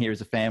just sitting here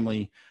as a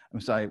family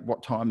and say,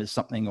 what time is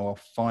something, or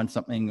find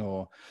something,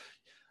 or,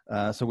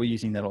 so we're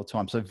using that all the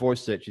time. So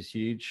voice search is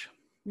huge.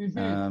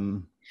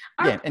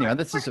 Anyway,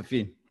 that's just a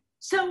few.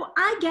 So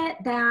I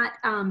get that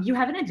you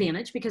have an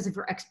advantage because of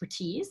your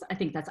expertise. I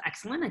think that's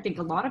excellent. I think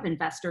a lot of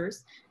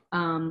investors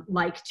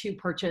like to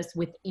purchase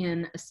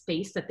within a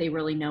space that they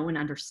really know and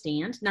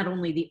understand, not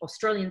only the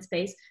Australian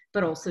space,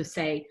 but also,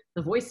 say,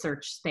 the voice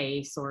search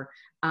space or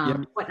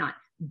whatnot.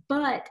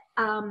 But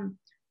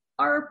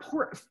are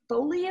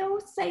portfolio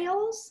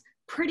sales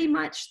pretty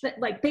much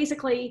that, like,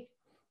 basically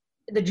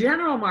the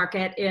general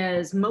market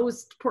is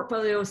most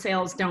portfolio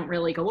sales don't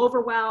really go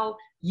over well.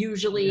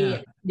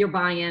 Usually you're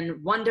buying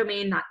one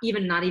domain, not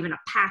even a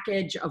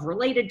package of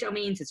related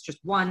domains. It's just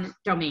one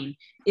domain.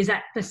 Is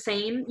that the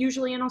same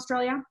usually in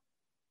Australia?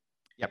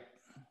 Yep.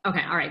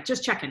 Okay. All right.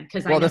 Just checking.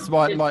 That's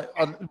my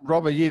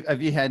Rob,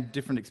 have you had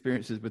different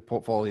experiences with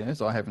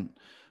portfolios? I haven't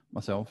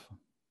myself.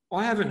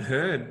 I haven't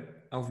heard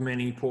of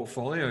many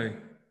portfolio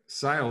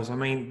sales. I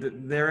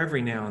mean, they're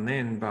every now and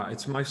then, but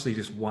it's mostly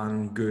just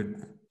one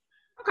good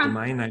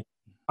domain name.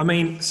 I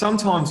mean,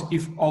 sometimes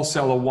if I'll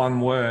sell a one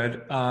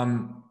word,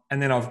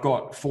 and then I've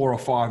got 4 or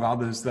 5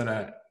 others that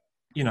are,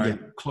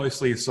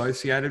 closely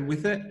associated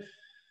with it.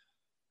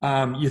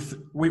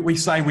 We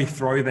say we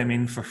throw them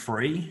in for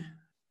free.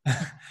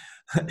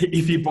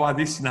 If you buy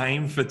this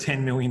name for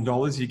 $10 million,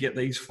 you get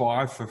these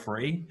 5 for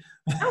free.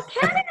 No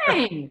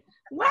kidding.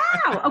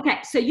 Wow. Okay.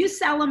 So you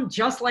sell them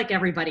just like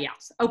everybody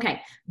else. Okay.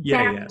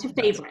 Back to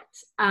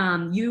favorites.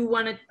 You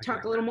want to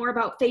talk a little more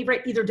about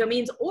favorite either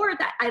domains, or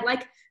that I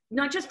like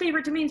not just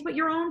favorite domains, but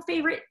your own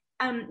favorite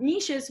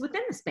niches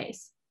within the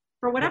space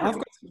for whatever.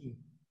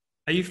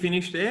 Are you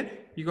finished, Ed?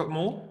 You got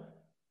more?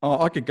 Oh,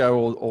 I could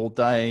go all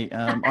day.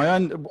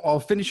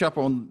 I'll finish up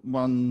on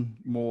one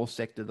more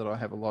sector that I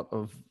have a lot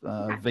of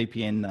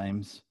VPN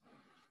names.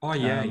 Oh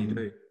yeah, you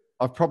do.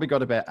 I've probably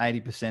got about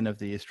 80% of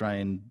the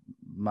Australian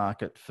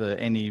market for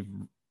any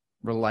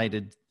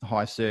related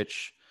high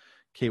search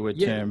keyword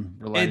term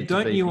related. Ed,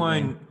 don't to you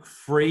own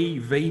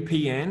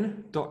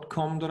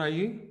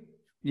freevpn.com.au?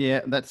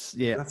 Yeah, that's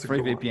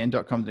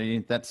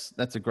freevpn.com.au.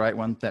 That's a great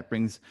one. That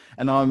brings,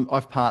 and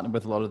I've partnered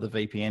with a lot of the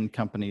VPN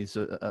companies,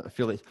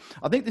 affiliates.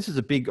 I think this is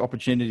a big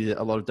opportunity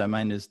that a lot of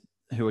domainers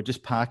who are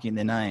just parking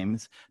their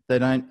names, they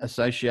don't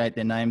associate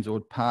their names or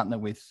partner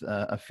with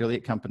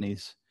affiliate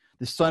companies.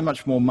 There's so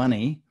much more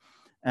money.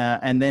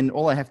 And then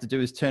all they have to do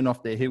is turn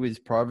off their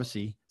Whois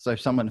privacy. So if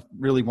someone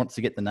really wants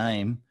to get the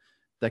name,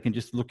 they can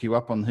just look you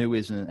up on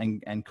Whois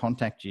and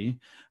contact you.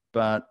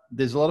 But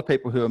there's a lot of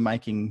people who are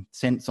making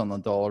cents on the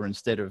dollar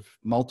instead of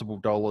multiple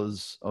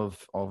dollars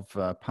of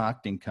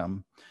parked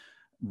income,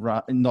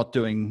 not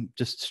doing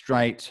just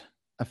straight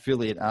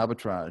affiliate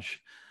arbitrage.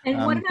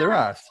 And what amount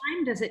of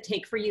time does it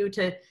take for you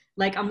to,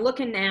 like, I'm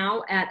looking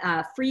now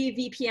at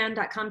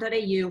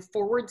freevpn.com.au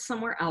forward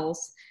somewhere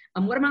else.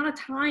 What amount of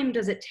time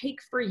does it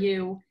take for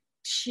you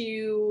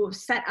to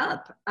set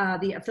up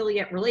the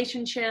affiliate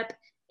relationship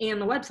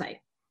and the website?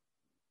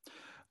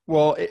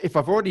 Well, if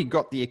I've already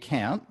got the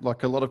account,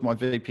 like a lot of my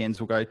VPNs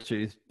will go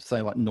to,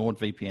 say, like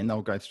NordVPN,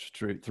 they'll go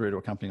through to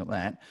a company like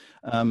that.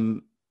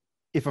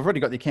 If I've already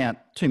got the account,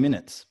 2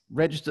 minutes.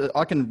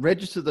 I can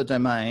register the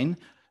domain,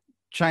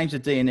 change the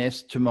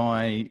DNS to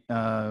my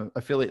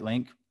affiliate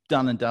link,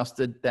 done and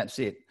dusted. That's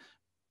it.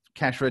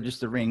 Cash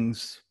register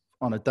rings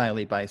on a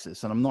daily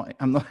basis, and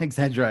I'm not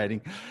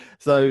exaggerating.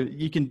 So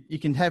you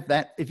can have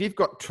that if you've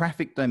got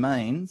traffic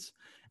domains.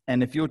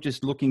 And if you're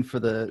just looking for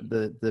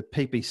the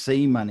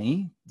PPC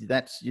money,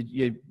 that's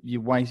you're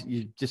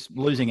just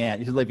losing out.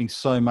 You're leaving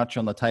so much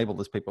on the table,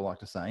 as people like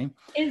to say.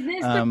 Is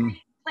this the right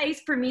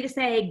place for me to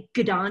say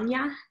good on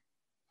ya?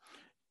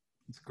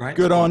 It's great.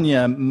 Good on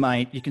you,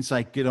 mate. You can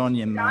say good on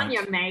you, mate. Good on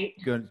you, mate.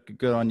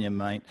 Good on you,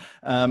 mate.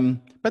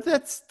 But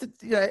that's,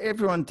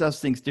 everyone does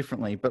things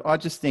differently. But I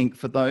just think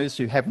for those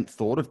who haven't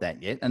thought of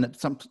that yet, and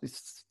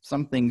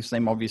some things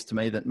seem obvious to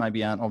me that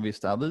maybe aren't obvious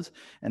to others,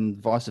 and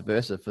vice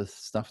versa for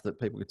stuff that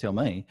people could tell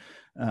me.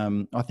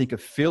 I think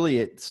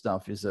affiliate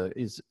stuff is,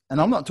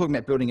 and I'm not talking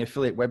about building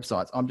affiliate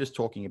websites. I'm just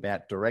talking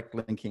about direct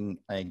linking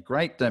a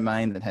great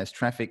domain that has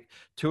traffic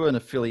to an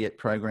affiliate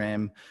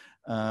program.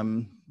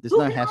 There's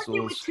no hassles.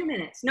 Argue with 2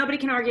 minutes. Nobody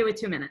can argue with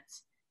 2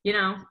 minutes. You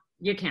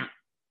can't.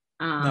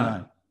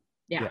 No.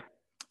 Yeah.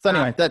 So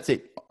anyway, that's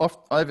it.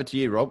 Over to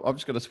you, Rob. I've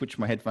just got to switch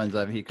my headphones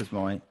over here because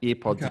my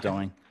earpods are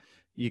dying.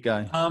 You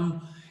go.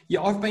 I've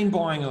been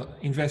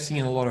investing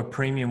in a lot of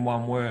premium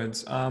one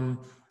words.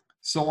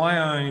 So I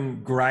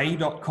own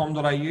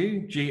grey.com.au,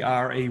 Grey,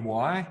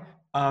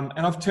 and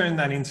I've turned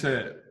that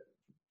into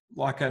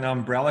like an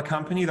umbrella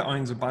company that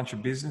owns a bunch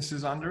of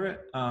businesses under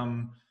it.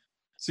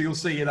 So you'll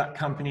see that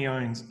company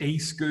owns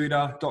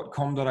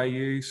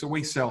escooter.com.au. So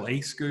we sell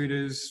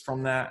e-scooters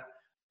from that.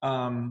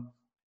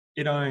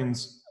 It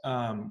owns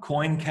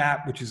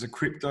CoinCap, which is a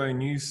crypto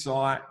news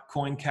site,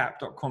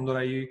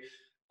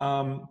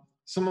 coincap.com.au.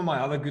 Some of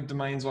my other good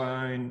domains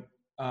I own,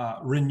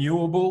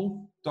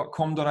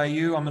 renewable.com.au.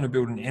 I'm going to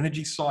build an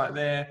energy site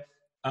there.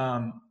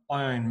 I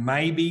own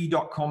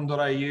maybe.com.au.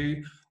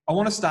 I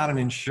want to start an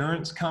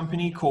insurance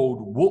company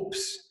called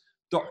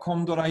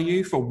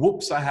whoops.com.au. For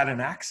whoops, I had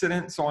an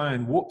accident, so I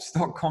own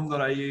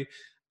whoops.com.au.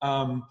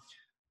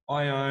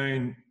 I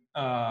own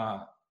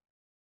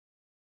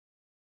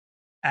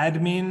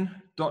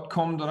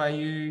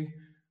admin.com.au,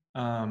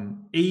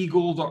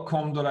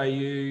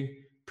 eagle.com.au,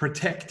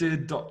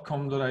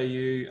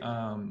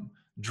 protected.com.au,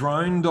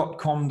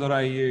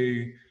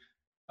 drone.com.au,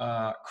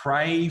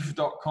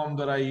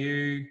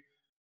 crave.com.au,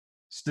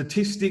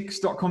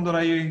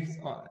 statistics.com.au,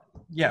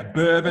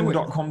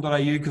 bourbon.com.au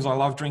because I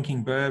love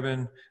drinking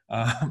bourbon.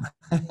 As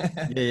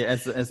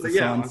the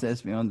sign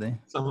says behind there.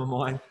 Some of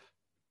mine.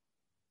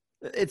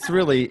 It's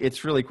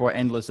really quite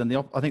endless, and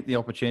I think the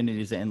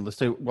opportunities are endless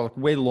too. Well,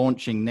 we're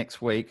launching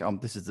next week.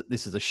 This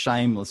is a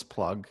shameless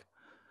plug.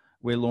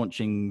 We're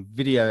launching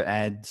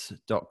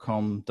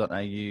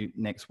videoads.com.au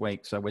next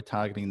week. So we're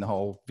targeting the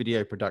whole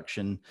video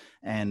production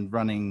and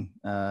running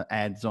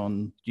ads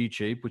on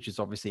YouTube, which is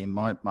obviously in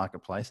my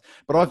marketplace.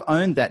 But I've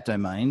owned that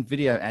domain,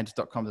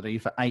 videoads.com.au,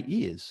 for 8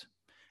 years.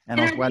 And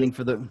I was waiting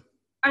for the...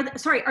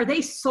 Are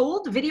they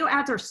sold? Video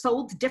ads are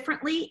sold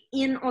differently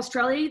in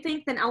Australia, you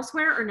think, than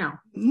elsewhere, or no?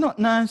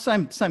 No,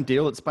 same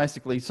deal. It's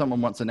basically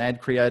someone wants an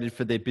ad created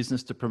for their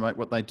business to promote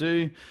what they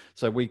do.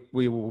 So we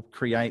will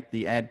create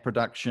the ad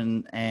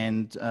production,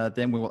 and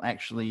then we will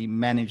actually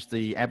manage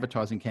the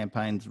advertising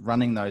campaigns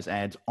running those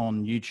ads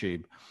on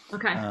YouTube.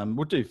 Okay.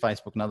 We'll do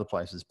Facebook and other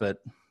places, but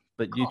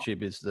cool.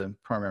 YouTube is the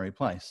primary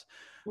place.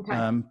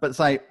 Okay. But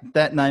say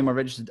that name I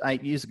registered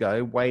 8 years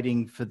ago,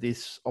 waiting for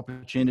this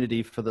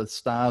opportunity for the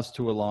stars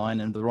to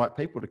align and the right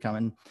people to come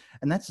in.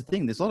 And that's the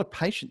thing. There's a lot of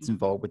patience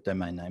involved with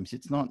domain names.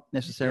 It's not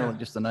necessarily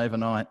just an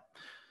overnight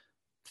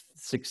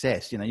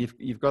success.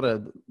 You've got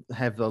to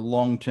have the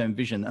long-term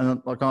vision.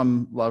 And like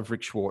love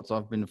Rick Schwartz.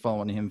 I've been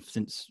following him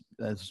since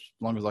as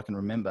long as I can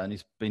remember, and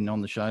he's been on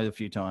the show a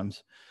few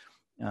times.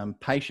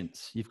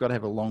 Patience. You've got to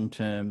have a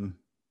long-term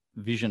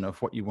vision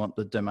of what you want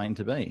the domain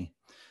to be.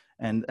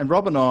 And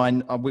Rob and I,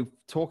 we're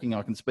talking,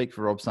 I can speak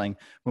for Rob, saying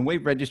when we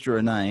register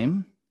a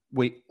name,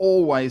 we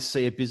always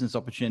see a business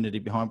opportunity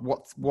behind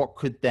what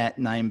could that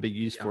name be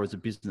used for as a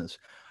business.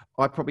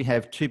 I probably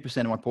have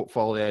 2% of my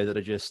portfolio that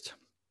are just,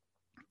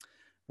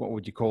 what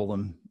would you call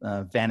them?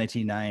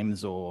 Vanity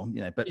names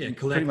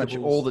pretty much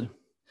all the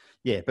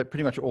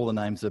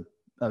names are,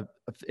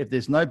 if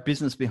there's no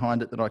business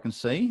behind it that I can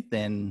see,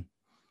 then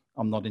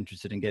I'm not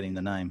interested in getting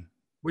the name.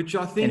 Which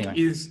I think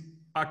is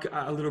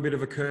a little bit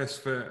of a curse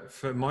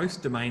for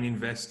most domain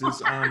investors.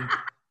 I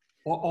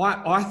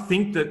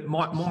think that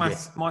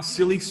my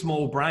silly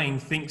small brain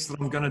thinks that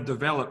I'm going to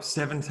develop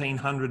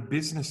 1,700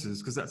 businesses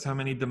because that's how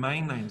many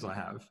domain names I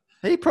have.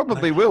 He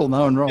probably will,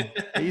 knowing Rob.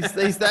 He's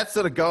that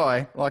sort of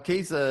guy. Like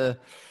he's a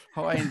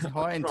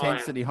high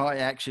intensity, high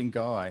action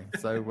guy.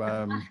 So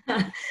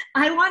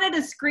I wanted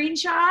a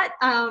screenshot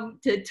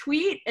to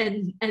tweet,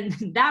 and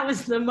that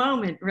was the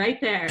moment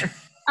right there.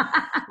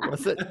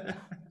 Was it?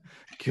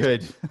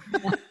 Good.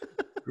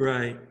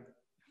 Great.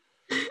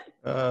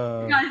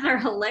 You guys are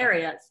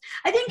hilarious.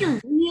 I think you're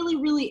really,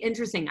 really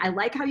interesting. I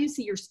like how you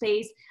see your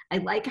space. I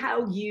like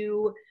how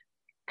you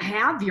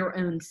have your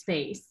own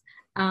space,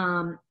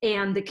 and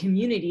the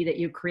community that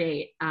you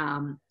create.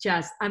 I'm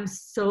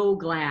so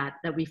glad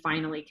that we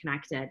finally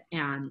connected,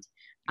 and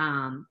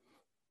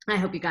I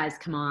hope you guys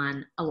come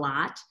on a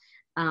lot.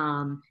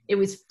 It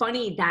was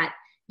funny that,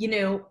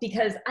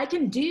 because I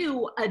can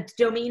do a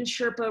Domain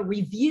Sherpa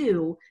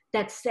review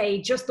that's,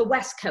 say, just the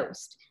West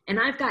Coast. And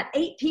I've got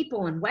 8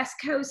 people in West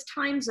Coast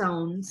time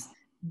zones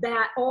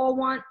that all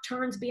want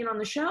turns being on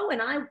the show,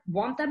 and I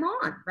want them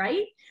on,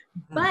 right?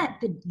 But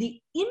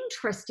the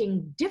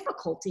interesting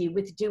difficulty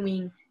with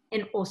doing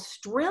an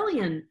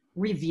Australian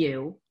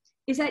review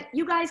is that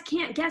you guys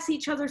can't guess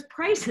each other's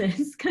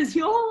prices because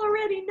you all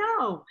already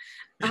know.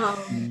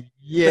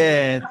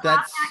 Yeah,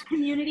 that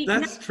community.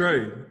 That's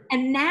true.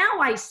 And now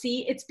I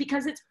see it's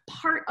because it's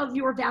part of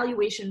your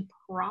valuation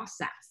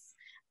process.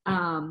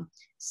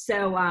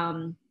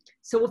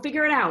 So we'll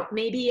figure it out.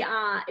 Maybe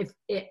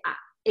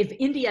if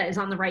India is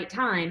on the right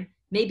time,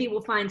 maybe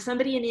we'll find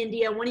somebody in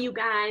India, one of you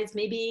guys,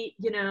 maybe,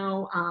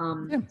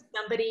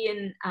 somebody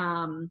in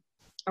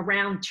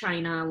around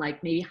China,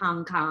 like maybe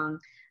Hong Kong,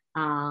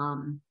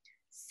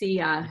 see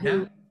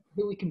who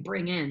we can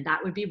bring in.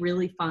 That would be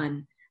really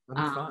fun,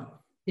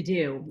 to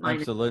do.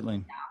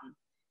 Absolutely.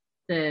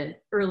 The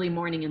early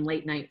morning and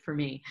late night for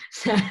me.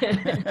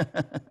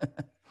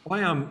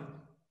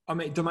 I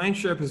mean, Domain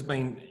Sherpa has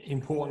been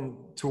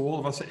important to all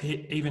of us,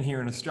 even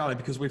here in Australia,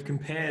 because we've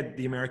compared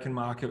the American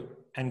market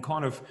and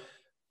kind of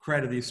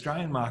created the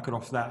Australian market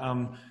off that.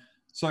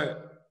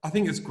 So I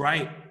think it's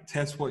great,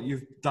 Tess, what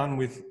you've done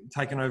with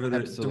taking over the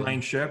Domain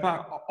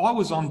Sherpa. I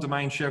was on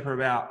Domain Sherpa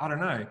about,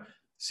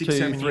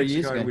 6-7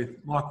 years ago with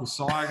Michael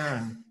Seiger.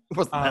 And it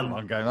wasn't that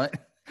long ago,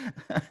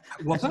 mate.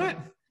 Wasn't it?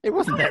 It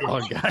wasn't that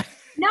long ago.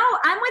 No,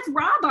 I'm with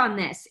Rob on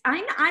this.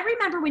 I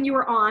remember when you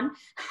were on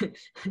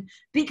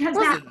because it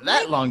wasn't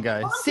that long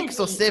ago. 6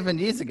 or 7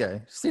 years ago.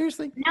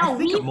 Seriously? No, I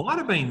think it might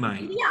have been,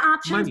 mate. Media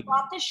Options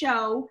bought the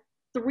show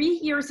 3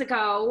 years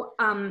ago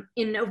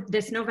in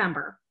this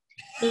November.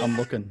 I'm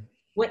looking.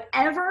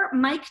 Whatever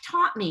Mike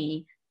taught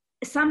me,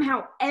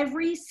 somehow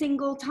every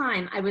single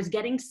time I was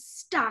getting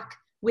stuck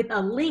with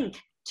a link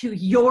to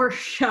your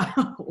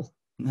show.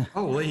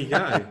 Oh, there you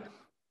go.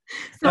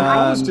 So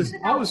I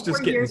was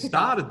just getting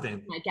started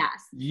then. I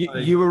guess.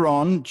 You were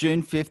on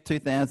June 5th,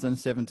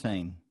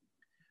 2017.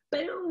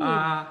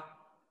 Boom.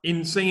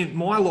 In seeing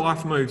my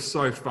life move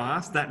so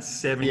fast, that's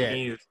 7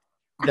 years.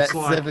 That's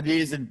 7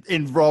 years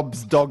in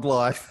Rob's dog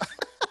life.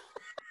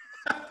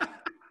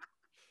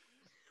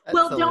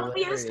 Well, don't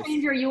be a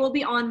stranger. You will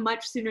be on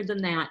much sooner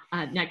than that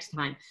next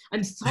time.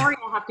 I'm sorry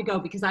I have to go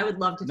because I would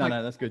love to talk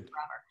No, that's good.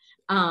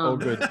 forever. All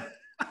good.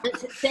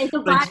 Say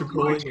goodbye to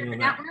the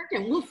Network,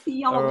 and we'll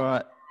see y'all. All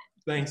right.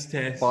 Thanks,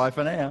 Tess. Bye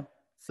for now.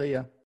 See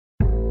ya.